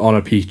getting put on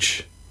a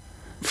Peach.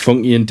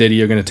 Funky and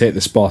Diddy are going to take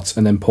the spots,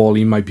 and then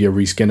Pauline might be a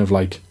reskin of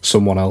like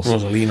someone else.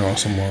 Rosalina or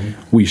someone.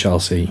 We shall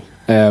see.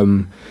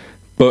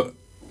 But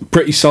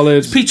pretty solid.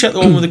 Is Peachette the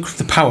one with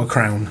the power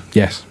crown?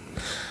 Yes.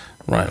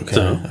 Right,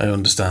 okay. I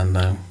understand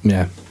now.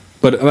 Yeah.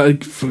 But I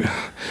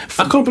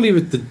can't believe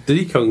it. The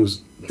Diddy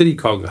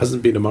Kong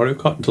hasn't been a Mario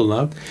Kart until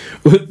now.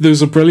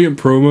 There's a brilliant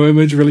promo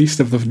image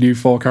released of the new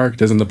 4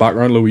 characters in the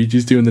background.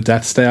 Luigi's doing the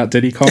death stare at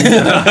Diddy Kong,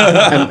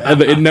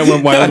 and the internet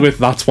went wild with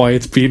that's why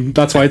it's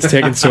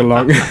taken so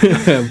long.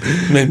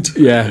 Mint.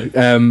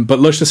 Yeah, but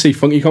lush to see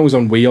Funky Kong was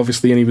on Wii,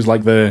 obviously, and he was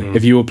like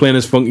if you were playing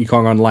as Funky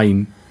Kong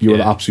online, you were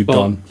the absolute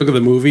don. Look at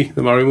the movie,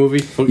 the Mario movie.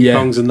 Funky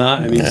Kong's in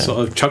that, and he's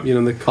sort of champion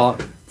in the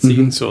kart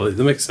scene, so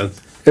that makes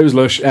sense. It was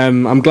lush.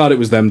 I'm glad it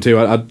was them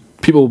too.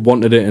 People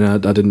wanted it,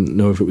 and I didn't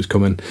know if it was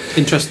coming.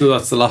 Interesting that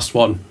that's the last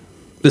one.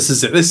 This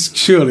is it.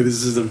 Surely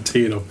this is them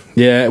teeing up.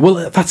 Yeah,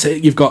 well, that's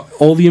it. You've got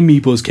all the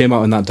Amiibos came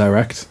out in that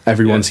direct.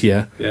 Everyone's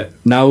here. Yeah.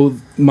 Now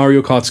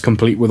Mario Kart's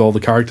complete with all the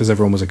characters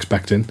everyone was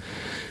expecting.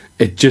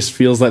 It just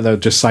feels like they're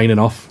just signing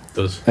off. It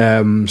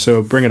does.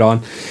 So bring it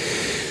on.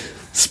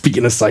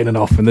 Speaking of signing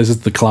off, and this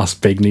is the class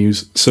big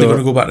news. So they're going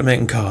to go back to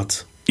making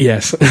cards.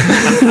 Yes.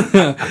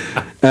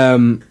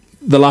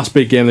 The last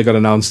big game that got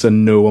announced,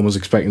 and no one was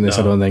expecting this,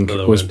 I don't think,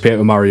 was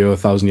Paper Mario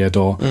 1000 Year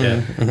Door.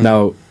 Yeah.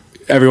 Now,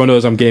 everyone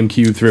knows I'm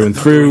GameCube through and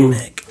through.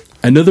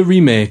 Another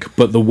remake,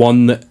 but the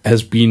one that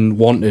has been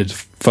wanted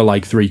for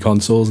like 3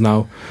 consoles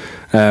now.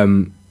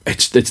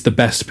 It's the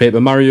best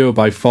Paper Mario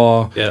by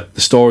far. Yeah.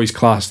 The story's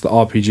class, the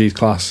RPG's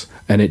class,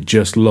 and it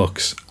just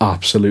looks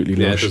absolutely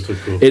lush. It does look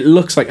cool. It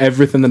looks like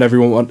everything that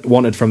everyone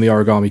wanted from the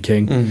Origami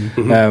King.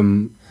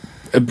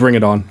 Mm-hmm. Bring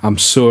it on. I'm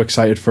so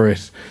excited for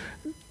it.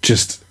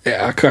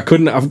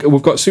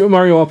 We've got Super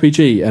Mario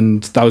RPG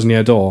and 1000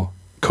 Year Door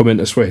coming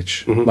to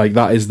Switch. Mm-hmm. Like,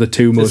 that is the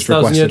 2 most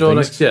requested 1000 Year Door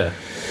things. next year?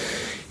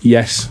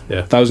 Yes. Yeah.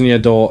 1000 Year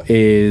Door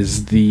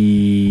is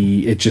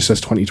it just says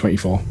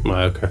 2024.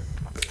 Right, okay.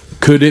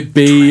 Could it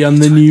be on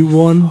the new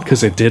one?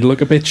 Because it did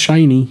look a bit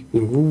shiny.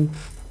 Mm-hmm.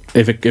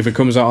 If it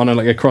comes out on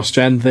a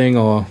cross-gen thing,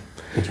 or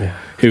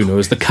Who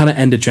knows? The kind of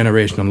end of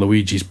generation on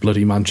Luigi's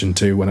Bloody Mansion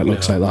 2 when it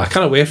looks like that. I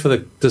can't wait for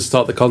to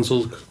start the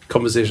console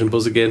conversation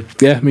buzz again.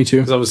 Yeah, me too.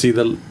 Because obviously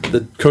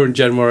the current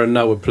gen we're in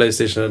now with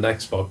PlayStation and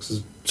Xbox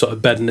is sort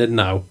of bedding in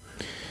now.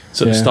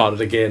 So it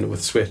started again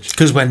with Switch.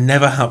 Because we're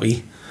never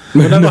happy.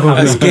 We're never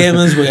happy. As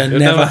gamers, we are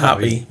never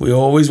happy. We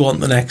always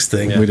want the next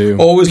thing. Yeah. We do.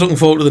 Always looking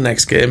forward to the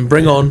next game.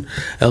 Bring on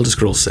Elder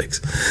Scrolls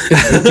 6.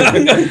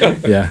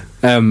 Yeah.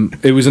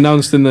 It was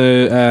announced in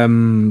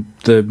the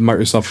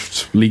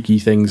Microsoft leaky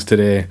things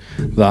today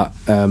that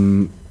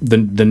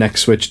the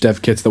next Switch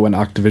dev kits that went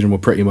to Activision were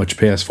pretty much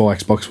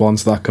PS4, Xbox One,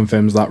 so that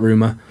confirms that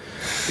rumour.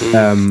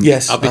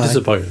 Yes. I'll be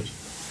disappointed.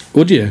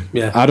 Would you?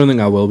 Yeah. I don't think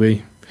I will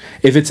be.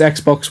 If it's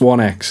Xbox One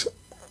X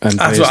and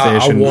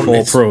PlayStation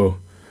 4 Pro...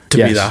 to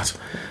be that.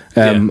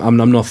 I'm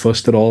not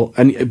fussed at all,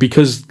 and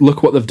because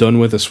look what they've done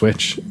with the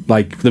Switch.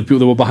 Like they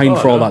were behind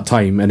for all that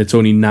time, and it's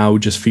only now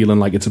just feeling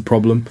like it's a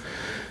problem.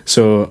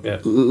 So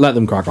let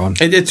them crack on.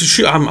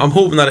 I'm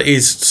hoping that it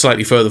is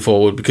slightly further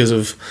forward because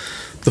of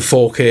the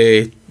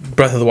 4K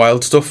Breath of the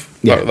Wild stuff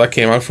that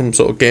came out from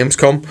sort of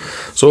Gamescom.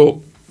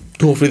 So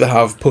hopefully they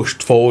have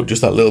pushed forward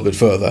just that little bit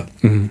further.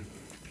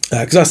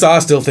 Because I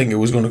still think it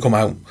was going to come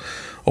out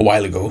a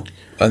while ago.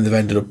 And they've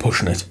ended up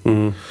pushing it.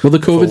 Well, the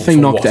COVID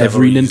thing knocked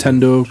every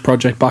Nintendo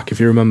project back,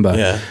 if you remember.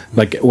 Yeah.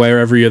 Like, where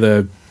every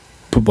other...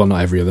 Well,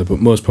 not every other, but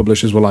most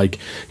publishers were like,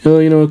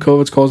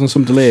 COVID's causing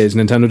some delays.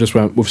 Nintendo just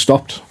went, we've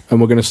stopped,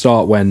 and we're going to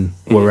start when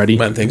we're ready.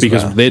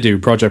 Because they do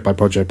project by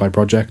project by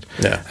project.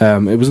 Yeah.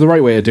 It was the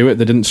right way to do it.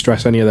 They didn't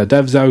stress any of their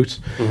devs out.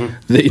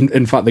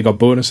 In fact, they got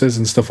bonuses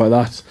and stuff like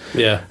that.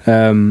 Yeah.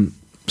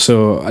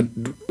 So,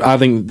 I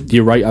think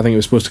you're right. I think it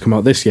was supposed to come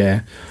out this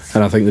year,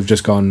 and I think they've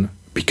just gone...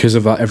 Because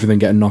of that, everything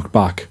getting knocked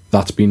back,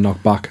 that's been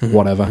knocked back,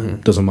 whatever,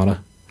 doesn't matter.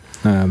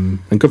 And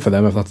good for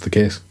them if that's the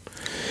case.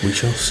 We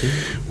shall see.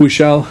 We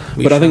shall.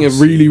 But I think a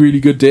really, really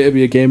good day to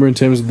be a gamer in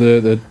terms of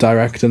the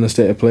direct and the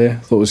state of play. I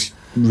thought it was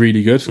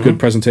really good. Good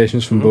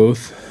presentations from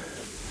both.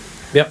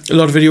 Yep. A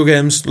lot of video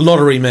games, a lot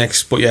of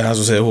remakes, but yeah, as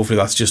I say, hopefully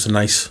that's just a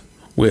nice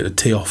way to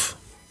tee off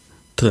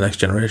to the next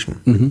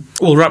generation.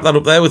 We'll wrap that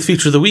up there with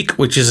Feature of the Week,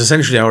 which is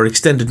essentially our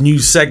extended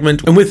news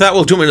segment. And with that,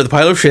 we'll jump into the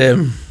pile of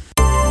shame.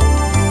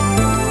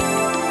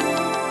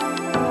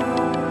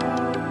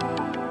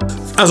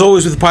 As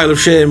always with the pile of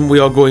shame, we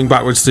are going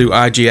backwards to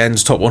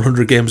IGN's top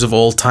 100 games of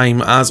all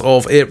time as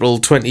of April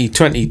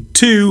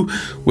 2022,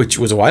 which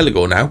was a while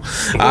ago now.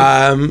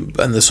 And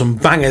there's some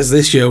bangers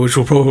this year, which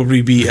will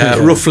probably be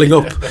ruffling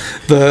up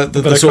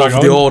the sort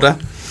of the order.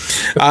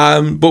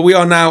 But we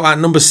are now at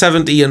number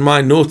 70, and my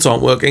notes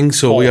aren't working,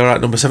 so we are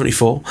at number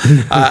 74.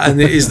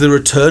 And it is the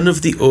return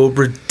of the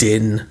Obra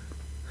Dinn.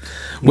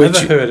 Never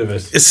heard of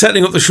it.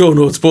 Setting up the show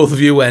notes, both of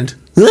you went,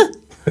 huh?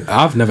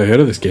 I've never heard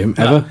of this game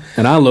ever,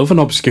 and I love an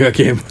obscure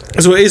game.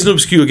 So it is an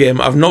obscure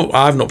game. I've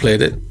not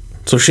played it.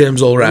 So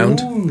shame's all round.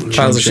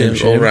 Piles of shame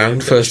all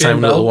round. First time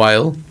in a little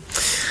while.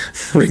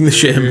 Ring the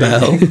shame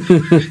bell.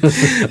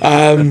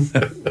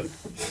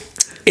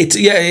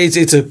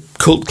 It's a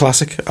cult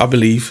classic, I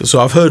believe. So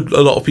I've heard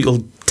a lot of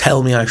people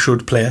tell me I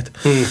should play it.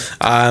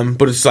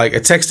 But it's like a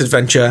text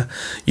adventure.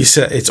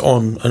 It's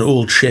on an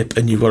old ship,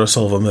 and you've got to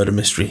solve a murder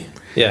mystery.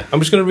 Yeah, I'm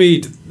just going to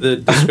read the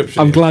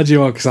description. I'm glad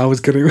you are, because I was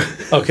going to.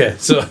 Okay,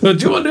 so do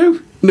you want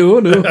to? No,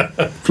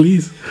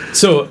 please.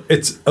 So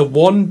it's a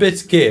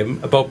 1-bit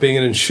game about being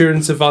an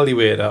insurance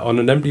evaluator on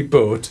an empty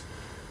boat,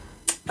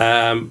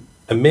 and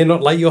may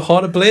not light your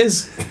heart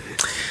ablaze.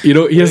 You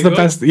know, here's the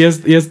best. Here's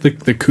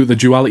the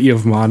duality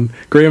of man.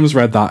 Graham's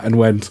read that and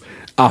went,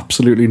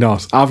 absolutely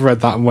not. I've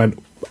read that and went,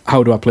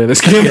 how do I play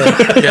this game?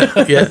 Yeah.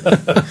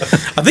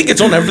 I think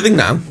it's on everything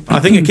now. I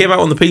think it came out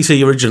on the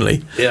PC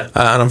originally. Yeah.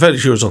 And I'm fairly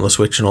sure it's on the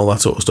Switch and all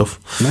that sort of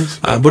stuff. Nice.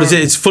 But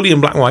it's fully in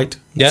black and white.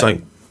 Yeah. It's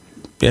like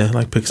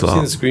pixel art.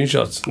 I've seen the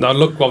screenshots. Now,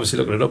 obviously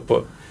looking it up,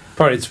 but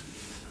apparently it's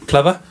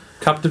clever,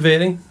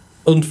 captivating,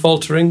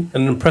 unfaltering,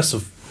 and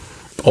impressive.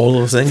 All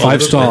of those things.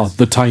 5-star,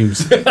 The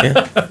Times.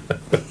 Yeah.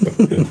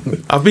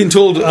 I've been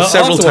told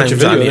several times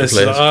that I need to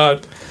play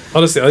it.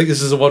 Honestly, I think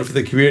this is a one for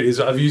the communities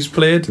that I've used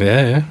played.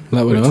 Yeah.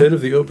 Let me know. Return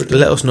of the Obra Dinn.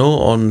 Let us know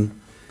on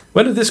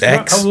when did this come out?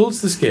 X. How old's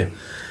this game?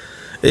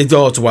 It's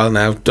a while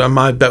now.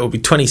 My bet would be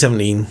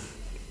 2017.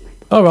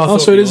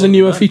 So it is a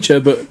newer feature,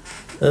 but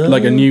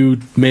like a new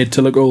made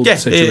to look old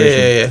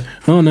situation. Yeah.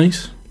 Oh,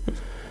 nice.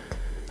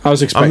 I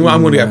was expecting.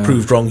 I'm going to get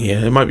proved wrong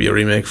here. It might be a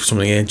remake for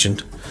something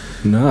ancient.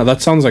 No,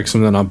 that sounds like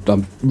something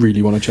I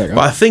really want to check out.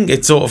 But I think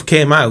it sort of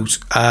came out.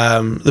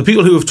 The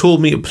people who have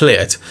told me to play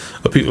it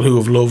are people who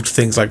have loved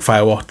things like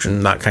Firewatch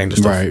and that kind of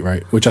stuff.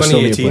 Right. Which I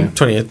still need to play.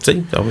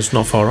 2018. That was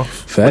not far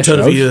off. Fair Return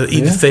of shout.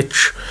 Edith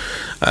Fitch.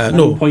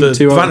 No, the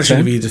 1.2 Vanishing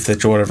of Edith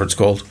Fitch or whatever it's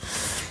called.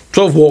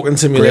 Sort of walking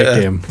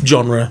simulator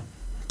genre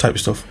type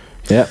of stuff.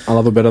 Yeah, I'll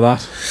have a bit of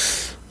that.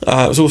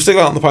 So we'll stick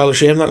that on the pile of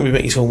shame. That can be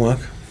Mickey's homework.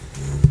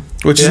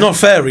 Which is not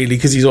fair, really,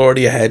 because he's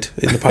already ahead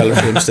in the pile of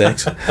shame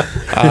stakes.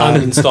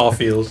 And in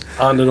Starfield.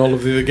 And in all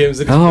of the other games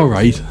that he's all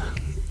right.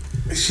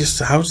 It's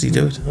just, how does he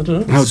do it? I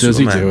don't know. How does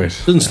he do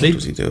it? Doesn't sleep. How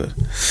does he do it?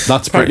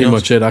 That's pretty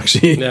much it,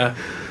 actually. Yeah.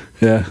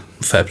 Yeah.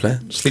 Fair play.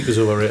 Sleep is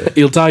overrated.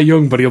 He'll die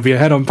young, but he'll be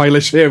ahead on pile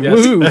of shame.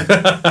 Yes. Woo!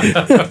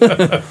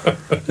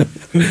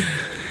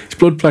 His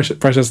blood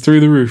pressure's through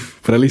the roof,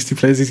 but at least he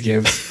plays his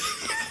games.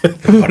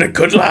 What a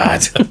good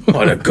lad.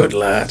 What a good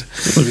lad.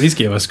 Look at these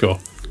gave a score.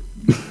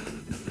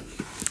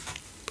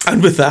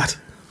 And with that,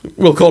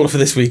 we'll call it for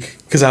this week,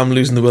 because I'm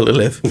losing the will to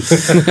live.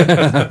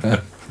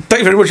 Thank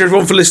you very much,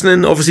 everyone, for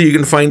listening. Obviously, you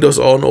can find us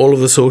on all of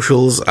the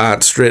socials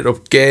at Straight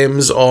Up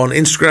Games, on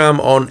Instagram,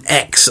 on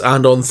X,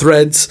 and on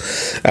Threads.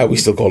 We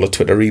still call it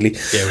Twitter, really.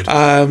 Yeah, we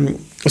do.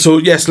 So,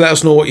 yes, let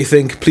us know what you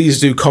think. Please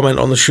do comment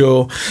on the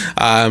show.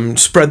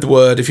 Spread the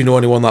word. If you know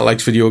anyone that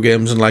likes video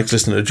games and likes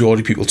listening to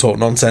Geordie people talk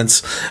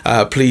nonsense,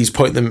 please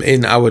point them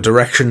in our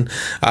direction.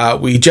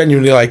 We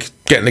genuinely like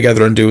getting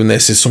together and doing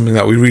this. Is something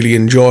that we really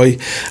enjoy.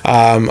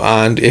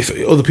 And if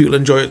other people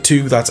enjoy it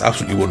too, that's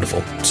absolutely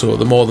wonderful. So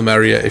the more the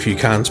merrier if you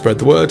can spread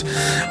the word.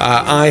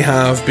 I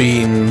have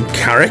been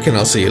Carrick, and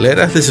I'll see you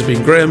later. This has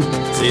been Graham.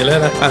 See you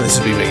later. And this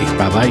has been me.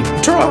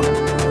 Bye-bye.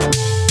 Ta-ra.